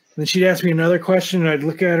 And then she'd ask me another question, and I'd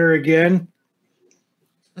look at her again.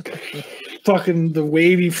 Fucking the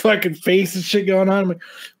wavy fucking face and shit going on. I'm like,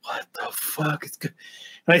 what the fuck is good?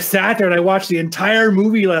 And I sat there and I watched the entire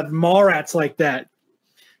movie of Mallrats like that.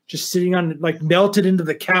 Just sitting on, like, melted into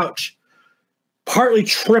the couch. Partly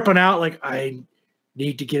tripping out, like, I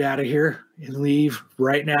need to get out of here and leave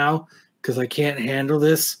right now because I can't handle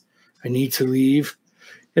this. I need to leave.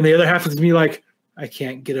 And the other half is me like, I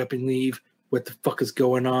can't get up and leave. What the fuck is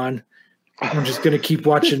going on? I'm just going to keep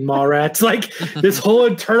watching Mallrats. Like, this whole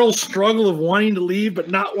internal struggle of wanting to leave but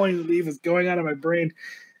not wanting to leave is going on in my brain.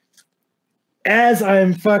 As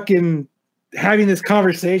I'm fucking having this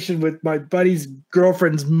conversation with my buddy's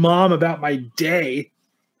girlfriend's mom about my day.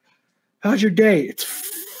 How's your day?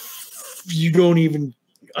 You don't even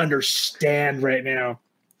understand right now.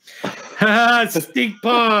 Stink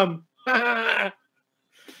palm.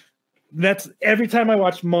 That's every time I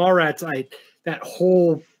watch Mallrats, that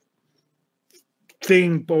whole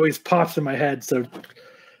thing always pops in my head. So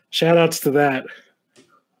shout outs to that.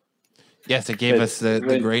 Yes, it gave us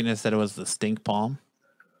the greatness that it was the stink palm.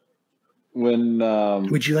 When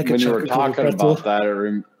would you like when a you were talking pretzel? about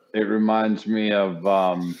that, it reminds me of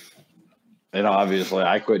obviously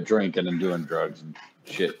I quit drinking and doing drugs and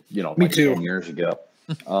shit, Me like too. 10 years ago.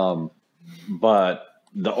 But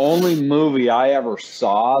the only movie I ever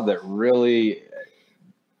saw that really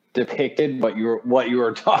depicted what you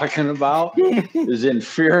were talking about is in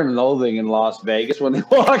Fear and Loathing in Las Vegas when they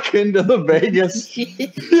walk into the Vegas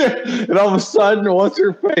and all of a sudden what's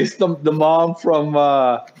her face, the mom from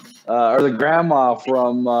or the grandma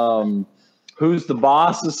from Who's the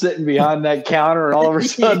Boss is sitting behind that counter, and all of a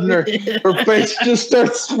sudden her face just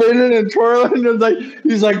starts spinning and twirling, and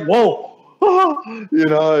he's like, whoa.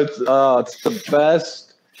 It's the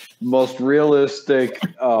best, most realistic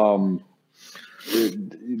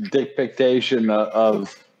depiction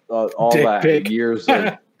of all Dick that pic. years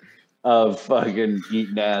of fucking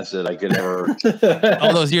eating acid I could ever.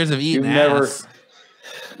 All those years of eating ass.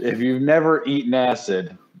 If you've never eaten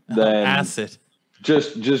acid, then acid.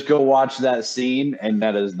 Just go watch that scene, and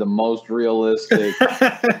that is the most realistic.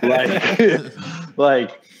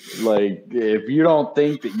 like if you don't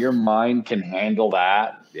think that your mind can handle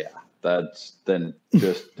that, then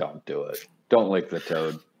just don't do it. Don't lick the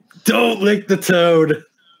toad. Don't lick the toad.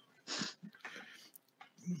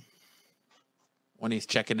 When he's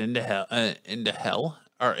checking into hell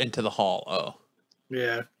or into the hall. Oh,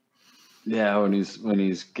 Yeah. Yeah, when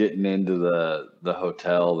he's getting into the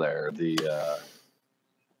hotel there,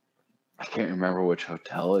 I can't remember which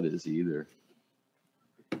hotel it is either.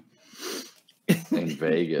 In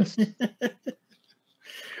Vegas. God,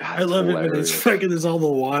 I love it when he's fucking there's all the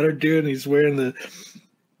water, dude, and he's wearing the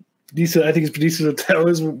decent. I think it's decent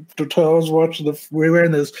hotels watching we're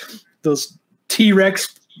wearing those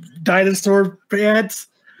T-Rex dinosaur pants.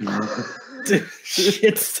 Dude,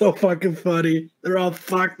 it's so fucking funny. They're all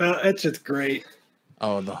fucked up. That shit's great.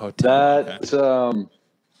 Oh, the hotel. That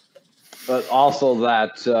but also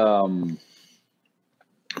that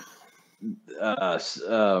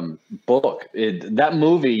book. That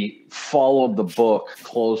movie followed the book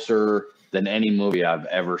closer than any movie I've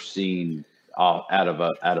ever seen out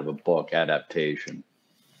of a book adaptation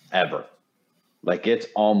ever. Like, it's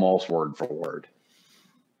almost word for word.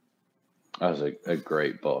 That was a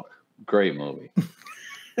great book, great movie.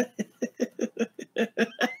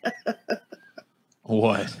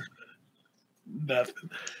 What? Nothing.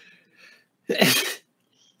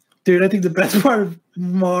 Dude, I think the best part of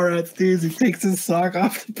Mallrats, dude, is he takes his sock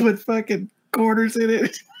off to put fucking quarters in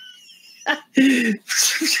it.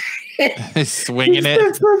 Swinging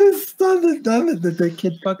it. The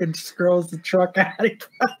kid fucking scrolls the truck out.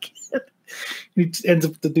 He ends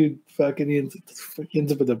up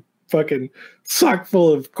ends up with a fucking sock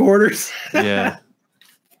full of quarters. Yeah.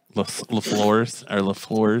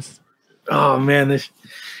 LaFleurs. Oh man,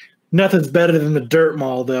 nothing's better than the dirt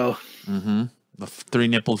mall though. Mm-hmm. The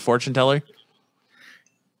three-nippled fortune teller.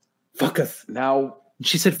 Focus. Now,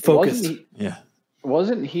 she said focus.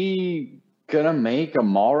 Wasn't he gonna make a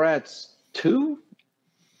Mallrats 2?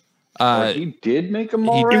 He did make a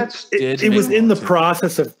Mallrats. It was in the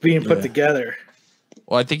process of being put together.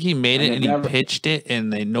 Well, I think he made it and he pitched it, and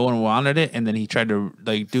no one wanted it, and then he tried to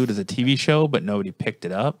do it as a TV show, but nobody picked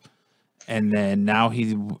it up. And then now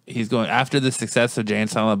he's going after the success of Jay and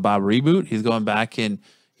Silent Bob reboot. He's going back and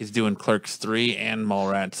he's doing Clerks 3 and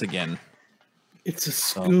Mallrats again. It's a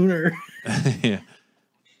schooner. Yeah.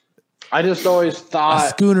 I just always thought a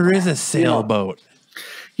schooner is a sailboat.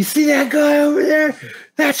 You see that guy over there?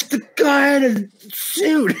 That's the guy in a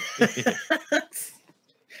suit.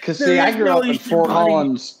 Because see, I grew up in Fort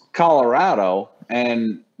Collins, Colorado,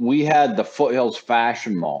 and we had the Foothills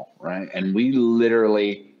Fashion Mall, right? And we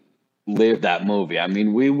literally lived that movie. I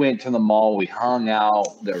mean, we went to the mall, we hung out,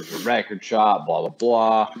 there was a record shop, blah, blah,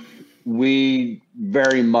 blah. We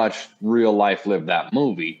very much real life lived that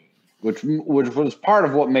movie, which was part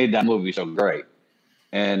of what made that movie so great.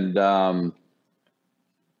 And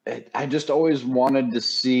I just always wanted to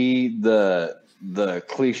see the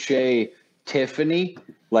cliche Tiffany,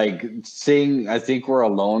 like sing I Think We're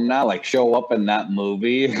Alone Now, like show up in that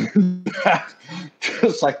movie.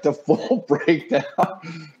 Just like the full breakdown,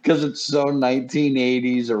 because it's so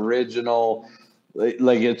 1980s original.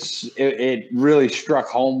 Like it really struck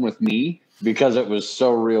home with me because it was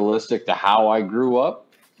so realistic to how I grew up,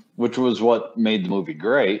 which was what made the movie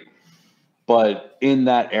great. But in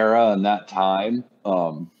that era and that time,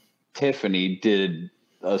 Tiffany did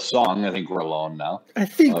a song, I Think We're Alone Now. I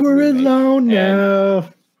think we're alone now.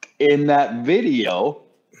 In that video,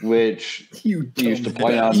 which used to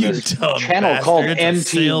play on this channel called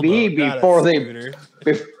MTV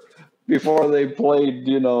before they played,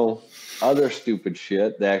 other stupid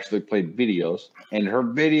shit. They actually played videos. And her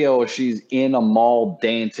video, she's in a mall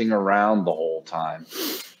dancing around the whole time.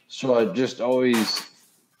 So I just always,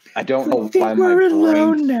 I don't know why my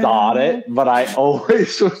brain thought it, but I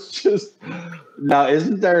always was just. Now,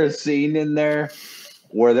 isn't there a scene in there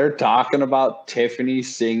where they're talking about Tiffany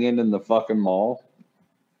singing in the fucking mall?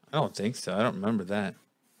 I don't think so. I don't remember that.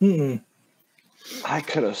 Mm-mm. I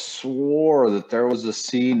could have swore that there was a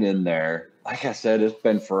scene in there. Like I said, it's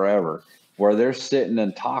been forever, where they're sitting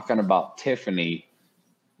and talking about Tiffany.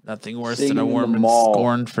 Nothing worse than a woman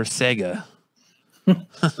scorned for Sega.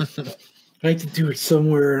 I like to do it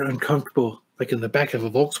somewhere uncomfortable, like in the back of a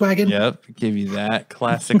Volkswagen. Yep, give you that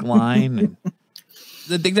classic line. And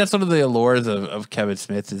I think that's one of the allures of Kevin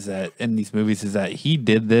Smith is that in these movies is that he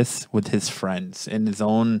did this with his friends and his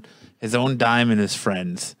own dime and his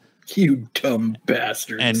friends. You dumb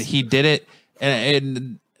bastards! And he did it,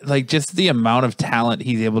 and like just the amount of talent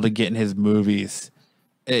he's able to get in his movies.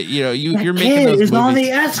 You're making those movies on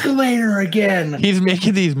the escalator again. He's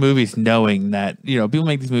making these movies knowing that people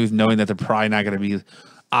make these movies knowing that they're probably not going to be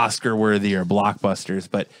Oscar worthy or blockbusters,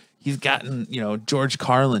 but he's gotten George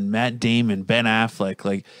Carlin, Matt Damon, Ben Affleck,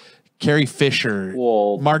 like Carrie Fisher,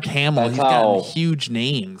 Mark Hamill. He's gotten huge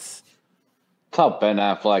names. That's how Ben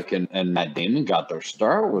Affleck and Matt Damon got their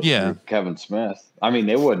start was through Kevin Smith. I mean,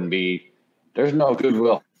 they wouldn't be. There's no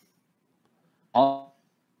Goodwill.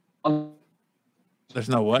 There's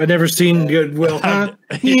no what? I've never seen Goodwill. Huh?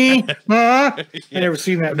 I never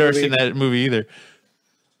seen that. I've never seen that movie either.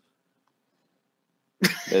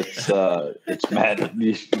 It's Matt.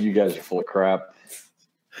 You guys are full of crap.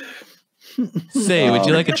 Say, would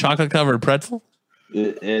you like a chocolate covered pretzel?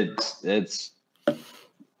 It's.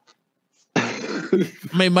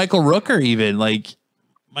 I mean, Michael Rooker, even like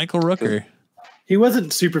Michael Rooker. He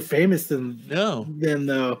wasn't super famous then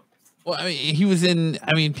though. Well, I mean, he was in.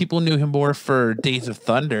 I mean, people knew him more for Days of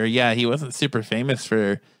Thunder. Yeah, he wasn't super famous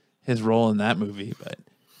for his role in that movie, but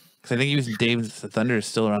because I think he was in Days of Thunder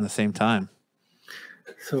still around the same time.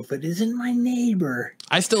 So if it isn't my neighbor,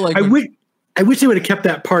 I still like. I wish they would have kept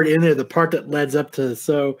that part in there, the part that leads up to.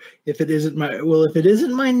 So if it isn't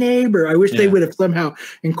my neighbor, I wish they would have somehow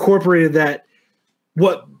incorporated that.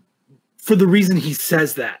 What for the reason he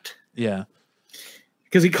says that? Yeah.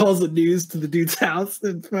 Because he calls the news to the dude's house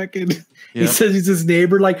and fucking he says he's his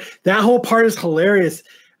neighbor. Like that whole part is hilarious.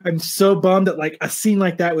 I'm so bummed that like a scene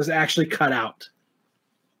like that was actually cut out.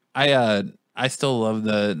 I still love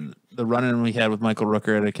the run-in we had with Michael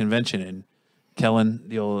Rooker at a convention, and Kellen,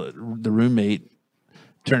 the roommate,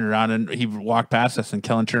 turned around and he walked past us, and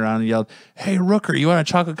Kellen turned around and yelled, "Hey Rooker, you want a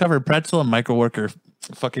chocolate covered pretzel?" And Michael Rooker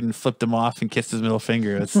fucking flipped him off and kissed his middle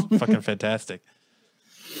finger. It's fucking fantastic.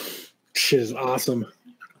 Shit is awesome.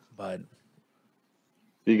 But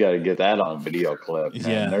you got to get that on a video clip. Man.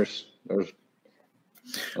 Yeah, there's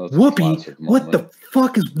Whoopi. What the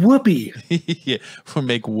fuck is Whoopi? Yeah, we'll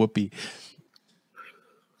make Whoopi.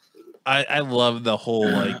 I love the whole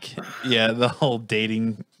the whole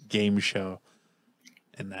dating game show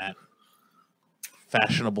and that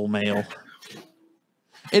fashionable male.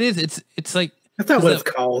 It is. It's like that's not what it's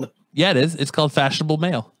called. Yeah, it is. It's called Fashionable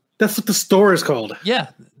Male. That's what the store is called. Yeah,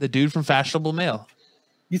 the dude from Fashionable Male.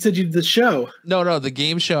 You said you did the show. No, the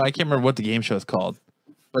game show. I can't remember what the game show is called,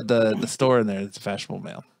 but the store in there is Fashionable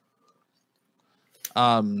Male.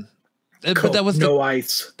 But that was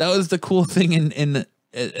ice. That was the cool thing in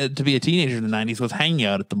to be a teenager in the 90s was hanging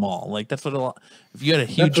out at the mall. Like that's what if you had a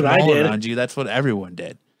huge mall around you, that's what everyone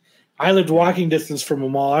did. I lived walking distance from a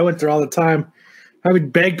mall. I went there all the time. I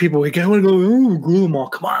would beg people, like, I want to go to the mall.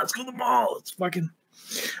 Come on, let's go to the mall. It's fucking.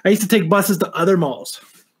 I used to take buses to other malls.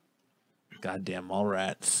 Goddamn mall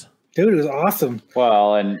rats. Dude, it was awesome.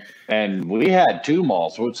 Well, and we had 2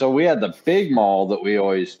 malls. So we had the big mall that we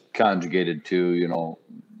always conjugated to,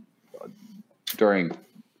 during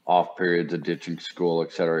off periods of ditching school,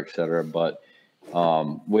 et cetera, et cetera. But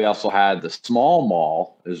we also had the small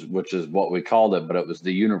mall, which is what we called it, but it was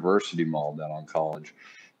the University Mall down on College.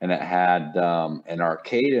 And it had an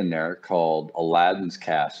arcade in there called Aladdin's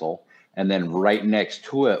Castle. And then right next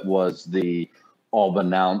to it was the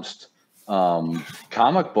all-announced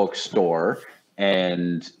comic book store.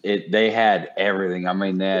 And they had everything. I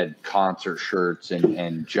mean, they had concert shirts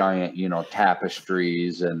and giant,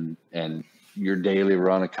 tapestries and your daily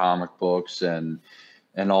run of comic books and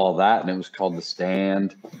all that. And it was called The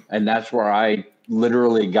Stand. And that's where I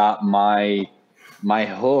literally got my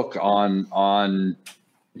hook on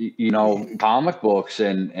comic books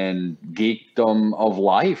and geekdom of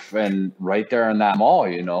life, and right there in that mall,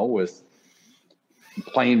 with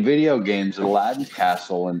playing video games at Aladdin's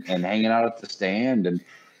Castle and hanging out at The Stand and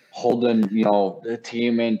holding, the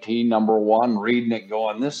TMNT #1, reading it,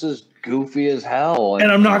 going, this is goofy as hell. And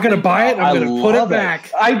I'm not going to buy it. I'm going to put it back.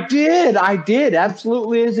 I did.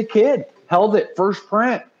 Absolutely. As a kid, held it first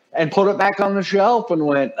print and put it back on the shelf and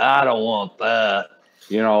went, I don't want that.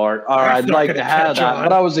 Or I'd like to have that.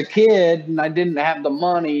 But I was a kid and I didn't have the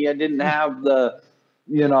money. I didn't have the,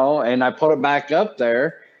 and I put it back up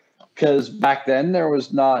there because back then there was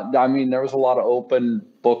there was a lot of open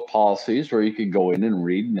book policies where you could go in and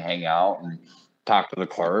read and hang out and talk to the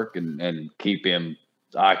clerk and keep him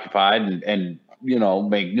occupied and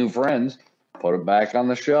make new friends. Put it back on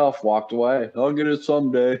the shelf, walked away. I'll get it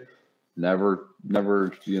someday. Never,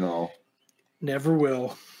 Never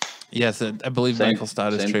will. Yes, I believe Michael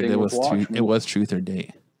Stott is traded. It was Truth or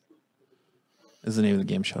Date. Is the name of the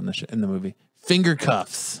game show in the movie. Finger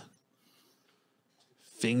cuffs.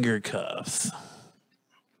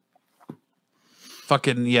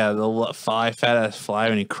 Fucking the fat ass fly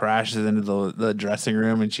when he crashes into the dressing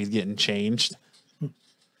room and she's getting changed.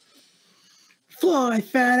 Fly,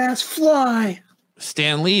 fat ass fly.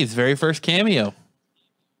 Stan Lee's very first cameo.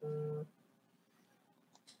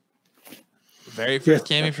 Very first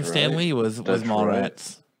cameo for Stan Lee was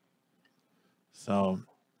Mallrats. So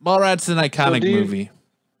Mallrats is an iconic movie.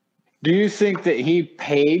 Do you think that he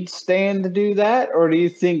paid Stan to do that, or do you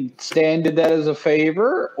think Stan did that as a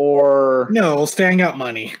favor, or no? Stan got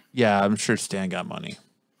money. Yeah, I'm sure Stan got money.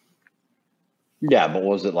 Yeah, but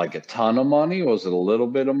was it like a ton of money? Was it a little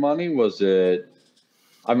bit of money? Was it?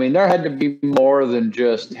 I mean, there had to be more than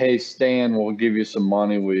just, "Hey, Stan, we'll give you some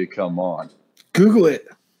money. Will you come on?" Google it,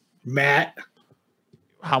 Matt.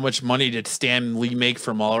 How much money did Stan Lee make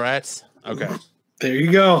for Mallrats? Okay. There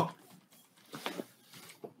you go.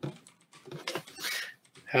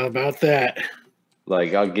 How about that?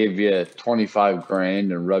 Like, I'll give you 25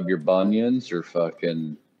 grand and rub your bunions or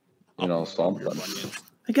fucking, something.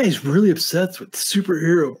 That guy's really obsessed with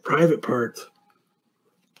superhero private parts.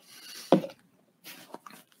 Let's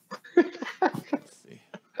see.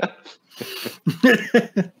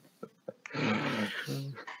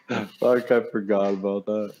 Fuck, I forgot about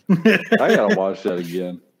that. I gotta watch that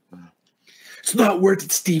again. It's not worth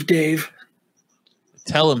it, Steve Dave.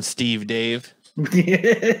 Tell him, Steve Dave.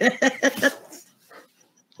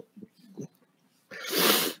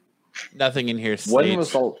 Nothing in here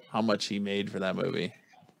states how much he made for that movie.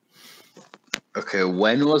 Okay,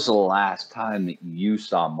 when was the last time that you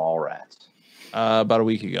saw Mallrats? About a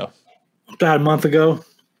week ago. About a month ago.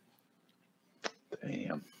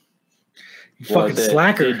 Damn. You fucking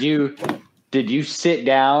slacker. Did you sit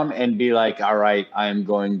down and be like, all right, I'm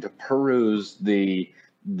going to peruse the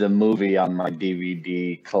movie on my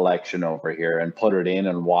DVD collection over here and put it in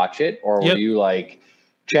and watch it? Or were you like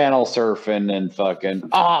channel surfing and fucking,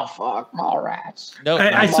 oh fuck, Mallrats? No,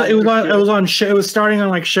 I saw it was on show. It was starting on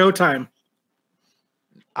like Showtime.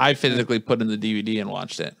 I physically put in the DVD and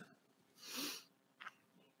watched it.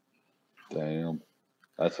 Damn,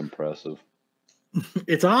 that's impressive.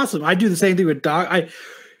 It's awesome. I do the same thing with Dog.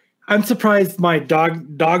 I'm surprised my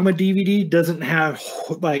Dogma DVD doesn't have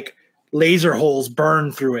like laser holes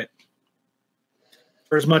burned through it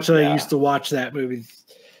for as much as I used to watch that movie.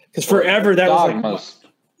 Because forever that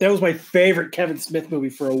was my favorite Kevin Smith movie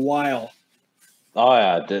for a while. Oh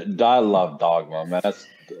yeah, I love Dogma, man.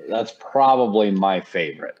 That's probably my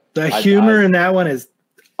favorite. The humor in that one is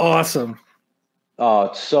awesome. Oh,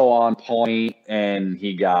 it's so on point, and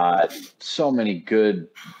he got so many good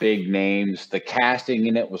big names. The casting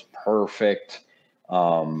in it was perfect. He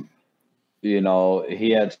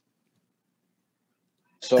had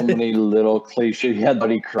so many little cliches. You had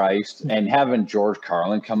Buddy Christ, and having George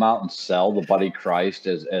Carlin come out and sell the Buddy Christ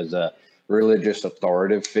as a religious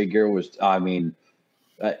authoritative figure was, I mean,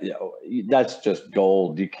 that's just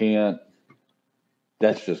gold. You can't.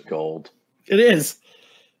 That's just gold. It is.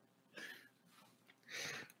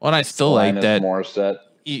 Well, and I still like Alanis that. Morissette.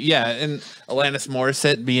 Yeah, and Alanis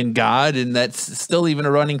Morissette being God, and that's still even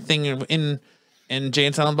a running thing in Jay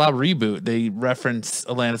and Silent Bob reboot. They reference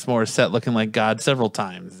Alanis Morissette looking like God several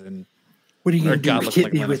times, and What are you Or going God to do? looks Hit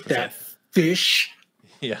like me Alanis with that fish?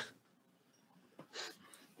 yeah.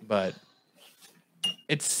 But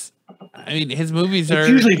it's, I mean, his movies It's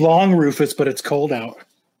are usually long, Rufus, but it's cold out.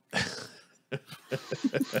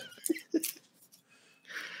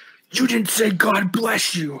 You didn't say God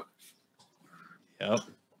bless you. Yep.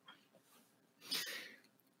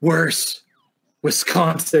 Worse,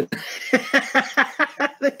 Wisconsin.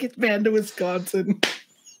 They get banned to Wisconsin.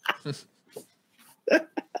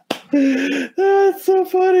 That's so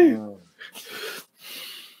funny.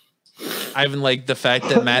 I even like the fact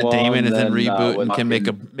that Matt Well, Damon is in and then, reboot with and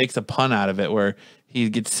can makes a pun out of it, where he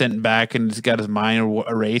gets sent back and he's got his mind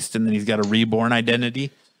erased, and then he's got a reborn identity.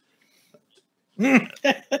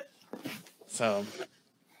 So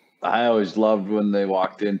I always loved when they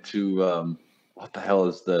walked into what the hell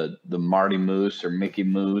is the Marty Moose or Mickey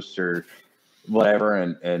Moose or whatever,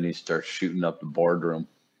 and he starts shooting up the boardroom.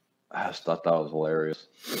 I just thought that was hilarious.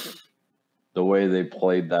 The way they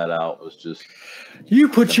played that out was just. You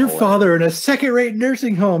put your father in a second-rate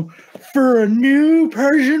nursing home for a new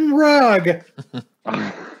Persian rug.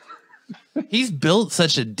 he's built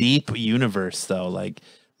such a deep universe, though. Like,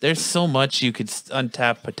 there's so much you could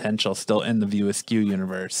untap potential still in the View Askew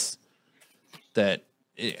universe that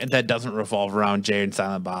doesn't revolve around Jay and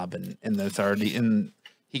Silent Bob, and that's already in.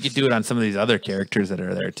 He could do it on some of these other characters that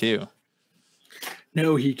are there too.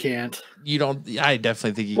 No, he can't. You don't. I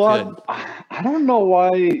definitely think he Well, could. I don't know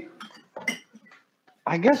why.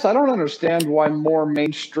 I guess I don't understand why more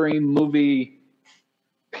mainstream movie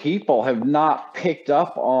people have not picked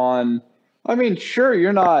up on. I mean, sure,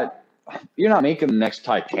 you're not making the next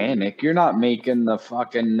Titanic. You're not making the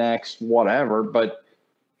fucking next whatever, but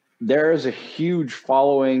there is a huge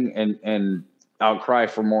following and outcry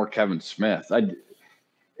for more Kevin Smith.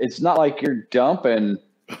 It's not like you're dumping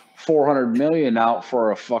 $400 million out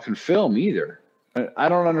for a fucking film either. I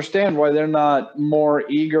don't understand why they're not more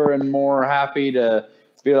eager and more happy to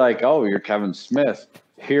be like, oh, you're Kevin Smith.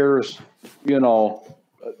 Here's,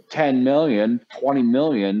 10 million, 20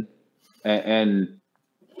 million, and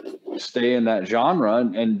stay in that genre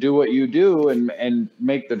and do what you do and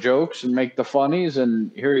make the jokes and make the funnies,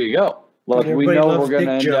 and here you go. Look, we know we're going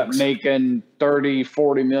to end up making 30,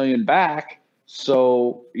 40 million back.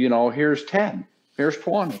 So, here's 10, here's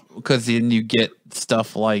 20. Because then you get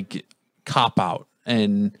stuff like Cop Out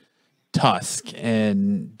and Tusk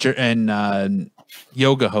and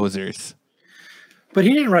Yoga Hosers. But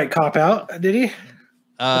he didn't write Cop Out, did he?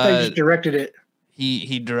 I thought he just directed it.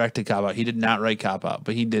 He directed Cop Out. He did not write Cop Out,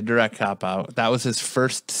 but he did direct Cop Out. That was his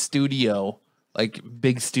first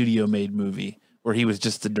big studio made movie where he was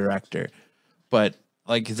just the director. But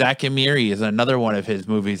like Zack and Miri is another one of his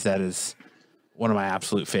movies that is one of my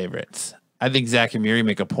absolute favorites. I think Zack and Miri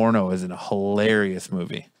Make a Porno is a hilarious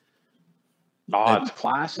movie. Oh, it's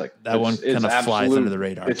classic. That one kind of flies under the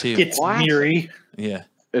radar too. It's Miri. Yeah.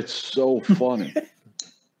 It's so funny.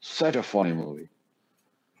 Such a funny movie.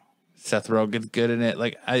 Seth Rogen's good in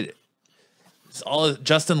it.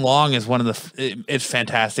 Justin Long is one of it's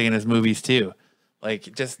fantastic in his movies too.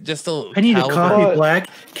 Like just a I need a coffee black.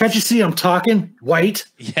 Can't you see I'm talking white?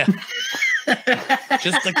 Yeah.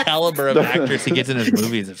 Just the caliber of actors he gets in his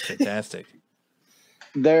movies is fantastic.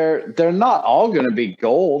 They're not all going to be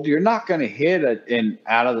gold. You're not going to hit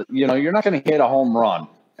you're not going to hit a home run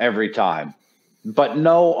every time. But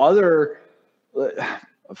no other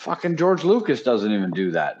fucking George Lucas doesn't even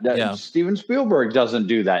do that. Yeah. Steven Spielberg doesn't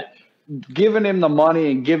do that. Giving him the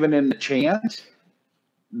money and giving him the chance.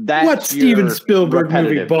 That's what Steven Spielberg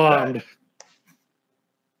movie bombed?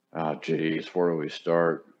 Oh, geez, where do we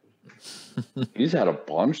start? He's had a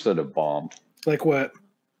bunch that have bombed. Like what?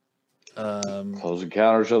 Close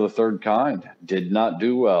Encounters of the Third Kind did not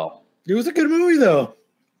do well. It was a good movie though.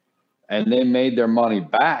 And they made their money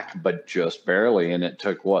back, but just barely. And it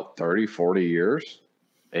took 30, 40 years.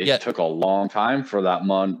 It took a long time for that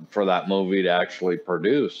movie to actually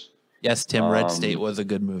produce. Yes, Tim, Red State was a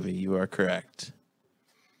good movie. You are correct.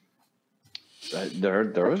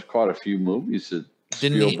 There was quite a few movies that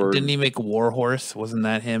didn't he make War Horse? Wasn't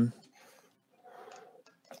that him?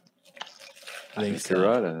 I think you're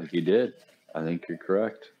right. I think he did. I think you're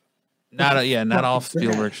correct. Not all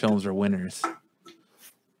Spielberg films are winners.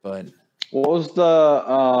 But what was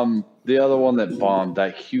the other one that bombed?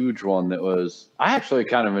 That huge one that was. I actually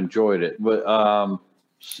kind of enjoyed it. But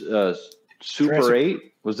Super Jurassic-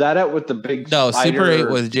 8, was that it with the big? no, Super spider 8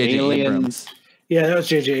 was J.J. alien? Abrams. Yeah, that was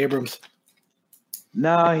J.J. Abrams.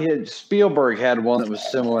 No, Spielberg had one that was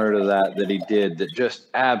similar to that he did that just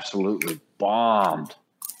absolutely bombed.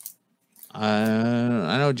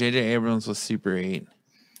 I know J.J. Abrams was Super 8.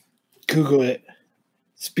 Google it.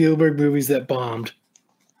 Spielberg movies that bombed.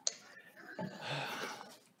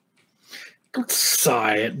 Don't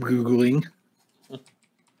sigh at Googling.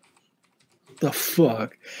 The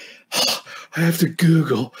fuck? I have to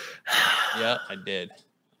Google. Yeah, I did.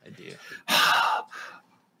 I do.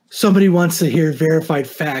 Somebody wants to hear verified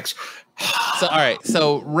facts. So, all right.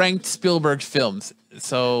 So, ranked Spielberg films.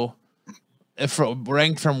 So,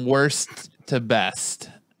 ranked from worst to best.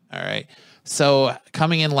 All right. So,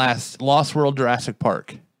 coming in last, Lost World, Jurassic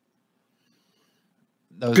Park.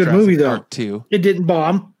 That was Good Jurassic movie, though. Park 2. It didn't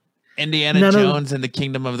bomb. Indiana None of- Jones and the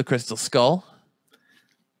Kingdom of the Crystal Skull.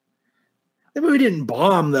 The movie didn't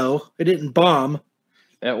bomb, though. It didn't bomb,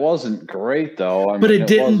 It wasn't great though. I but mean, it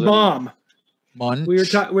didn't wasn't- bomb. Munch. We're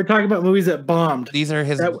talking about movies that bombed. These are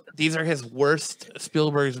his. That- These are his worst.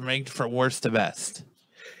 Spielberg's ranked from worst to best.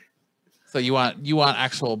 So you want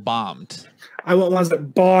actual bombed. I want ones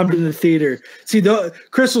that bombed in the theater. See, the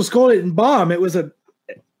Crystal Skull didn't bomb. It was a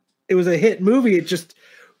hit movie. It just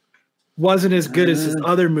wasn't as good as his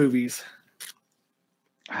other movies.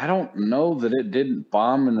 I don't know that it didn't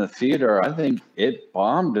bomb in the theater. I think it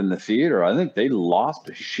bombed in the theater. I think they lost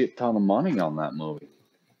a shit ton of money on that movie.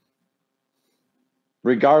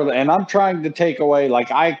 Regardless, and I'm trying to take away,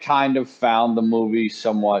 like, I kind of found the movie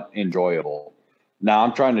somewhat enjoyable. Now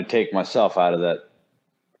I'm trying to take myself out of that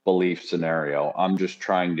belief scenario. I'm just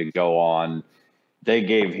trying to go on. They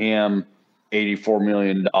gave him $84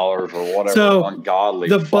 million or whatever So, ungodly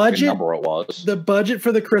the fucking budget- number it was. The budget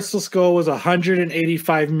for the Crystal Skull was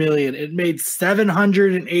 $185 million. It made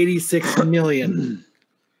 $786 million.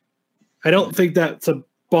 I don't think that's a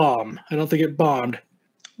bomb. I don't think it bombed.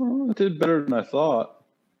 Well, it did better than I thought.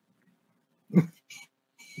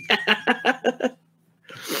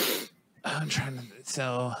 I'm trying to.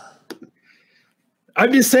 So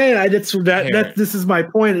I'm just saying Here. this is my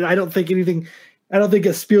point. And I don't think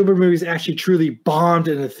a Spielberg movie is actually truly bombed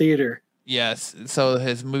in a theater. yes. So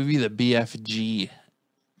his movie, The BFG,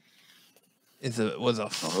 was a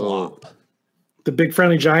flop. The Big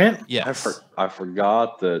Friendly Giant. Yes. I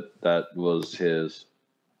forgot that was his.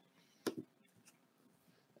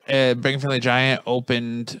 Bring from the Giant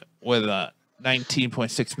opened with a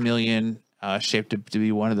 19.6 million, shaped to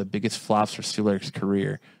be one of the biggest flops for Spielberg's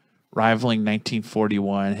career, rivaling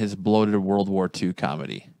 1941, his bloated World War II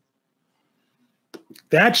comedy.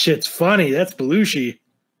 That shit's funny. That's Belushi.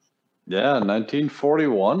 Yeah,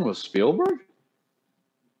 1941 was Spielberg.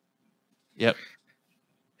 Yep.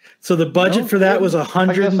 So the budget No for that was kidding.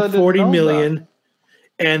 I guess I didn't $140 know million,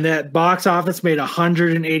 and that box office made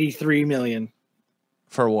 $183 million.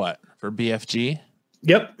 For what? For BFG?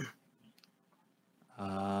 Yep.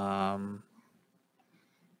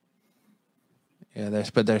 Yeah,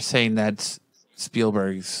 they're saying that's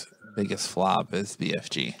Spielberg's biggest flop is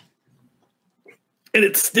BFG. And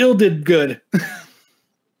it still did good.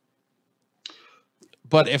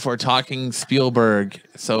 But if we're talking Spielberg,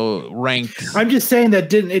 so ranked, I'm just saying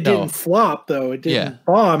that it No. didn't flop though. It didn't Yeah.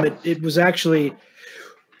 bomb. It was actually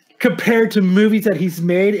compared to movies that he's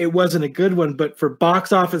made, it wasn't a good one, but for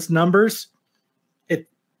box office numbers,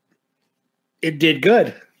 it did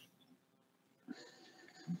good.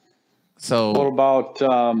 What so about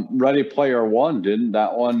Ready Player One? Didn't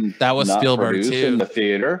that one? That was not Spielberg, produce too. in the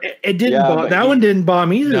theater. It didn't Yeah, bomb. but That he- one didn't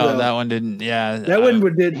bomb either. no, though. that one didn't. Yeah, That one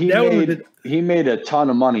did. That one did. He made a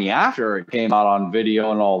ton of money after it came out on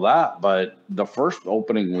video and all that, but the first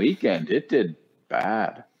opening weekend, it did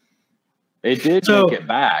bad. It did So- make it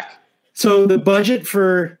back. So the budget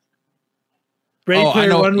for Ready Oh, I Player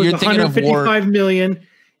know. One was You're thinking of War- $155 million.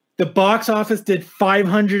 The box office did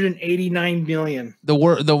 $589 million. the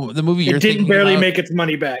movie you're It didn't thinking barely about, make its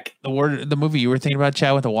money back. the movie you were thinking about,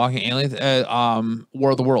 Chad, with the walking aliens,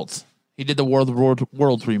 War of the Worlds. He did the War of the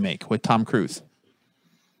Worlds remake with Tom Cruise.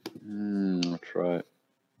 That's right.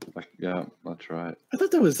 Yeah, that's right. I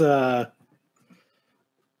thought that was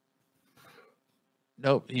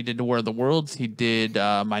Nope, he did the War of the Worlds. He did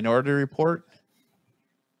Minority Report.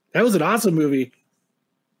 that was an awesome movie.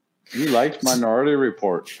 You liked Minority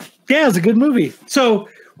Report. Yeah, it was a good movie. So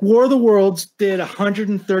War of the Worlds did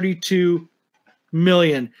 $132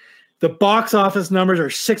 million. The box office numbers are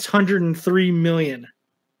 $603 million.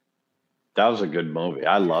 That was a good movie.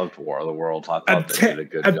 I loved War of the Worlds. I thought they did a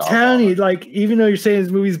good I'm job. telling on you, it. like, even though you're saying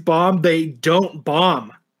these movies bomb, they don't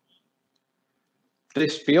bomb. They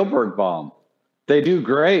Spielberg bomb. They do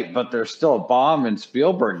great, but they're still a bomb in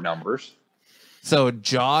Spielberg numbers. So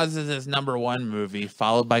Jaws is his number one movie,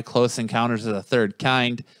 followed by Close Encounters of the Third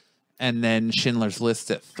Kind, and then Schindler's List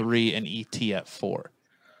at 3 and E.T. at 4.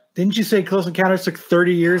 Didn't you say Close Encounters took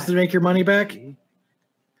 30 years to make your money back?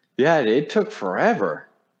 Yeah, it took forever.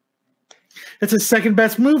 That's his second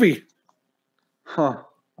best movie. Huh.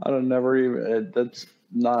 I don't never even. That's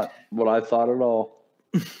not what I thought at all.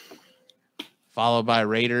 Followed by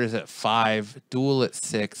Raiders at 5, Duel at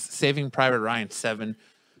 6, Saving Private Ryan 7,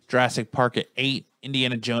 Jurassic Park at 8,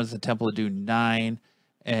 Indiana Jones and the Temple of Doom 9,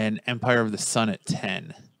 and Empire of the Sun at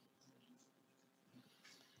 10.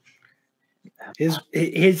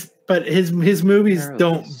 His movies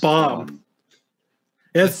don't bomb.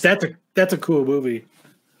 That's a cool movie.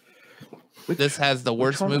 This has the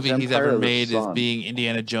worst one is movie he's Empire ever of the made as Sun? being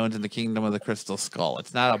Indiana Jones and the Kingdom of the Crystal Skull.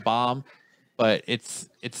 It's not a bomb, but it's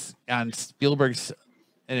on Spielberg's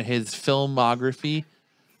and his filmography.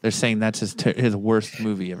 They're saying that's his worst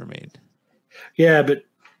movie ever made. Yeah, but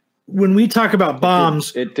when we talk about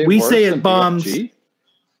bombs, It did we worse say than it bombs. BFG?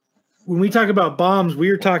 When we talk about bombs,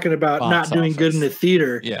 we're talking about Box not doing good office. in the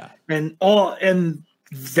theater. Yeah. And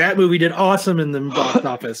that movie did awesome in the box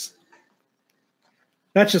office.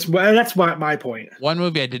 That's my point. One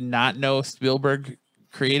movie I did not know Spielberg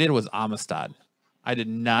created was Amistad. I did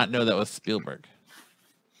not know that was Spielberg.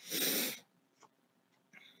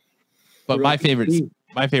 But my favorite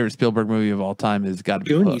Spielberg movie of all time has got to be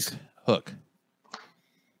Goonies. Hook.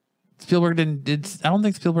 Spielberg I don't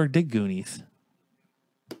think Spielberg did Goonies.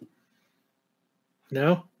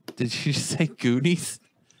 No? Did you say Goonies?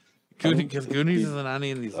 Because Goonies isn't on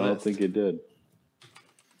any of these I don't lists. think it did.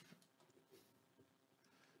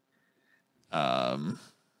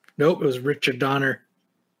 Nope, it was Richard Donner.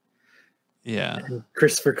 Yeah.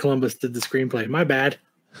 Christopher Columbus did the screenplay. My bad.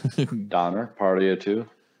 Donner, Party of Two.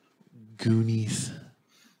 Goonies.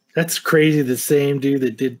 That's crazy. The same dude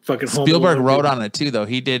that did fucking Home Spielberg Alone wrote did- on it too, though.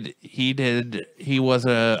 He was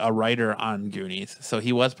a writer on Goonies, so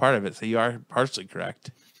he was part of it. So you are partially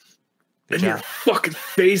correct. Good in your job. fucking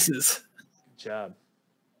faces. Good job.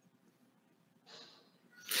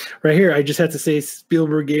 Right here, I just have to say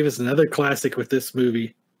Spielberg gave us another classic with this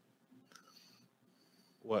movie.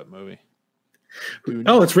 What movie?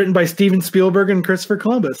 Oh, it's written by Steven Spielberg and Christopher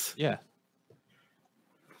Columbus. Yeah.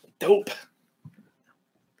 Dope.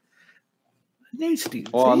 Nice, dude.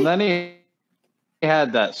 Well, See? and then he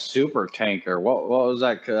had that super tanker. What was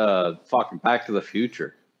that? Fucking Back to the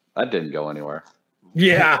Future. That didn't go anywhere.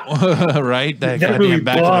 Yeah. Right? That That movie goddamn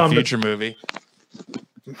Back to bombed. the Future movie.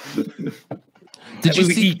 Did you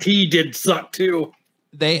movie see E.T. did suck too?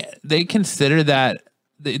 They consider that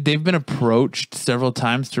they've been approached several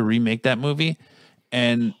times to remake that movie,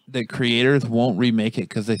 and the creators won't remake it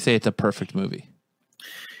because they say it's a perfect movie.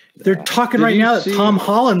 They're talking Did right you now that see- Tom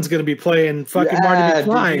Holland's going to be playing fucking Marty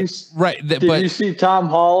McFly. Right, Did but you see Tom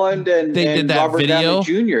Holland and, They did and that Robert video? Downey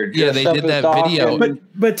Jr. Yeah, they dressed up did as that Doc video. and-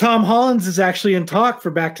 But Tom Holland's is actually in talk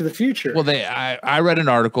for Back to the Future. well, I read an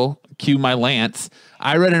article. Cue my Lance.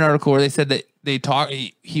 I read an article where they said that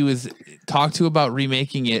he was talked to about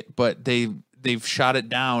remaking it, but they've shot it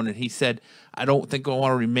down, and he said, I don't think I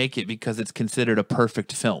want to remake it because it's considered a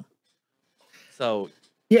perfect film. So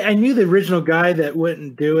Yeah, I knew the original guy that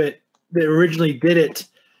wouldn't do it, that originally did it,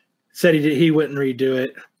 said he wouldn't redo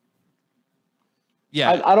it.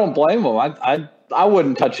 yeah, I don't blame him. I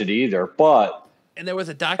wouldn't touch it either. But and there was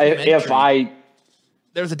a documentary.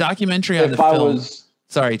 There was a documentary on the if I film. was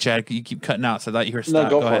Sorry, Chad, you keep cutting out, so I thought you were No, stopped.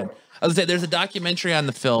 go Go for ahead. it. I was gonna say there's a documentary on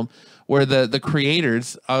the film where the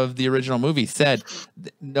creators of the original movie said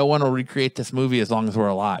no one will recreate this movie as long as we're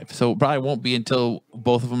alive. So it probably won't be until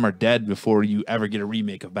both of them are dead before you ever get a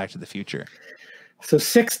remake of Back to the Future. So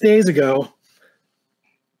 6 days ago,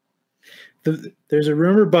 there's a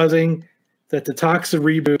rumor buzzing that the talks of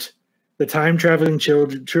reboot the time-traveling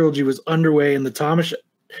trilogy was underway, and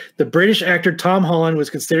the British actor Tom Holland was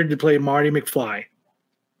considered to play Marty McFly.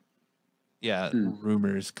 Yeah,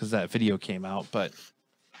 rumors because that video came out, but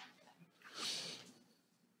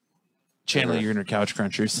Chandler, you're in your couch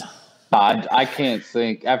crunchers. I can't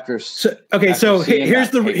think after. So After seeing here's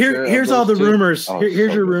that picture of here's all the those two- rumors. Oh, Here's so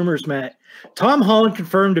your good. rumors, Matt. Tom Holland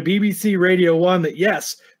confirmed to BBC Radio 1 that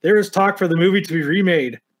yes, there is talk for the movie to be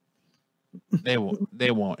remade. They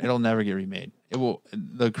won't. It'll never get remade. It will.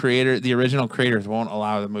 The original creators won't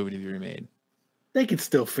allow the movie to be remade. They could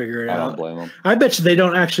still figure it I don't out. blame him. I bet you they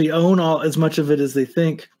don't actually own as much of it as they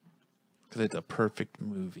think. Because it's a perfect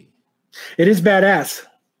movie. It is badass.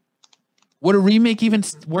 Would a remake even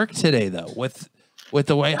work today, though, with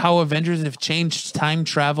the way how Avengers have changed time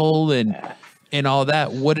travel and all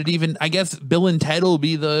that? Would it even? I guess Bill and Ted will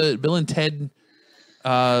be the Bill and Ted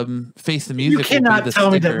Face the Music. You cannot tell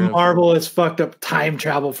me that of, Marvel has fucked up time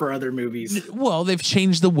travel for other movies. Well, they've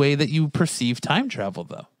changed the way that you perceive time travel,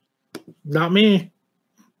 though. Not me.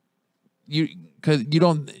 You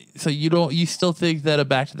still think that a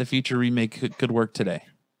Back to the Future remake could work today?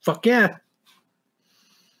 Fuck yeah.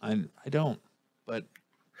 I don't, but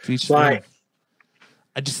why?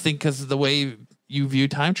 I just think because of the way you view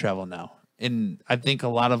time travel now, and I think a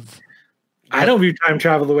lot of I don't view time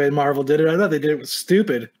travel the way Marvel did it. I thought they did it was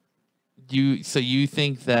stupid. You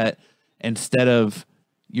think that instead of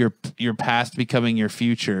your past becoming your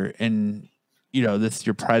future, and this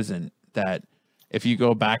your present, that if you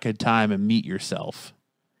go back in time and meet yourself,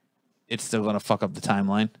 it's still gonna fuck up the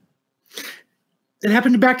timeline. It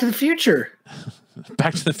happened to Back to the Future.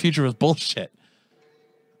 Back to the Future was bullshit.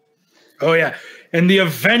 Oh yeah, and the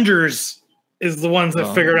Avengers is the ones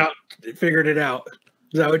that figured it out.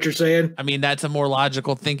 Is that what you're saying? I mean, that's a more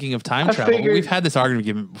logical thinking of time travel. We've had this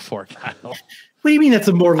argument before, Kyle. What do you mean that's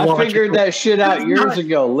a more logical? I figured that shit out years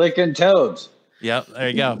ago, licking toads. Yep, there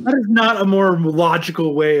you go. That is not a more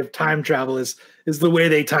logical way of time travel. Is the way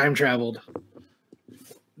they time traveled.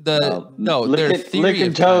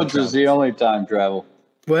 Licking toads is the only time travel.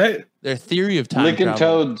 What? Their theory of time licking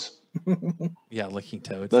travel. Toads. Yeah, licking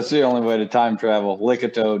toads. That's the only way to time travel. Lick a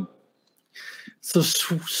toad.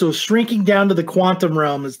 So shrinking down to the quantum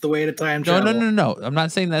realm is the way to time travel. No. I'm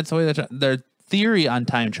not saying that's the way their theory on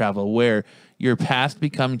time travel, where your past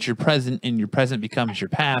becomes your present and your present becomes your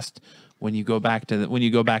past when you go back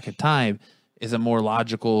in time, is a more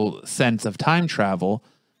logical sense of time travel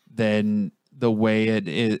than the way it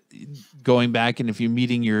is going back. And if you're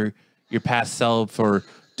meeting your past self or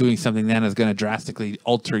doing something then is going to drastically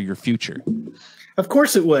alter your future. Of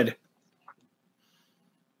course it would.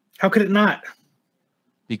 How could it not?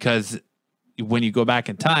 Because when you go back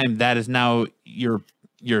in time, that is now your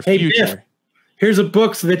Hey, future. Biff, here's a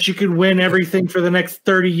book so that you can win everything for the next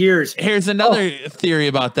 30 years. Here's another theory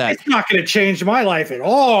about that. It's not going to change my life at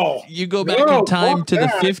all. You go back in time to the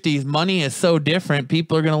 50s, money is so different.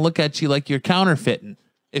 People are going to look at you like you're counterfeiting.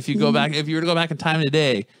 If you go back, if you were to go back in time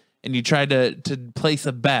today and you tried to place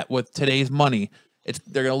a bet with today's money,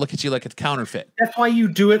 they're going to look at you like it's counterfeit. That's why you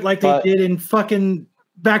do it like they did in fucking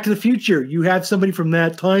Back to the Future. You have somebody from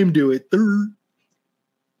that time do it.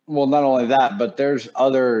 Well, not only that, but there's a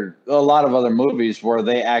lot of other movies where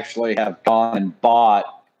they actually have gone and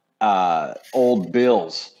bought old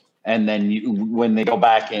bills, and then when they go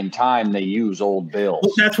back in time, they use old bills.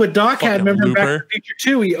 Well, that's what Doc had. Remember in Back to Looper. the Future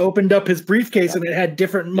 2, he opened up his briefcase and it had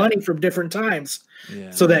different money from different times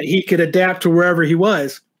so that he could adapt to wherever he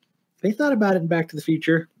was. They thought about it in Back to the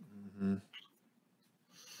Future. Mm-hmm.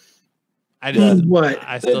 I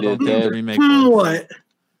still don't think the remake works. What?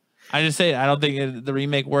 I just say I don't think the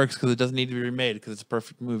remake works because it doesn't need to be remade because it's a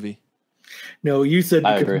perfect movie. No, you said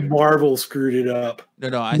I because agree. Marvel screwed it up.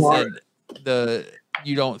 No, I said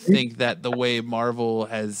you don't think that the way Marvel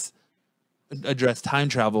has addressed time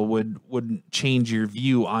travel would change your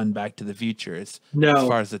view on Back to the Future as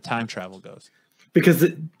far as the time travel goes. Because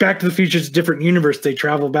Back to the Future is a different universe. They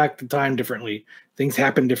travel back to time differently. Things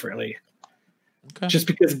happen differently. Okay. Just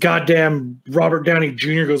because goddamn Robert Downey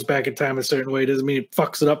Jr. goes back in time a certain way doesn't mean it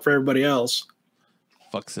fucks it up for everybody else.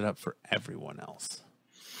 Fucks it up for everyone else.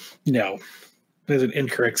 No, that's an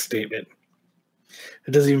incorrect statement.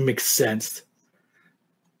 It doesn't even make sense.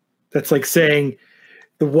 That's like saying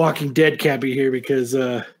The Walking Dead can't be here because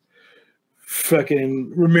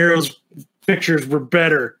fucking Romero's pictures were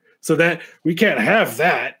better. So that we can't have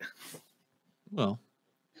that. Well,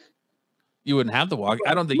 you wouldn't have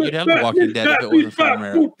I don't think you'd have The Walking Dead if it wasn't for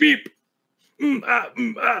Romero.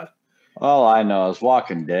 All I know is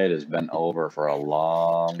Walking Dead has been over for a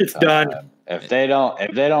long It's time. done. If they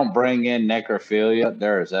don't bring in necrophilia,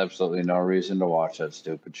 there is absolutely no reason to watch that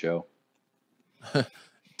stupid show.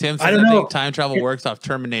 Tim says I don't know. think time travel works off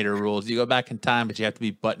Terminator rules. You go back in time, but you have to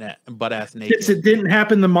be butt ass naked. Since it didn't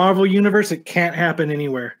happen in the Marvel universe, it can't happen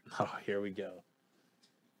anywhere. Oh, here we go.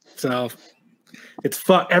 So it's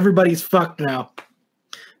fucked. Everybody's fucked now.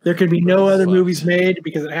 There can be no other Fucked. movies made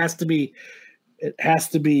because it has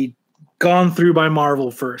to be gone through by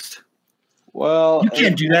Marvel first. Well, You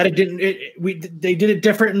can't do that. It didn't. They did it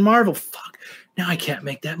different in Marvel. Fuck. Now I can't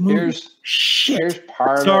make that movie. here's Shit.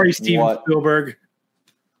 part Sorry, of Steven what Spielberg.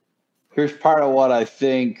 here's part of what I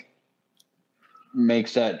think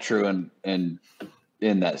makes that true in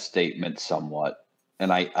that statement somewhat.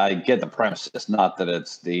 And I get the premise. It's not that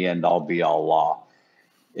it's the end all be all law.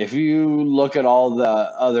 If you look at all the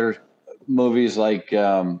other movies like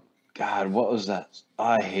God, what was that?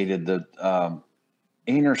 I hated the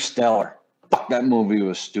Interstellar. Fuck, that movie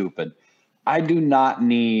was stupid. I do not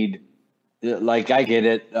need. Like, I get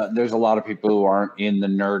it. There's a lot of people who aren't in the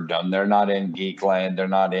nerddom. They're not in Geekland. They're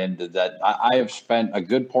not into that. I have spent a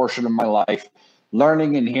good portion of my life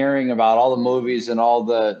learning and hearing about all the movies and all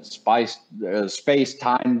the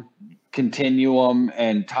space-time continuum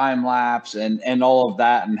and time lapse and all of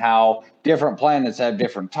that, and how different planets have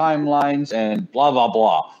different timelines and blah, blah,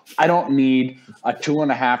 blah. I don't need a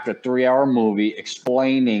 2.5 to 3 hour movie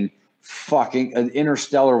explaining fucking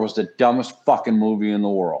Interstellar was the dumbest fucking movie in the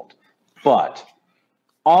world. But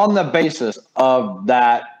on the basis of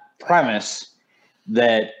that premise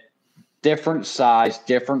that different size,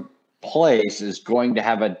 different place is going to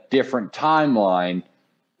have a different timeline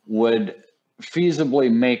would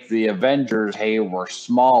feasibly make the Avengers, hey, we're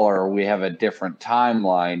smaller, we have a different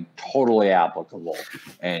timeline, totally applicable.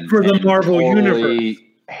 And for the Marvel totally universe.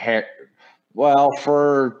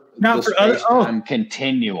 For not the for other space-time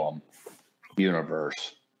continuum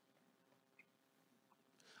universe.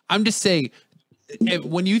 I'm just saying,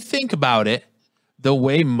 when you think about it, the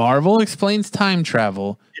way Marvel explains time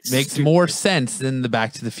travel makes more sense than the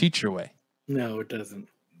Back to the Future way. No, it doesn't.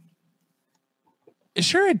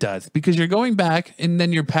 Sure it does, because you're going back and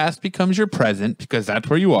then your past becomes your present because that's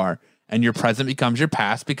where you are, and your present becomes your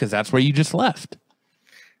past because that's where you just left.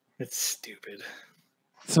 It's stupid.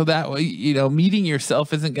 So that way, meeting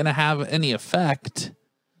yourself isn't going to have any effect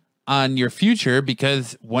on your future,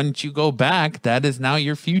 because once you go back, that is now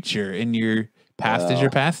your future, and your past is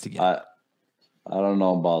your past again. I don't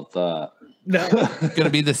know about that. No. It's going to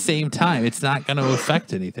be the same time. It's not going to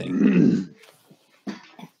affect anything.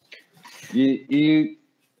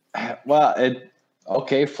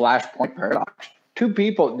 Flashpoint paradox.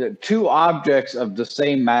 Two objects of the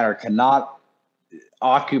same matter cannot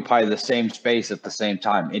occupy the same space at the same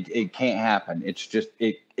time. It can't happen. It's just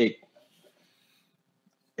it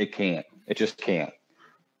can't. It just can't.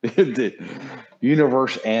 The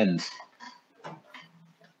universe ends.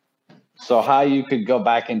 So how you could go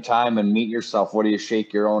back in time and meet yourself? What do you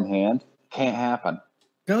shake your own hand? Can't happen.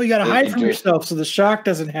 No, you got to hide from yourself so the shock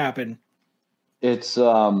doesn't happen. It's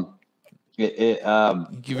give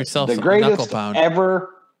yourself the a greatest knuckle pound. ever,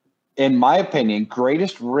 in my opinion,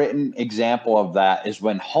 greatest written example of that is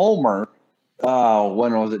when Homer,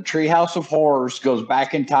 when was it, Treehouse of Horrors, goes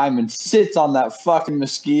back in time and sits on that fucking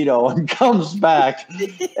mosquito and comes back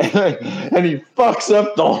and he fucks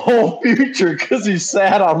up the whole future because he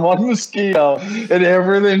sat on one mosquito and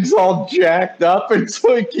everything's all jacked up, and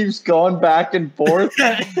so he keeps going back and forth,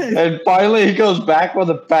 and finally he goes back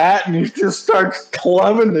with a bat and he just starts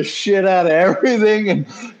clubbing the shit out of everything and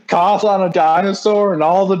coughs on a dinosaur, and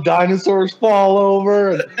all the dinosaurs fall over.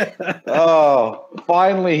 And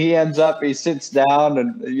finally he sits down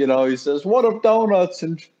and he says, "What of donuts?"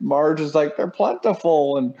 And Marge is like, "They're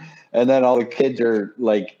plentiful." And then all the kids are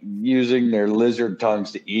like using their lizard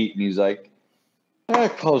tongues to eat, and he's like,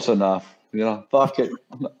 close enough. Fuck it,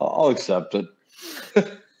 I'll accept it.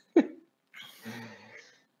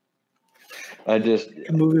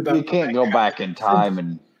 You can't go back in time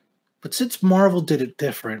and. But since Marvel did it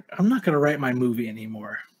different, I'm not going to write my movie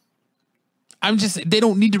anymore. They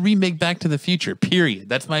don't need to remake Back to the Future, period.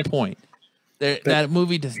 That's my point. That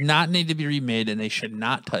movie does not need to be remade, and they should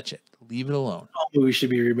not touch it. Leave it alone. All movies should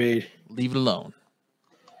be remade. Leave it alone.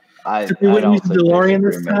 I don't use the DeLorean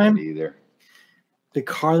this time either. The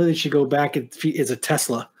car that they should go back is a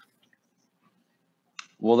Tesla.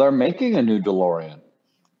 Well, they're making a new DeLorean.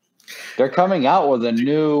 They're coming out with a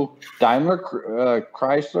new Daimler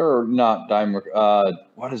Chrysler, or not Daimler.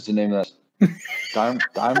 What is the name of that?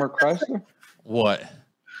 Daimler Chrysler? What?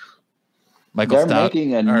 Michael They're Stout,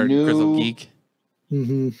 making a new Grizzle Geek.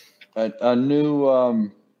 Mm-hmm. A new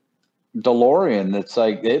DeLorean that's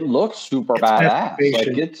like, it looks super badass.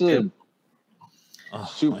 Like it's a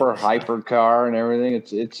super hyper car and everything.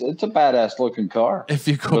 It's a badass looking car. If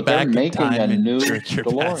you go back in time and jerk your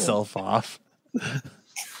past self off.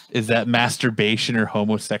 Is that masturbation or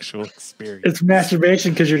homosexual experience? It's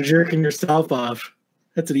masturbation because you're jerking yourself off.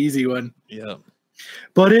 That's an easy one. Yeah.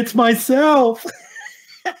 But it's myself.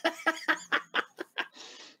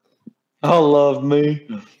 I love me.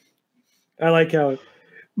 I like how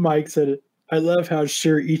Mike said it. I love how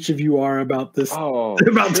sure each of you are about this,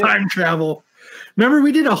 about time travel. Remember,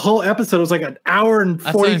 we did a whole episode. It was like an hour and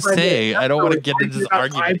 45 minutes. I don't want to get into this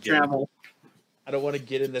argument time again. travel. I don't want to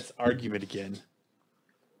get in this argument again.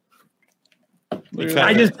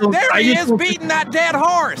 I just don't, beating that dead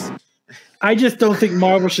horse. I just don't think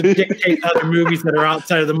Marvel should dictate other movies that are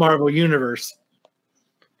outside of the Marvel universe.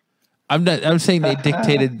 I'm saying they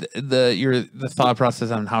dictated the thought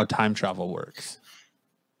process on how time travel works.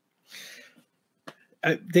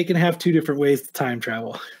 They can have two different ways to time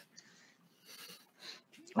travel.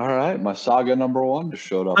 All right, my saga number 1 just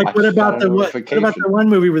showed up. Like, what about the one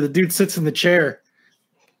movie where the dude sits in the chair?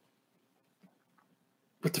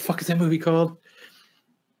 What the fuck is that movie called?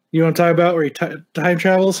 You want to talk about where he time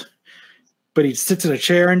travels, but he sits in a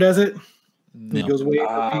chair and does it? And he goes way into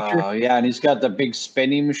the future. Oh, yeah, and he's got the big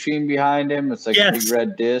spinning machine behind him. It's like a big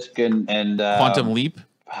red disc and Quantum Leap.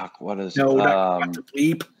 Fuck, what is No, it? not Quantum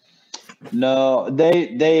Leap. No,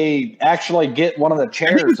 they actually get one of the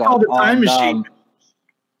chairs it's called a time machine.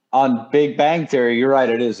 On Big Bang Theory. You're right,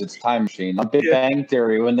 it is. It's Time Machine. On Big Bang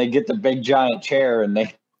Theory, when they get the big giant chair and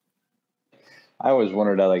I always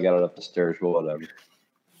wondered how they got it up the stairs. Well, whatever.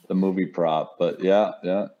 The movie prop, but yeah.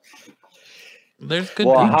 There's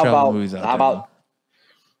good time travel movies out there.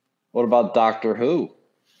 What about Doctor Who?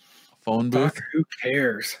 Phone booth? Doctor Who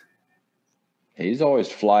cares? He's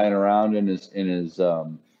always flying around in his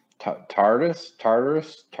TARDIS.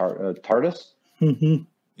 Mm-hmm.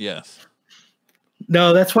 Yes.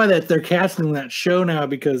 No, that's why they're casting that show now,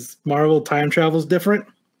 because Marvel time travel is different.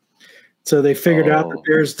 So they figured out that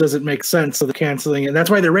theirs doesn't make sense, so they're canceling it. That's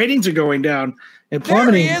why their ratings are going down and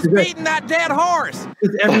plummeting. There he is beating that dead horse.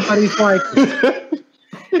 Everybody's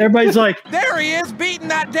like, There he is beating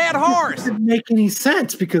that dead horse. It didn't make any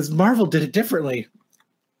sense because Marvel did it differently.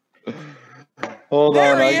 Hold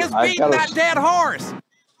on, There he is beating that dead horse.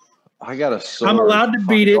 I got a sword. I'm allowed to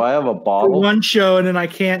beat it. Do I have a for bottle? one show, and then I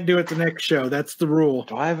can't do it the next show. That's the rule.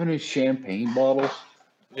 Do I have any champagne bottles?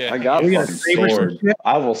 Yeah. I got We a gotta fucking savor some sword. shit.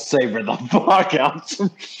 I will savor the fuck out some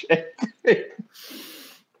champagne.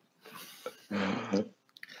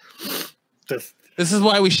 This is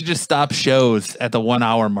why we should just stop shows at the 1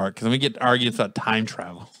 hour mark, because then we get arguments about time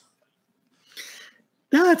travel.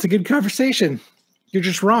 No, that's a good conversation. You're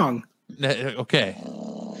just wrong. Okay.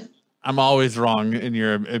 I'm always wrong in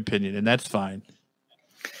your opinion, and that's fine.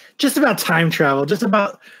 Just about time travel. Just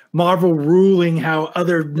about Marvel ruling how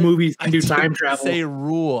other movies can do time travel. Say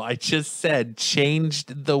rule. I just said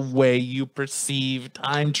changed the way you perceive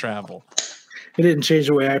time travel. It didn't change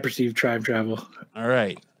the way I perceived time travel. All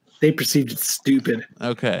right. They perceived it stupid.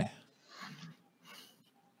 Okay.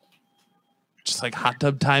 Just like Hot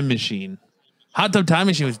Tub Time Machine. Hot Tub Time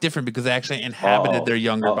Machine was different because they actually inhabited their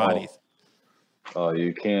younger bodies. Oh,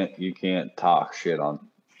 you can't talk shit on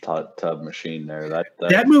Tub Machine there.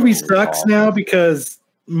 That movie sucks awful. now because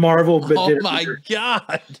Marvel. Oh my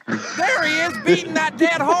god! There he is beating that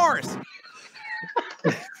dead horse.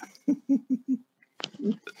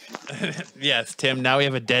 Yes, Tim. Now we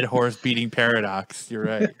have a dead horse beating paradox. You're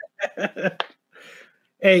right.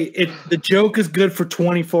 Hey, the joke is good for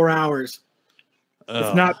 24 hours.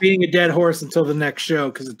 It's not being a dead horse until the next show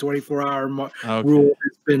because the 24-hour rule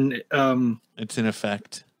has been. It's in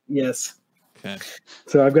effect. Yes. Okay.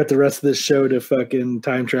 So I've got the rest of this show to fucking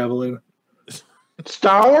time travel in.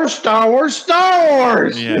 Star Wars.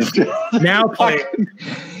 Yeah. Now play.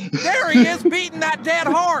 There he is beating that dead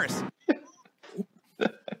horse.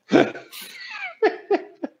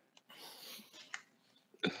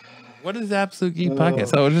 What is the Absolute Geek Podcast?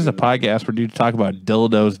 Oh, it's just a podcast where dudes talk about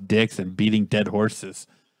dildos, dicks, and beating dead horses.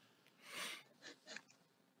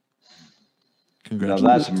 No,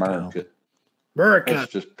 Congratulations. that's America. America.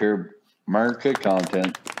 That's just pure America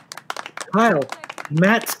content. Kyle,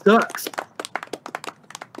 Matt sucks.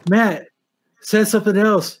 Matt says something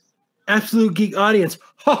else. Absolute Geek audience.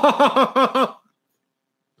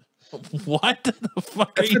 What the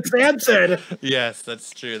fuck? That's what Sam said. Yes, that's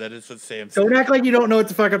true. That is what Sam said. Don't act like you don't know what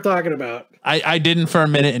the fuck I'm talking about. I didn't for a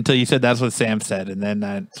minute until you said that's what Sam said, and then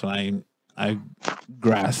that's when I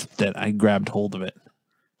grasped it. I grabbed hold of it.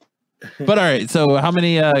 But all right, so how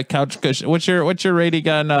many couch cushions? What's your rating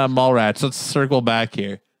on Mallrats? Let's circle back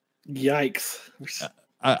here. Yikes.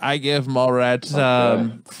 I give Mallrats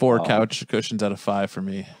 4 couch cushions out of 5 for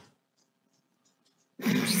me.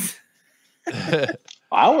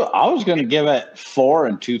 I was going to give it 4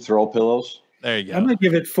 and 2 throw pillows. There you go. I'm going to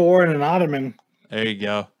give it 4 and an ottoman. There you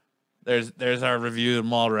go. There's our review of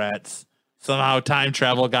Mallrats. Somehow time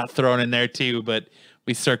travel got thrown in there too, but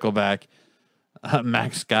we circle back.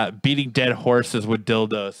 Max Scott beating dead horses with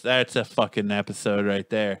dildos. That's a fucking episode right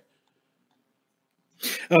there.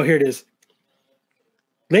 Oh, here it is.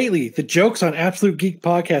 Lately, the jokes on Absolute Geek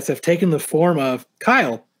Podcast have taken the form of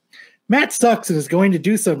Kyle, Matt sucks and is going to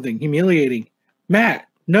do something humiliating. Matt,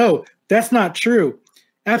 no, that's not true.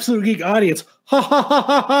 Absolute Geek audience, ha ha ha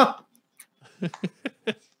ha ha.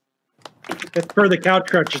 That's for the couch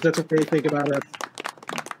crunchers. That's what they think about us.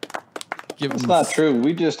 That's not true.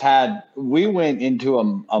 We went into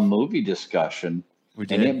a movie discussion,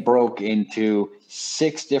 and it broke into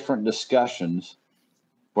 6 different discussions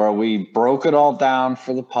where we broke it all down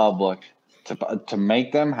for the public to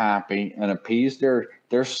make them happy and appease their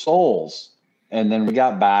souls. And then we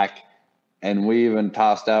got back, and we even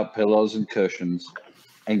tossed out pillows and cushions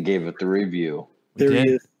and gave it the review. There he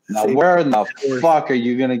is. Now, where in the fuck are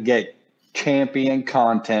you going to get champion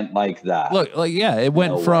content like that? Look, it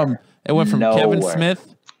went from Nowhere. Kevin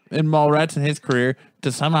Smith in Mallrats in his career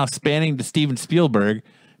to somehow spanning to Steven Spielberg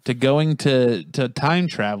to going to time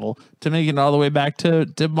travel to making it all the way back to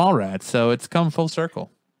Mallrats. So it's come full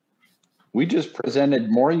circle. We just presented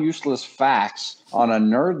more useless facts on a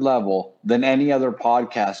nerd level than any other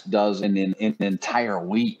podcast does in an entire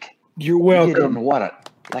week. You're We did it welcome. in what,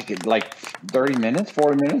 like 30 minutes,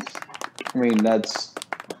 40 minutes? I mean, that's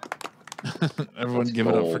Everyone Let's give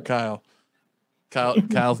it up go. for Kyle.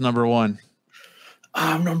 Kyle's number one.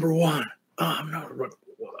 I'm number one. I'm number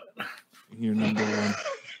one. You're number one.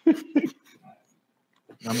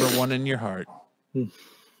 Number one in your heart. Right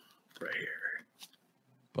here.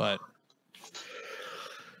 But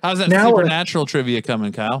how's that Now we're- supernatural trivia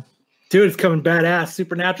coming, Kyle? Dude, it's coming badass.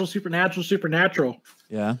 Supernatural.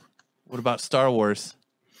 Yeah. What about Star Wars?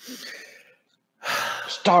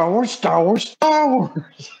 Star Wars.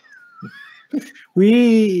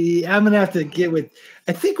 I'm gonna have to get with.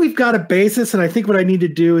 I think we've got a basis, and I think what I need to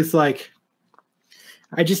do is like,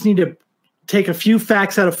 I just need to take a few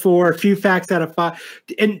facts out of 4, a few facts out of 5.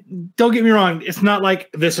 And don't get me wrong, it's not like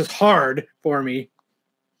this is hard for me.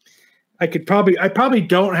 I probably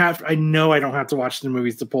don't have. I know I don't have to watch the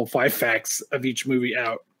movies to pull 5 facts of each movie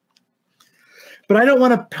out. But I don't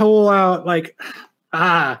want to pull out like, pull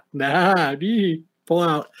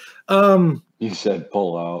out. You said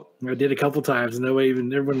pull out. I did a couple times, and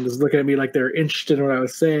everyone was looking at me like they're interested in what I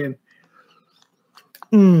was saying.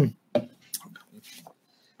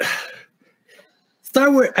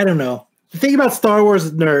 Star Wars, I don't know. The thing about Star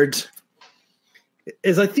Wars nerds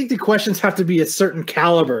is I think the questions have to be a certain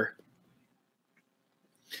caliber.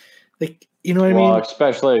 Like, you know what I Well, mean?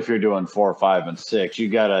 especially if you're doing 4, 5, and 6, you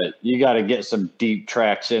gotta get some deep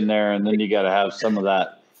tracks in there, and then you gotta have some of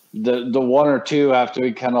that. The 1 or 2 have to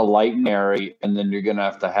be kind of light and airy, and then you're gonna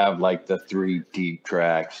have to have like the 3 deep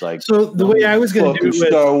tracks. Like, So the way I was going to do it fucking was,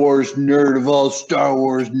 Star Wars nerd of all Star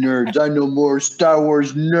Wars nerds. I know more Star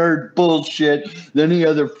Wars nerd bullshit than any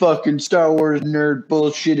other fucking Star Wars nerd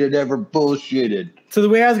bullshit had ever bullshitted. so the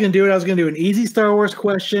way I was going to do it, I was going to do an easy Star Wars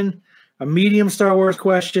question, a medium Star Wars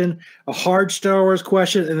question, a hard Star Wars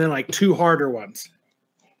question, and then like 2 harder ones.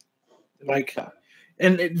 Like,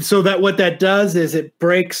 so that what that does is it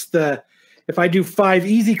breaks if I do 5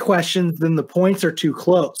 easy questions, then the points are too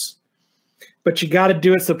close. But you got to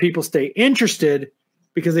do it so people stay interested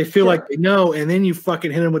because they feel like they know, and then you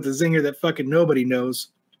fucking hit them with the zinger that fucking nobody knows.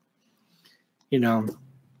 You know,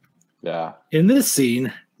 Yeah. in this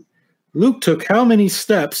scene, Luke took how many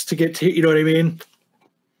steps to get to, you know what I mean?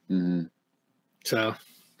 Mm-hmm. So,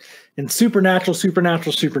 in Supernatural,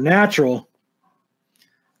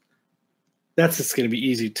 that's just going to be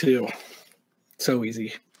easy too. So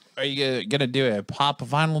easy. Are you gonna do a pop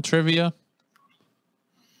vinyl trivia?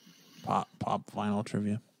 Pop vinyl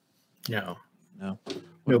trivia? No. No. What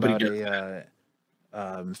Nobody about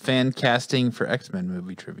a fan casting for X-Men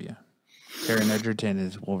movie trivia? Taron Egerton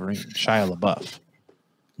is Wolverine. Shia LaBeouf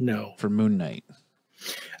No. for Moon Knight.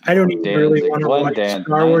 I don't even really want to watch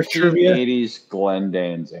Star Wars trivia. 1980s Glenn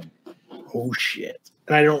Danzig. Oh, shit.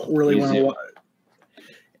 And I don't really want to Easy. watch.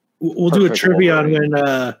 We'll do a Perfect trivia on Wolverine.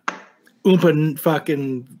 when Oompa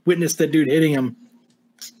fucking witnessed that dude hitting him.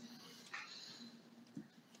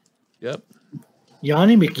 Yep.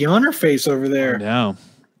 Yanni McYonner face over there. No.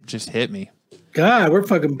 Just hit me. God, we're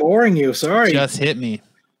fucking boring you. Sorry. Just hit me.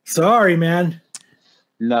 Sorry, man.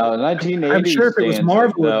 No, 1980s. I'm sure if it was Danzig,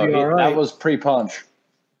 Marvel, it'd though, be all right. That was pre-punch.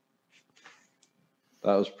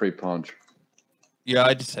 Yeah,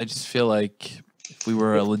 I just feel like if we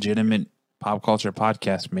were a legitimate pop culture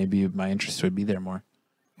podcast, maybe my interest would be there more.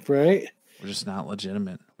 Right? We're just not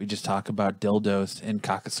legitimate. We just talk about dildos and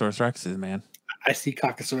Cockasaurus Rexes, man. I see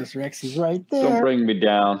Cockasaurus Rex. He's right Don't there. bring me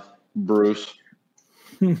down, Bruce.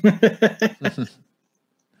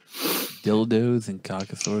 Dildos and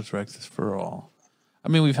Cockasaurus Rexes for all. I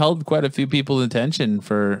mean, we've held quite a few people's attention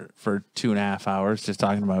for 2.5 hours just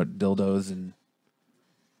talking about dildos and.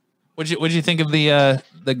 What'd you think of the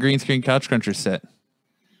green screen Couch Cruncher set?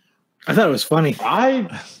 I thought it was funny. I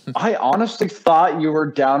honestly thought you were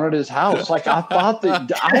down at his house. Like, I thought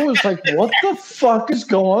that I was like, what the fuck is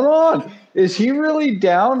going on? Is he really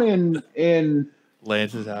down in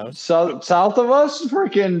Lance's house. south of us,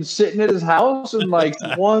 freaking sitting at his house and like,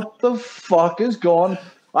 what the fuck is going?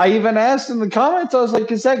 I even asked in the comments. I was like,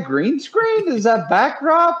 "Is that green screen? Is that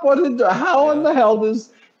backdrop? How in the hell is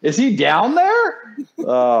he down there?"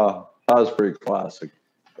 That was pretty classic.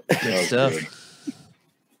 Good stuff.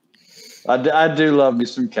 I do love me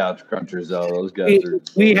some couch crunchers though. Those guys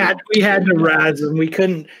we had to razz them. We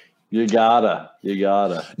couldn't. You gotta.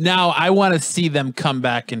 Now I want to see them come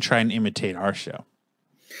back and try and imitate our show.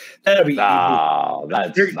 That'd be No,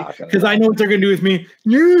 that's not gonna because I know what they're gonna do with me.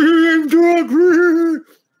 I'm drunk.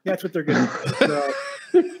 That's what they're gonna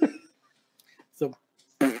do. So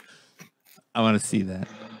I want to see that.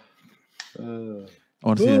 I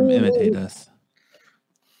want to see them imitate us.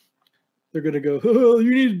 they're gonna go, "Oh,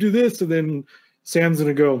 you need to do this," and then Sam's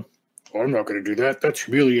gonna go, "Oh, I'm not gonna do that. That's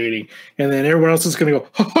humiliating." And then everyone else is gonna go,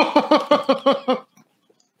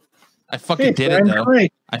 I fucking did Brian it though.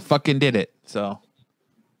 Clay. I fucking did it. So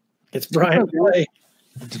It's Brian Clay.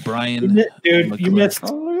 it's Brian. Dude, you McClure. missed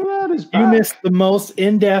Oh, look at that. He's you back. missed the most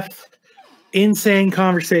in-depth, insane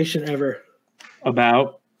conversation ever.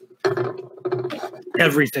 About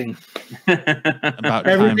Everything. about time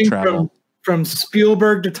Everything travel. from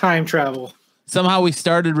Spielberg to time travel. Somehow we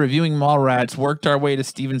started reviewing Mallrats, worked our way to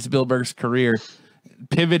Steven Spielberg's career,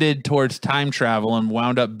 pivoted towards time travel, and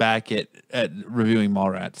wound up back at reviewing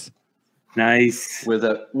Mallrats. nice. with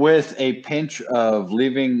a pinch of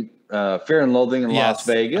leaving Fear and Loathing in Las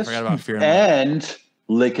Vegas I forgot about Fear and and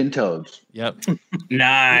licking toads. Yep.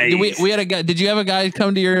 Nice. We had a guy. Did you have a guy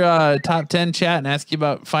come to your top 10 chat and ask you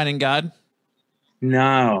about finding God?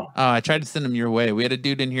 No. Oh, I tried to send him your way. We had a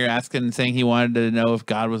dude in here asking, saying he wanted to know if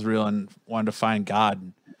God was real and wanted to find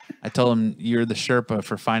God. I told him you're the Sherpa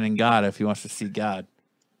for finding God if he wants to see God.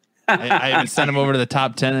 I even sent him over to the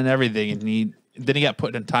top 10 and everything, and he got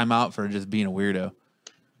put in timeout for just being a weirdo.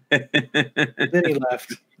 Then he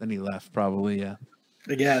left, Then he left, probably, yeah,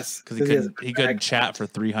 I guess. because he couldn't chat for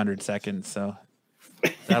 300 seconds. So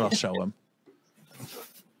that'll show him.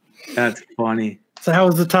 That's funny. So how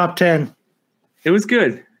was the top 10? It was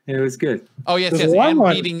good. It was good. Oh yes, There's yes, one and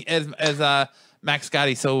more. beating as Max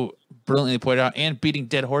Scotty so brilliantly pointed out, and beating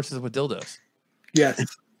dead horses with dildos. Yes.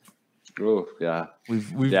 Oh yeah,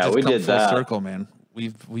 We've Yeah, just we come did full that. circle, man.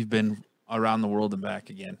 We've been around the world and back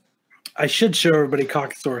again. I should show everybody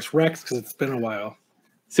Caucasaurus Rex because it's been a while.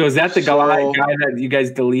 So is that the So- guy that you guys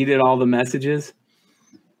deleted all the messages?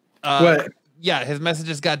 What? Yeah, his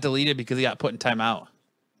messages got deleted because he got put in timeout.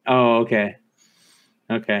 Oh, okay.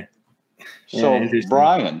 Okay. So interesting.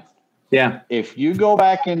 Brian, Yeah. if you go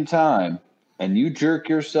back in time and you jerk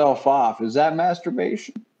yourself off, is that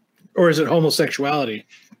masturbation? Or is it homosexuality?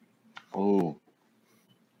 Oh,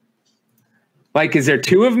 Like, is there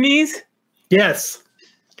two of me's? Yes.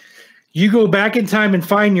 You go back in time and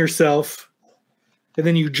find yourself, and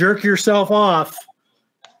then you jerk yourself off.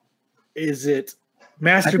 Is it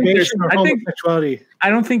masturbation or I think- homosexuality? I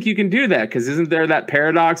don't think you can do that because isn't there that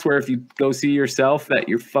paradox where if you go see yourself that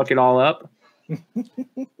you fuck it all up?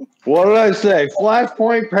 what did I say?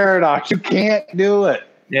 Flashpoint paradox. You can't do it.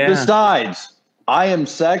 Yeah. Besides, I am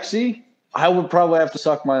sexy. I would probably have to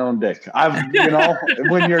suck my own dick.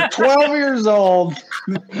 When you're 12 years old,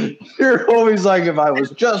 you're always like, if I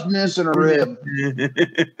was just missing a rib.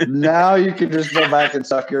 Now you can just go back and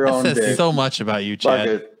suck your own That says dick. so much about you, Fuck Chad.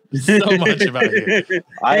 it. So much about you.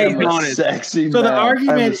 I Hey, am a honest. sexy So man. the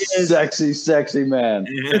argument I'm a is- sexy man.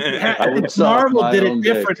 I would suck Marvel my did own it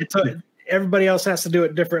dick. different. Everybody else has to do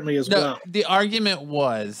it differently as No, well. the argument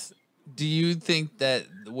was, do you think that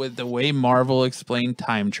with the way Marvel explained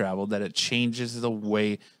time travel, that it changes the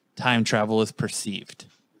way time travel is perceived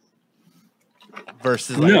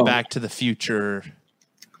versus like No. Back to the Future?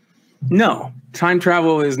 No, time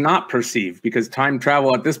travel is not perceived because time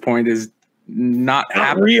travel at this point is not Not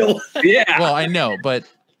happening. real. Yeah. Well, I know, but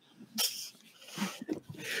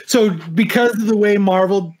So because of the way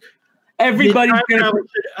Marvel Everybody's did time gonna travel,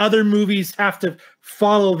 other movies have to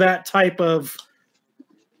follow that type of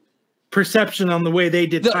perception on the way they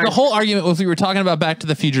did time. the whole argument was we were talking about Back to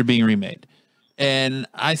the Future being remade. And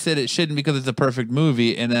I said it shouldn't because it's a perfect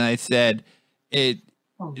movie. And then I said,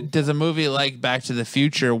 does a movie like Back to the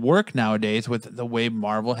Future work nowadays with the way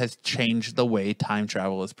Marvel has changed the way time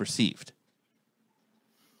travel is perceived?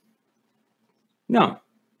 No.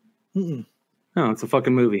 Mm-mm. No, it's a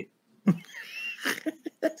fucking movie.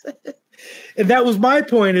 And that was my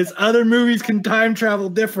point: is other movies can time travel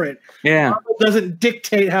different. Yeah. Marvel doesn't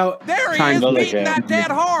dictate how. There he Time is to look beating at. that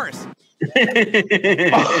dead horse.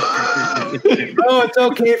 Oh, it's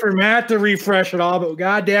okay for Matt to refresh it all, but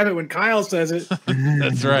God damn it, when Kyle says it,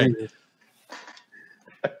 That's right.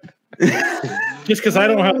 Just because I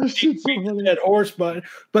don't have that horse, but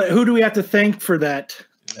who do we have to thank for that?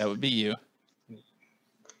 That would be you.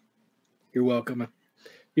 You're welcome.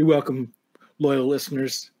 You're welcome, loyal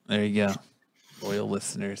listeners. There you go. Loyal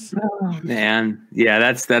listeners. Man, yeah,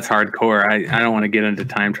 that's hardcore. I don't want to get into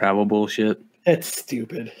time travel bullshit. That's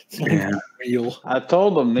stupid. It's not real. I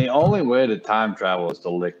told them the only way to time travel is to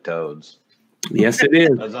lick toads. Yes, it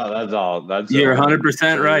is. That's all. You're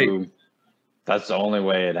 100% right. That's the only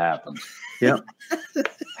way it happens. Yep.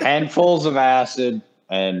 Handfuls of acid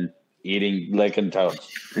and licking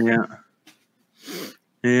toads. Yeah.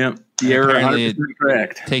 Yeah. You're Apparently 100%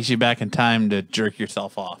 correct. Takes you back in time to jerk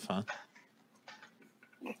yourself off, huh?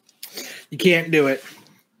 You can't do it.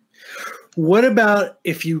 What about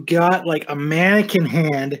if you got like a mannequin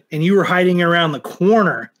hand and you were hiding around the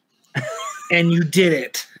corner and you did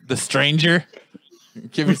it? The stranger?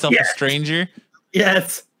 Give yourself a stranger?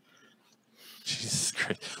 Yes. Jesus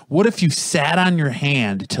Christ. What if you sat on your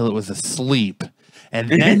hand till it was asleep and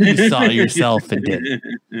then you saw yourself and did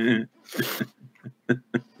it?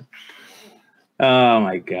 Oh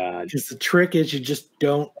my God. Just the trick is you just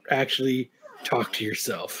don't actually talk to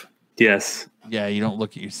yourself. Yes. Yeah, you don't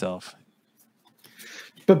look at yourself.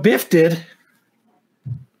 But Biff did.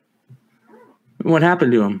 What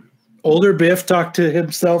happened to him? Older Biff talked to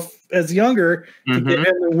himself as younger to give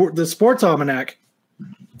him the sports almanac.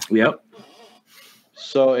 Yep.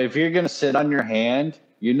 So if you're going to sit on your hand,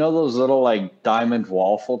 you know those little like diamond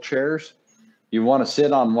waffle chairs? You want to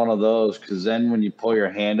sit on one of those because then when you pull your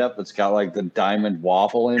hand up, it's got like the diamond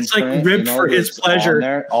waffle imprint. It's like ribbed for his that's pleasure. on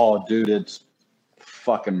there. Oh, dude, it's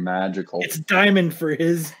fucking magical. It's diamond for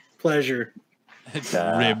his pleasure. It's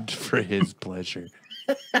ribbed for his pleasure.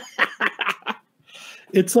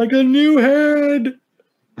 It's like a new head.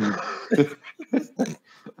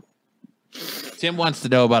 Tim wants to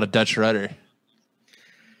know about a Dutch rudder.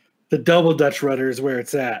 The double Dutch rudder is where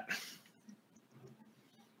it's at.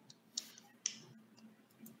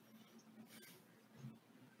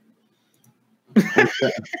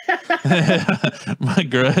 My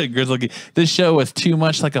grizzly. This show was too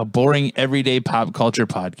much like a boring everyday pop culture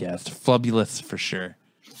podcast. Flubulous for sure.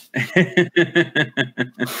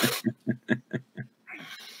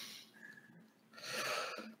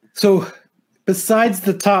 So, besides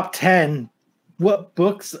the top 10, what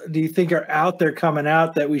books do you think are out there coming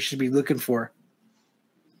out that we should be looking for?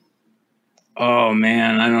 Oh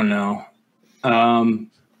man, I don't know.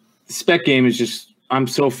 Spec game is just, I'm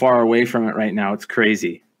so far away from it right now. It's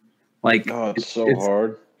crazy. Like, it's so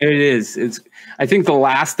hard. It is. I think The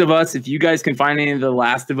Last of Us, if you guys can find any of the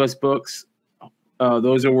Last of Us books,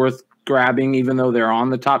 those are worth grabbing, even though they're on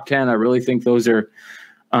the top 10. I really think those are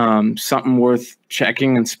something worth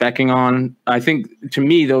checking and specking on. I think, to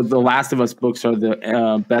me, though, the Last of Us books are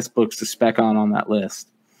the best books to spec on that list.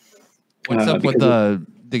 What's up with the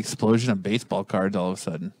explosion of baseball cards all of a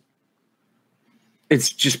sudden? It's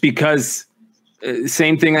just because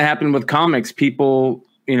same thing that happened with comics. People,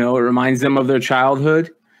 it reminds them of their childhood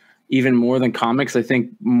even more than comics. I think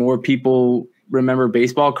more people remember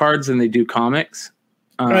baseball cards than they do comics.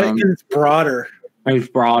 Right, it's broader. It's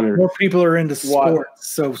broader. More people are into sports.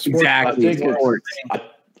 So sports exactly.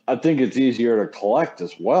 I think it's easier to collect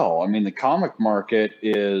as well. I mean, the comic market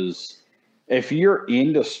is, if you're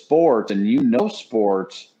into sports and you know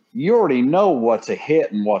sports, you already know what's a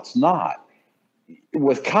hit and what's not.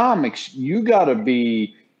 With comics, you got to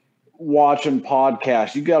be watching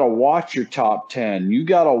podcasts. You got to watch your top 10. You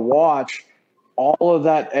got to watch all of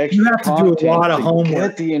that extra. You have to do a lot of homework.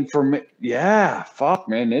 Get the information. Yeah, fuck,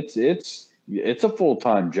 man. It's a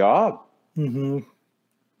full-time job. Mm-hmm.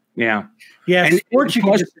 Yeah. Yeah, and sports you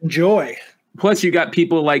can just enjoy. Plus, you got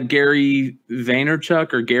people like Gary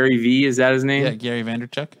Vaynerchuk or Gary V. Is that his name? Yeah, Gary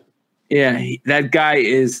Vaynerchuk. Yeah, that guy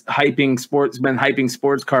is hyping sports. Been hyping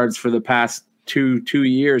sports cards for the past two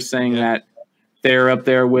years, saying that they're up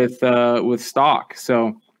there with stock.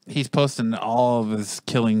 So he's posting all of his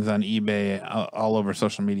killings on eBay, all over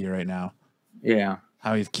social media right now. Yeah,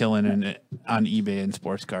 how he's killing on eBay and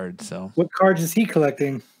sports cards. So what cards is he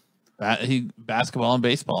collecting? Basketball and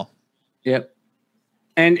baseball. Yep.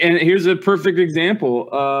 And here's a perfect example.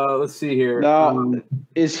 Let's see here. Now,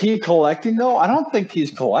 is he collecting though? I don't think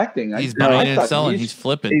he's collecting. He's buying and selling. He's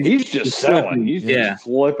flipping. He's just selling. He's just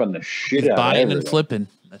flipping the shit out. Buying and flipping.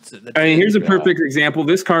 That's it. I mean, here's a perfect example.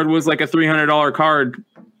 This card was like a $300 card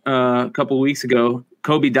a couple of weeks ago.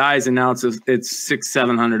 Kobe dies, and now it's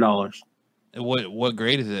 $600-700. What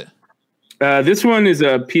grade is it? This one is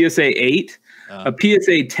a PSA 8. A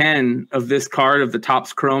PSA 10 of this card of the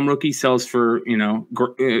Topps Chrome rookie sells for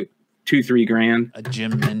 $2-3 grand. A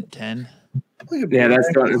Jim Mint 10. Yeah, that's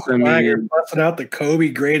amazing. Busting out the Kobe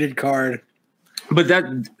graded card. But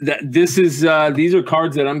this is these are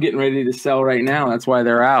cards that I'm getting ready to sell right now. That's why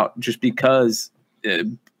they're out, just because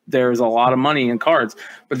there's a lot of money in cards.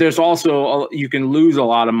 But there's also you can lose a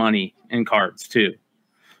lot of money in cards too.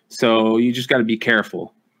 So you just got to be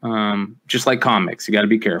careful. Just like comics, you got to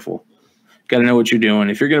be careful. You got to know what you're doing.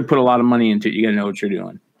 If you're going to put a lot of money into it, you got to know what you're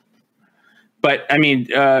doing. But I mean,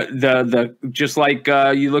 the just like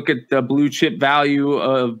you look at the blue chip value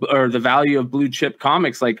or the value of blue chip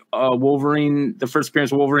comics, like Wolverine, the first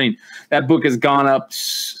appearance of Wolverine, that book has gone up,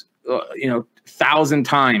 1,000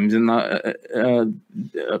 times in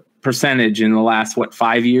the percentage in the last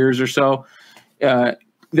 5 years or so.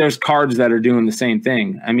 There's cards that are doing the same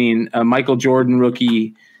thing. I mean, Michael Jordan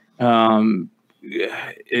rookie, the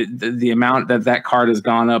amount that card has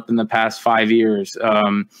gone up in the past 5 years.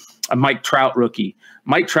 A Mike Trout rookie.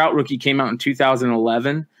 Mike Trout rookie came out in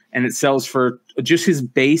 2011, and it sells for just his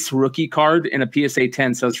base rookie card in a PSA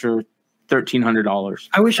 10 sells for $1,300.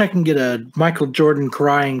 I wish I can get a Michael Jordan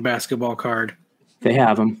crying basketball card. They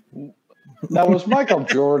have them. Now, was Michael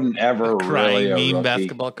Jordan ever Crying really a meme rookie?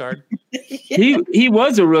 basketball card. He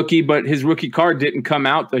was a rookie, but his rookie card didn't come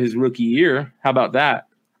out his rookie year. How about that?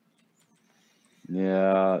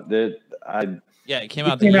 Yeah, Yeah, it came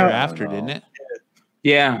out the year after, didn't it?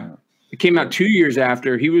 Yeah. It came out 2 years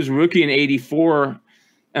after. He was rookie in 84.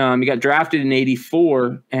 He got drafted in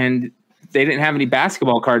 84, and they didn't have any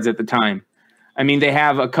basketball cards at the time. I mean, they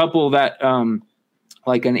have a couple that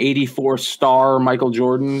like an 84 star Michael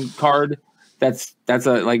Jordan card. That's a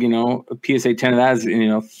PSA 10 of that is,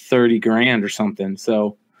 $30,000 or something.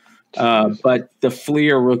 So, but the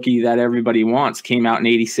Fleer rookie that everybody wants came out in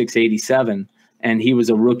 86, 87. And he was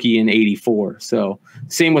a rookie in 84. So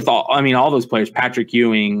same with all those players, Patrick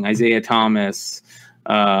Ewing, Isaiah Thomas,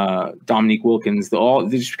 Dominique Wilkins,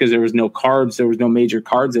 just because there was no cards, there was no major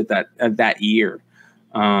cards at that year.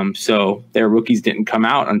 So their rookies didn't come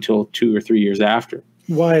out until 2 or 3 years after.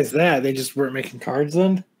 Why is that? They just weren't making cards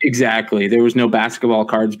then? Exactly. There was no basketball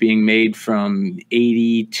cards being made from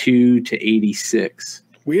 82 to 86.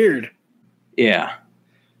 Weird. Yeah.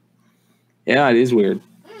 Yeah, it is weird.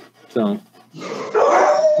 So...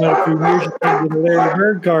 Well, a few years you can get a Larry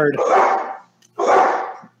Bird card.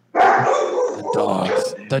 The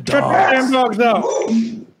Shut your damn dogs.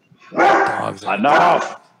 dogs out.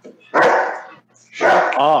 enough.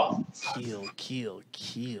 Shut up. Kill.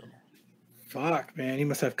 Fuck, man. He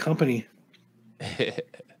must have company.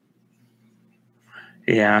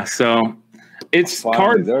 yeah, so it's Finally,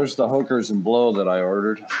 cards. there's the hookers and blow that I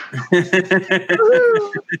ordered.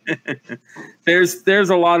 There's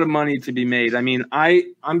a lot of money to be made. I mean,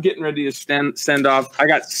 I'm getting ready to send off. I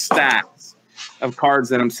got stacks of cards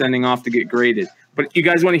that I'm sending off to get graded. But you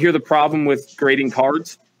guys want to hear the problem with grading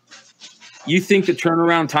cards? You think the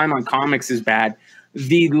turnaround time on comics is bad.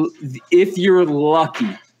 If you're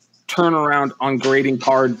lucky, turnaround on grading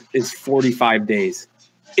cards is 45 days.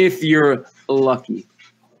 If you're lucky.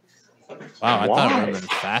 Wow, I thought it Why? would have been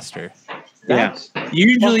faster. That's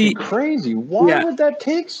Usually fucking crazy. Why would that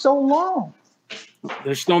take so long?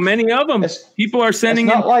 there's so many of them. People are sending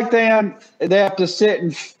It's in. not like they have to sit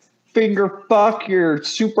and finger fuck your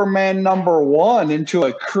Superman #1 into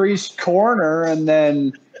a creased corner and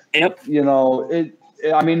then Yep.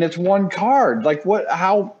 it's one card. Like what?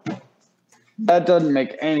 How? That doesn't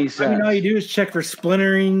make any sense. I mean, all you do is check for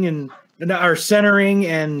splintering or centering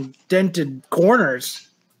and dented corners.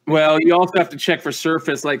 Well, you also have to check for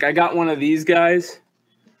surface. Like I got one of these guys.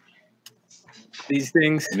 These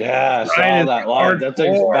things. Yeah, I saw Ryan is that live. That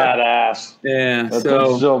thing's hardcore. badass. Yeah. That So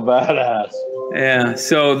thing's so badass. yeah.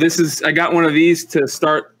 So I got one of these to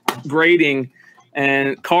start grading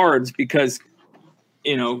and cards because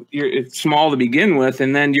it's small to begin with,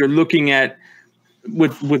 and then you're looking at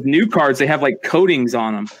with new cards, they have like coatings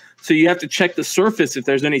on them. So you have to check the surface if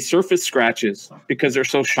there's any surface scratches because they're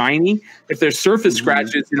so shiny. If there's surface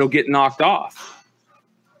scratches, it'll get knocked off.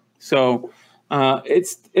 So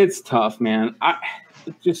it's tough, man.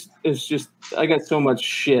 It's just I got so much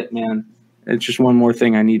shit, man. It's just one more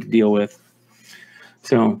thing I need to deal with.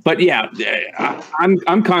 So, but yeah,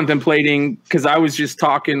 I'm contemplating because I was just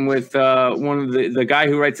talking with one of the guy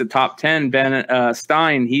who writes the top 10, Ben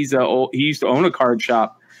Stein. He used to own a card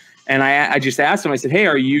shop, and I just asked him. I said, "Hey,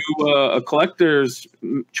 are you a collector's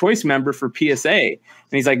choice member for PSA?" And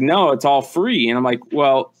he's like, "No, it's all free." And I'm like,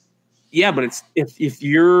 "Well, yeah, but it's if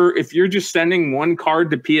you're just sending one card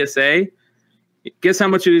to PSA, guess how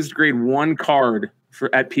much it is to grade one card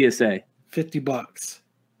at PSA? $50.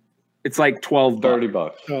 It's like $12.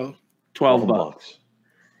 $30. Oh, $12.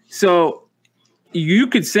 So you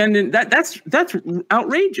could send in that's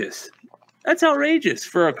outrageous. That's outrageous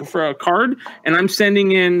for a card, and I'm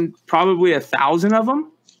sending in probably 1,000 of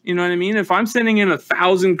them. You know what I mean? If I'm sending in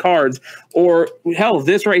 1,000 cards, or hell,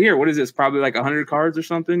 this right here, what is this? Probably like 100 cards or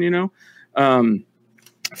something.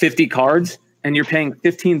 50 cards, and you're paying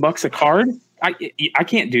 $15 a card. I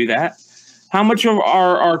can't do that. How much of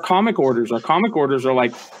our comic orders? Our comic orders are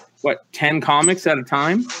like what, 10 comics at a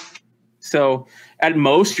time. So at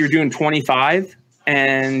most, you're doing 25,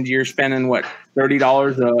 and you're spending what,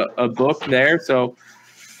 $30 a book there. So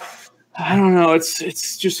I don't know.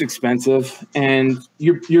 It's just expensive, and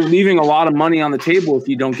you're leaving a lot of money on the table if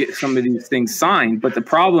you don't get some of these things signed. But the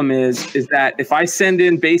problem is that if I send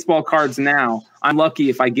in baseball cards now, I'm lucky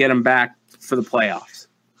if I get them back for the playoffs.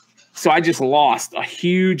 So I just lost a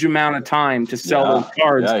huge amount of time to sell those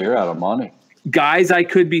cards. Yeah, you're out of money. Guys I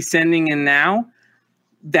could be sending in now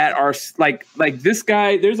that are like this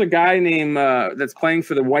guy. There's a guy named that's playing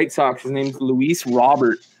for the White Sox. His name's Luis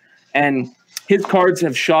Robert, and his cards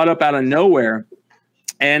have shot up out of nowhere.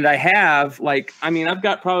 And I have I've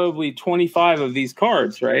got probably 25 of these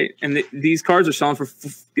cards, right? And these cards are selling for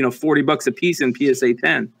 $40 a piece in PSA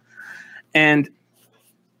 10. And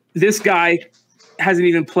this guy hasn't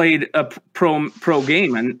even played a pro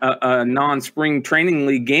game, a non-spring training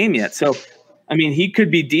league game yet. So, I mean, he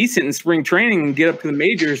could be decent in spring training and get up to the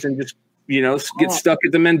majors and just, get stuck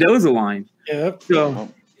at the Mendoza line. Yep.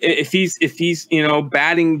 So if he's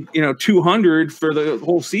batting 200 for the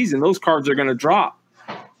whole season, those cards are going to drop.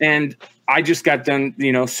 And I just got done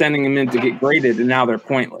sending them in to get graded, and now they're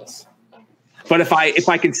pointless. But if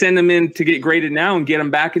I can send them in to get graded now and get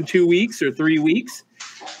them back in 2 weeks or 3 weeks,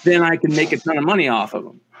 then I can make a ton of money off of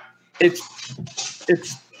them.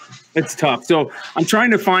 It's tough. So I'm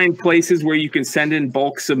trying to find places where you can send in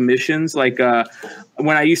bulk submissions. Like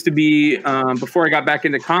when I used to be, before I got back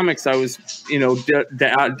into comics, I was,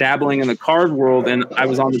 dabbling in the card world, and I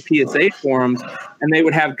was on the PSA forums, and they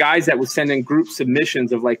would have guys that would send in group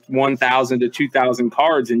submissions of like 1,000 to 2,000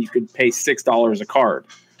 cards, and you could pay $6 a card,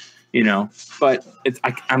 but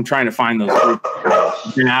I'm trying to find those groups.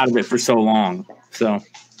 I've been out of it for so long. So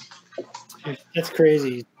that's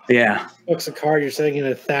crazy. Yeah. $6 a card, you're sending in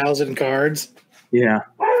 1,000 cards. Yeah.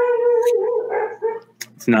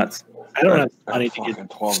 It's nuts. I don't have money to get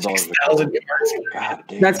 $12 6,000 cards.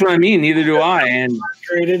 That's what I mean. Neither do I. And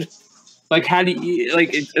Traded. like, how do you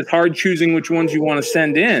it's hard choosing which ones you want to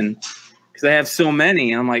send in because I have so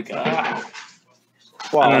many. I'm like,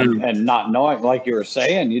 Well, and not knowing, like you were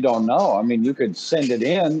saying, you don't know. I mean, you could send it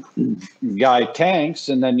in, guy tanks,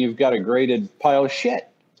 and then you've got a graded pile of shit.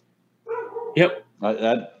 Yep.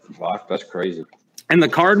 That's crazy. And the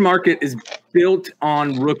card market is built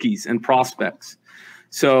on rookies and prospects.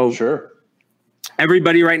 So Sure.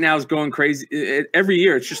 everybody right now is going crazy. Every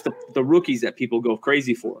year, it's just the rookies that people go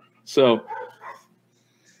crazy for. So,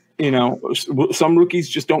 some rookies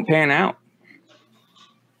just don't pan out.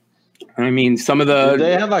 I mean, some of the... Do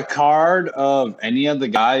they have a card of any of the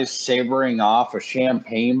guys sabering off a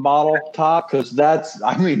champagne bottle top? Because that's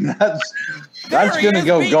going to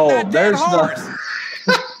go gold. There's no...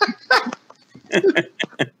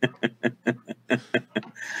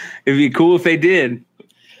 It'd be cool if they did.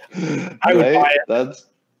 I would buy it.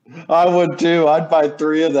 I would too. I'd buy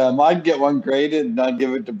 3 of them. I'd get one graded and I'd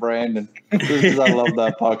give it to Brandon because I love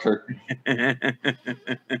that pucker. I'd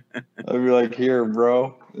be like, here,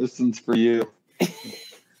 bro, this one's for you.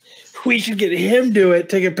 We should get him do it.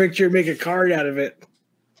 Take a picture, make a card out of it,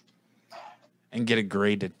 and get it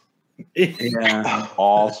graded. Yeah.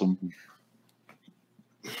 Awesome.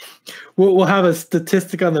 We'll have a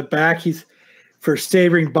statistic on the back. He's for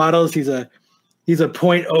sabering bottles. He's a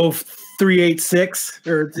 0.0386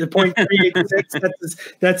 or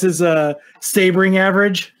 0.386. That's his sabering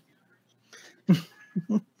average.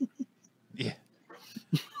 Yeah.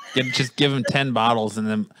 Just give him 10 bottles and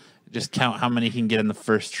then just count how many he can get in the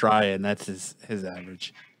first try, and that's his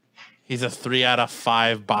average. He's a 3 out of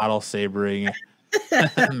 5 bottle sabering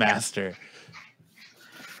master,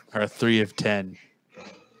 or a 3 of 10.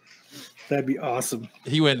 That'd be awesome.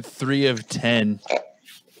 He went 3 of 10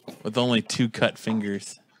 with only 2 cut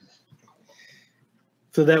fingers.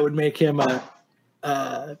 So that would make him a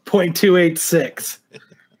 0.286.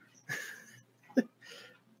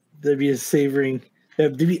 That'd be a savoring.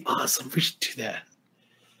 That'd be awesome. We should do that.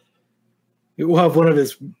 We'll have one of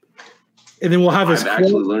his, and then we'll have his. I've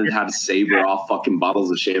actually learned how to saber off fucking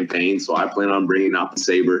bottles of champagne, so I plan on bringing out the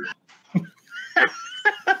saber.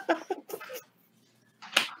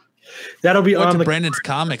 That'll be I went on to the Brandon's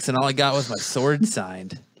Comics, and all I got was my sword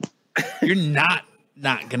signed. You're not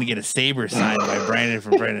gonna get a saber signed by Brandon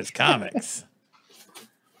from Brandon's Comics.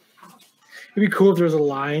 It'd be cool if there was a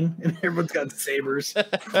line and everyone's got sabers.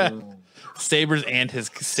 Sabers and his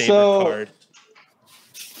saber So- card.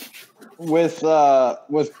 With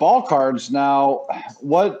ball cards now,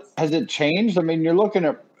 what has it changed? I mean, you're looking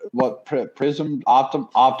at what Prism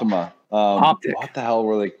Optima. Optic. What the hell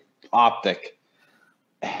were they? Optic.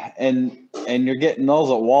 And you're getting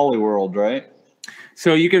those at Wally World, right?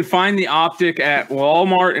 So you can find the Optic at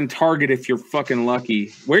Walmart and Target if you're fucking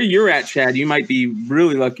lucky. Where you're at, Chad, you might be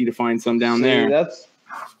really lucky to find some down there.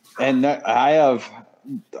 I have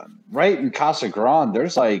right in Casa Grande.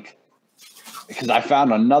 There's like, because I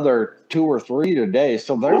found another 2 or 3 today.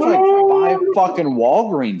 So there's like 5 fucking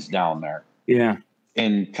Walgreens down there Yeah.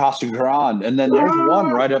 in Casa Grande. And then there's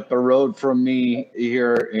one right up the road from me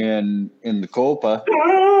here in the Copa.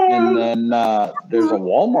 And then there's a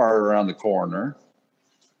Walmart around the corner.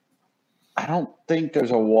 I don't think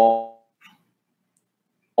there's a Wally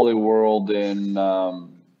World in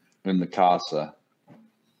the Casa.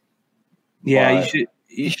 Yeah, But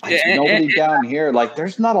you should. nobody down here. Like,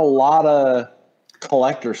 there's not a lot of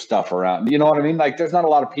collector stuff around. You know what I mean? Like, there's not a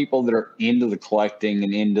lot of people that are into the collecting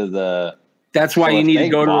and into the. That's why so you if need they to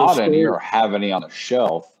go to bought the any store. or have any on the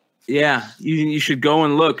shelf. Yeah, you should go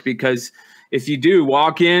and look, because if you do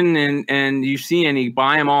walk in and you see any,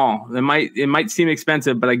 buy them all. It might seem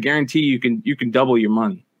expensive, but I guarantee you can double your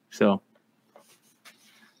money. So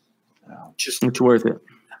Just it's worth it.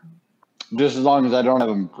 Just as long as I don't have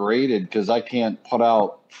them graded, because I can't put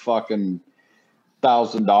out fucking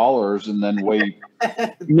 $1,000 and then wait.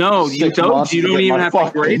 No, you 6 don't. months You to don't get even my have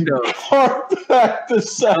to grade fucking those. card back to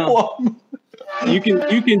sell them. You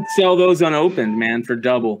can sell those unopened, man, for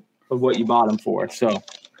double of what you bought them for. So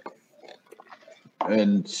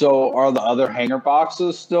And so, are the other hanger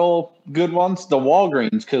boxes still good ones? The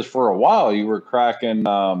Walgreens, because for a while you were cracking.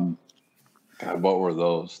 God, what were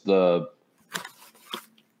those? The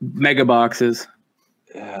mega boxes.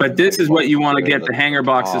 But this is what you want to get, the hanger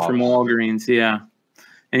boxes from Walgreens. Yeah.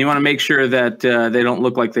 And you want to make sure that they don't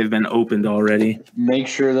look like they've been opened already. Make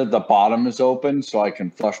sure that the bottom is open so I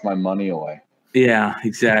can flush my money away. Yeah,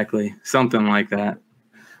 exactly. Something like that.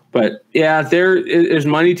 But yeah, there's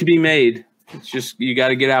money to be made. It's just, you got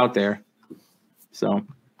to get out there. So,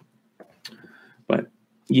 but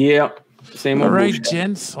yeah, same All old right, bullshit.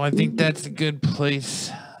 gents. So I think that's a good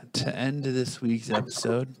place to end this week's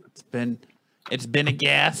episode. It's been a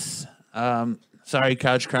gas. Sorry,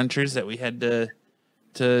 Couch Crunchers, that we had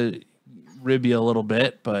to rib you a little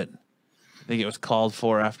bit, but I think it was called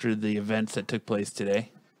for after the events that took place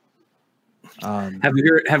today. Have we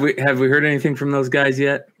heard anything from those guys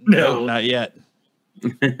yet? No, not yet.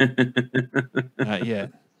 Not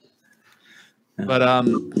yet. But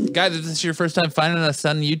guys, if this is your first time finding us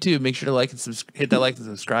on YouTube, make sure to hit that like and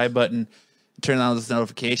subscribe button. Turn on those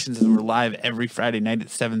notifications, as we're live every Friday night at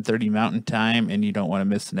 7:30 Mountain Time, and you don't want to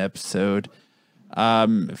miss an episode.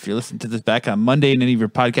 If you're listening to this back on Monday in any of your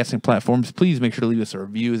podcasting platforms, please make sure to leave us a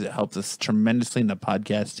review, as it helps us tremendously in the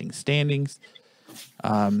podcasting standings.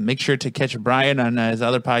 Make sure to catch Brian on his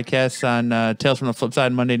other podcasts on Tales from the Flip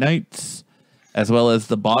Side Monday nights, as well as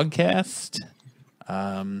the Bogcast.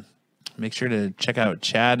 Make sure to check out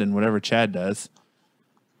Chad and whatever Chad does.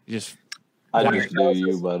 I just do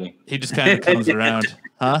you, buddy. He just kind of comes around,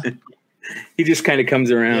 huh? He just kind of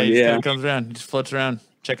comes around. He just Yeah. kind of comes around. He just floats around.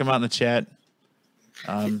 Check him out in the chat.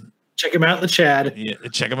 check him out in the Chad. Yeah,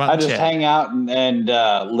 check him out I in the just chat. hang out and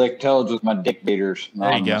lick toads with my dick beaters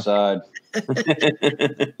on you the go. side.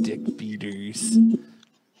 Dick beaters.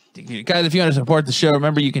 Guys, if you want to support the show,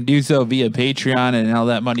 remember you can do so via Patreon, and all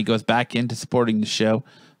that money goes back into supporting the show,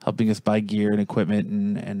 helping us buy gear and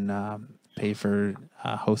equipment and pay for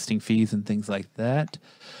hosting fees and things like that.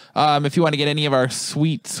 If you want to get any of our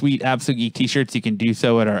sweet Absolute Geek t-shirts, you can do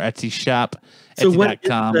so at our Etsy shop, So what is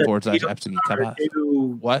etsy.com/Absolute Geek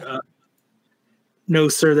Club. What? No,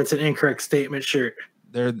 sir, that's an incorrect statement shirt.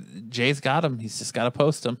 Jay's got them. He's just got to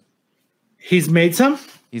post them. He's made some?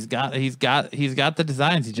 He's got the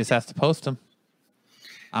designs. He just has to post them.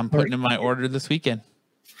 I'm putting in my order this weekend.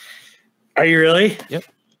 Are you really? Yep.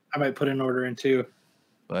 I might put an order in too.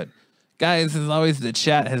 But guys, as always, the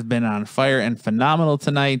chat has been on fire and phenomenal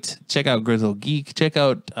tonight. Check out Grizzle Geek. Check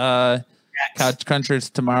out Couch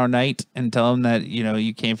Crunchers tomorrow night, and tell them that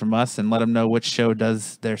you came from us, and let them know which show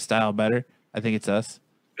does their style better. I think it's us.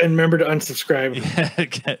 And remember to unsubscribe.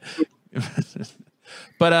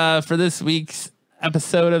 But for this week's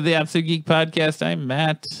episode of the Absolute Geek Podcast, I'm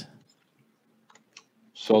Matt.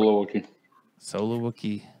 Solo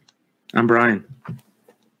Wookie. I'm Brian.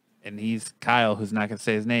 And he's Kyle, who's not going to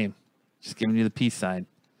say his name. Just giving you the peace sign,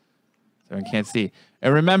 so everyone can't see.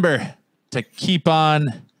 And remember to keep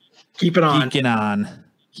on Keep it on. geeking on.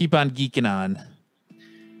 Keep on geeking on.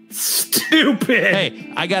 Stupid.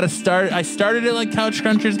 Hey, I gotta start. I started it like Couch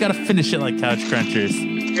Crunchers. Gotta finish it like Couch Crunchers.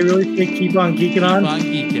 You really think keep on geeking on? Keep on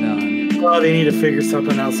geeking on. Oh, they need to figure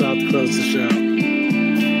something else out to close the show.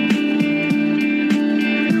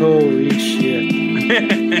 Holy shit.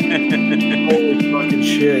 Holy fucking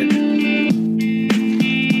shit.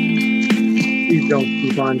 Please don't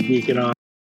keep on geeking on.